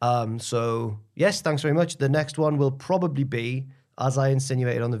 So, yes, thanks very much. The next one will probably be, as I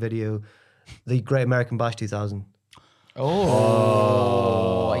insinuated on the video, the Great American Bash 2000.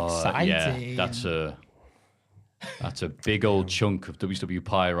 Oh, exciting. Yeah, that's That's a big old chunk of WCW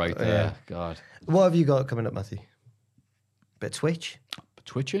pie right there. Yeah. God. What have you got coming up, Matthew? Bit of Twitch?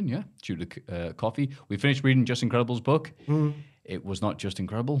 Twitching, yeah. Due to coffee. We finished reading Just Incredible's book. Mm. It was not just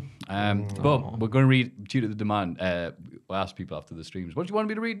incredible. But we're going to read, due to the demand, we'll ask people after the streams, what do you want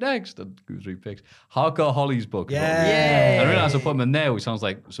me to read next? And Goose Read picks. Hardcore Holly's book. Yeah. I realized I put him in there, which sounds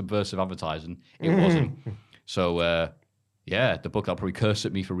like subversive advertising. It wasn't. So, yeah, the book, I'll probably curse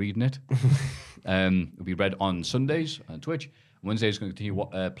at me for reading it. It'll be read on Sundays on Twitch. Wednesday is going to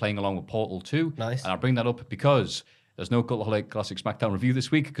continue playing along with Portal 2. Nice. And I'll bring that up because there's no Cultaholic Classic SmackDown review this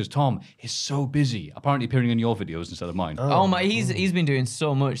week because Tom is so busy, apparently appearing in your videos instead of mine. Oh my, he's been doing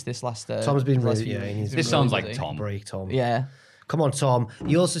so much this last. Tom's been last really, few yeah. weeks. He's He's This been sounds really like busy. Tom. break, Tom. Yeah. Come on, Tom.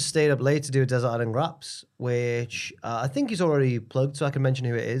 He also stayed up late to do a Desert Island Wraps, which I think he's already plugged, so I can mention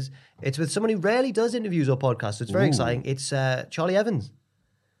who it is. It's with someone who rarely does interviews or podcasts, so it's very exciting. It's Charlie Evans.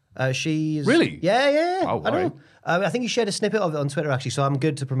 She's Really? Yeah. Oh, I know. alright. I think he shared a snippet of it on Twitter, actually, so I'm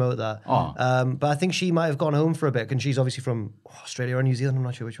good to promote that. Oh. But I think she might have gone home for a bit, and she's obviously from Australia or New Zealand, I'm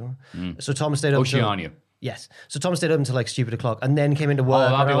not sure which one. So Tom stayed up Oceania. Yes. So Tom stayed up until like stupid o'clock, and then came into work,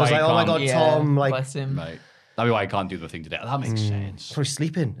 that'd and be I was why like, he oh my can't- God, Yeah, Tom, like, bless him. Right. That'd be why I can't do the thing today. That makes sense. probably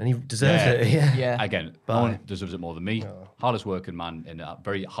sleeping, and he deserves Yeah. it. Yeah. Yeah. Again, no one deserves it more than me. Hardest working man in a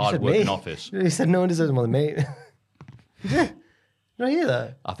very He hard said working me. office. He said no one deserves it more than me. Did I hear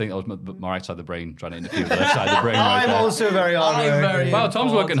that? I think that was my right side of the brain trying to interfere with the left side of the brain right I'm there. also very hard I'm working. very- Well,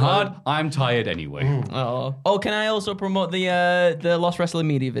 Tom's working hard. important. I'm tired anyway. Oh, can I also promote the Lost Wrestling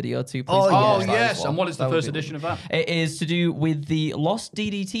Media video too, please? Oh, That as yes. well. And what is the That would first be edition of that? It is to do with the Lost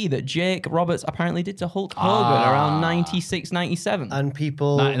DDT that Jake Roberts apparently did to Hulk Hogan around 96, 97. And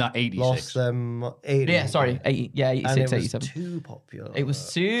people Not 86. lost them. 80. Yeah, sorry. 86, And it was 87. too popular. It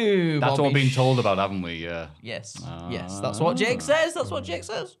was too. That's what we're Bobby being told about, haven't we? Yes. Yes. That's what Jake says. That's what Jake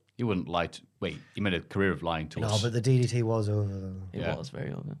says. He wouldn't lie to... Wait, he made a career of lying to No, us. but the DDT was over though. It Yeah. was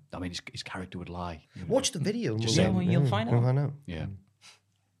very over. I mean, his character would lie. Watch the video. and Just we'll- saying. Well, you'll find We'll out. find out. Yeah.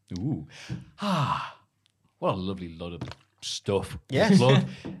 Ooh. What a lovely lot of stuff. Yes. Plug.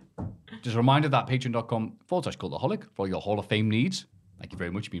 Just a reminder that patreon.com/cultaholic for your Hall of Fame needs. Thank you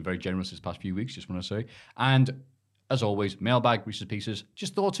very much. You've been very generous this past few weeks, just want to say. And as always, mailbag, Reese's Pieces,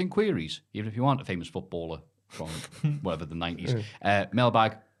 just thoughts and queries, even if you aren't a famous footballer from whatever the 90s.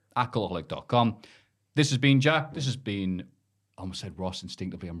 Mailbag at cultaholic.com. This has been Jack. This has been... I almost said Ross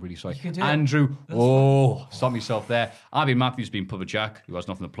instinctively. I'm really sorry. can do it. Andrew. Stop myself there. I've been Matthew's been Pubba Jack, who has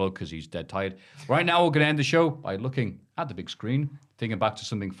nothing to plug because he's dead tired. Right now, we're going to end the show by looking at the big screen, thinking back to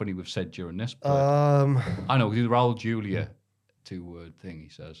something funny we've said during this. But I know, we do the Raul Julia two-word thing, he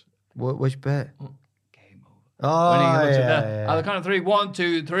says. Which bit? Game over. Oh, When he looks yeah, at that. yeah. At the count of 3, 1,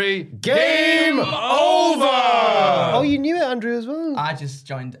 2, 3. Game over! Oh, you knew it, Andrew, as well. I just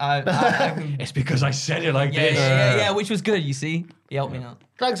joined. I It's because I said it like yeah, this. yeah, which was good, you see. He helped me out.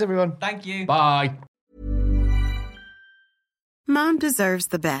 Thanks, everyone. Thank you. Bye. Mom deserves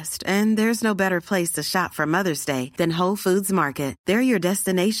the best, and there's no better place to shop for Mother's Day than Whole Foods Market. They're your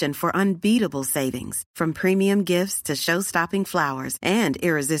destination for unbeatable savings, from premium gifts to show-stopping flowers and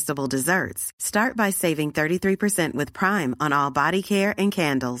irresistible desserts. Start by saving 33% with Prime on all body care and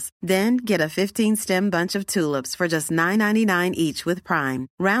candles. Then get a 15-stem bunch of tulips for just $9.99 each with Prime.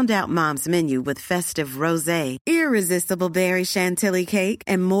 Round out Mom's menu with festive rosé, irresistible berry chantilly cake,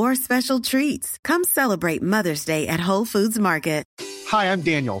 and more special treats. Come celebrate Mother's Day at Whole Foods Market. Hi, I'm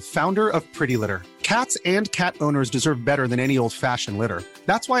Daniel, founder of Pretty Litter. Cats and cat owners deserve better than any old-fashioned litter.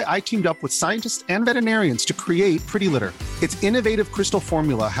 That's why I teamed up with scientists and veterinarians to create Pretty Litter. Its innovative crystal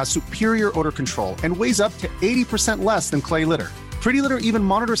formula has superior odor control and weighs up to 80% less than clay litter. Pretty Litter even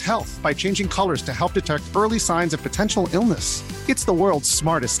monitors health by changing colors to help detect early signs of potential illness. It's the world's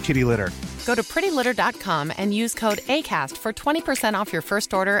smartest kitty litter. Go to prettylitter.com and use code ACAST for 20% off your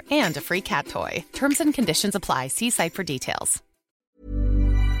first order and a free cat toy. Terms and conditions apply. See site for details.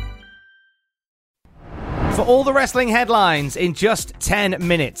 For all the wrestling headlines in just 10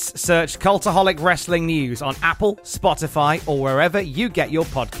 minutes, search Cultaholic Wrestling News on Apple, Spotify, or wherever you get your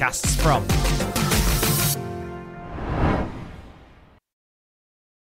podcasts from.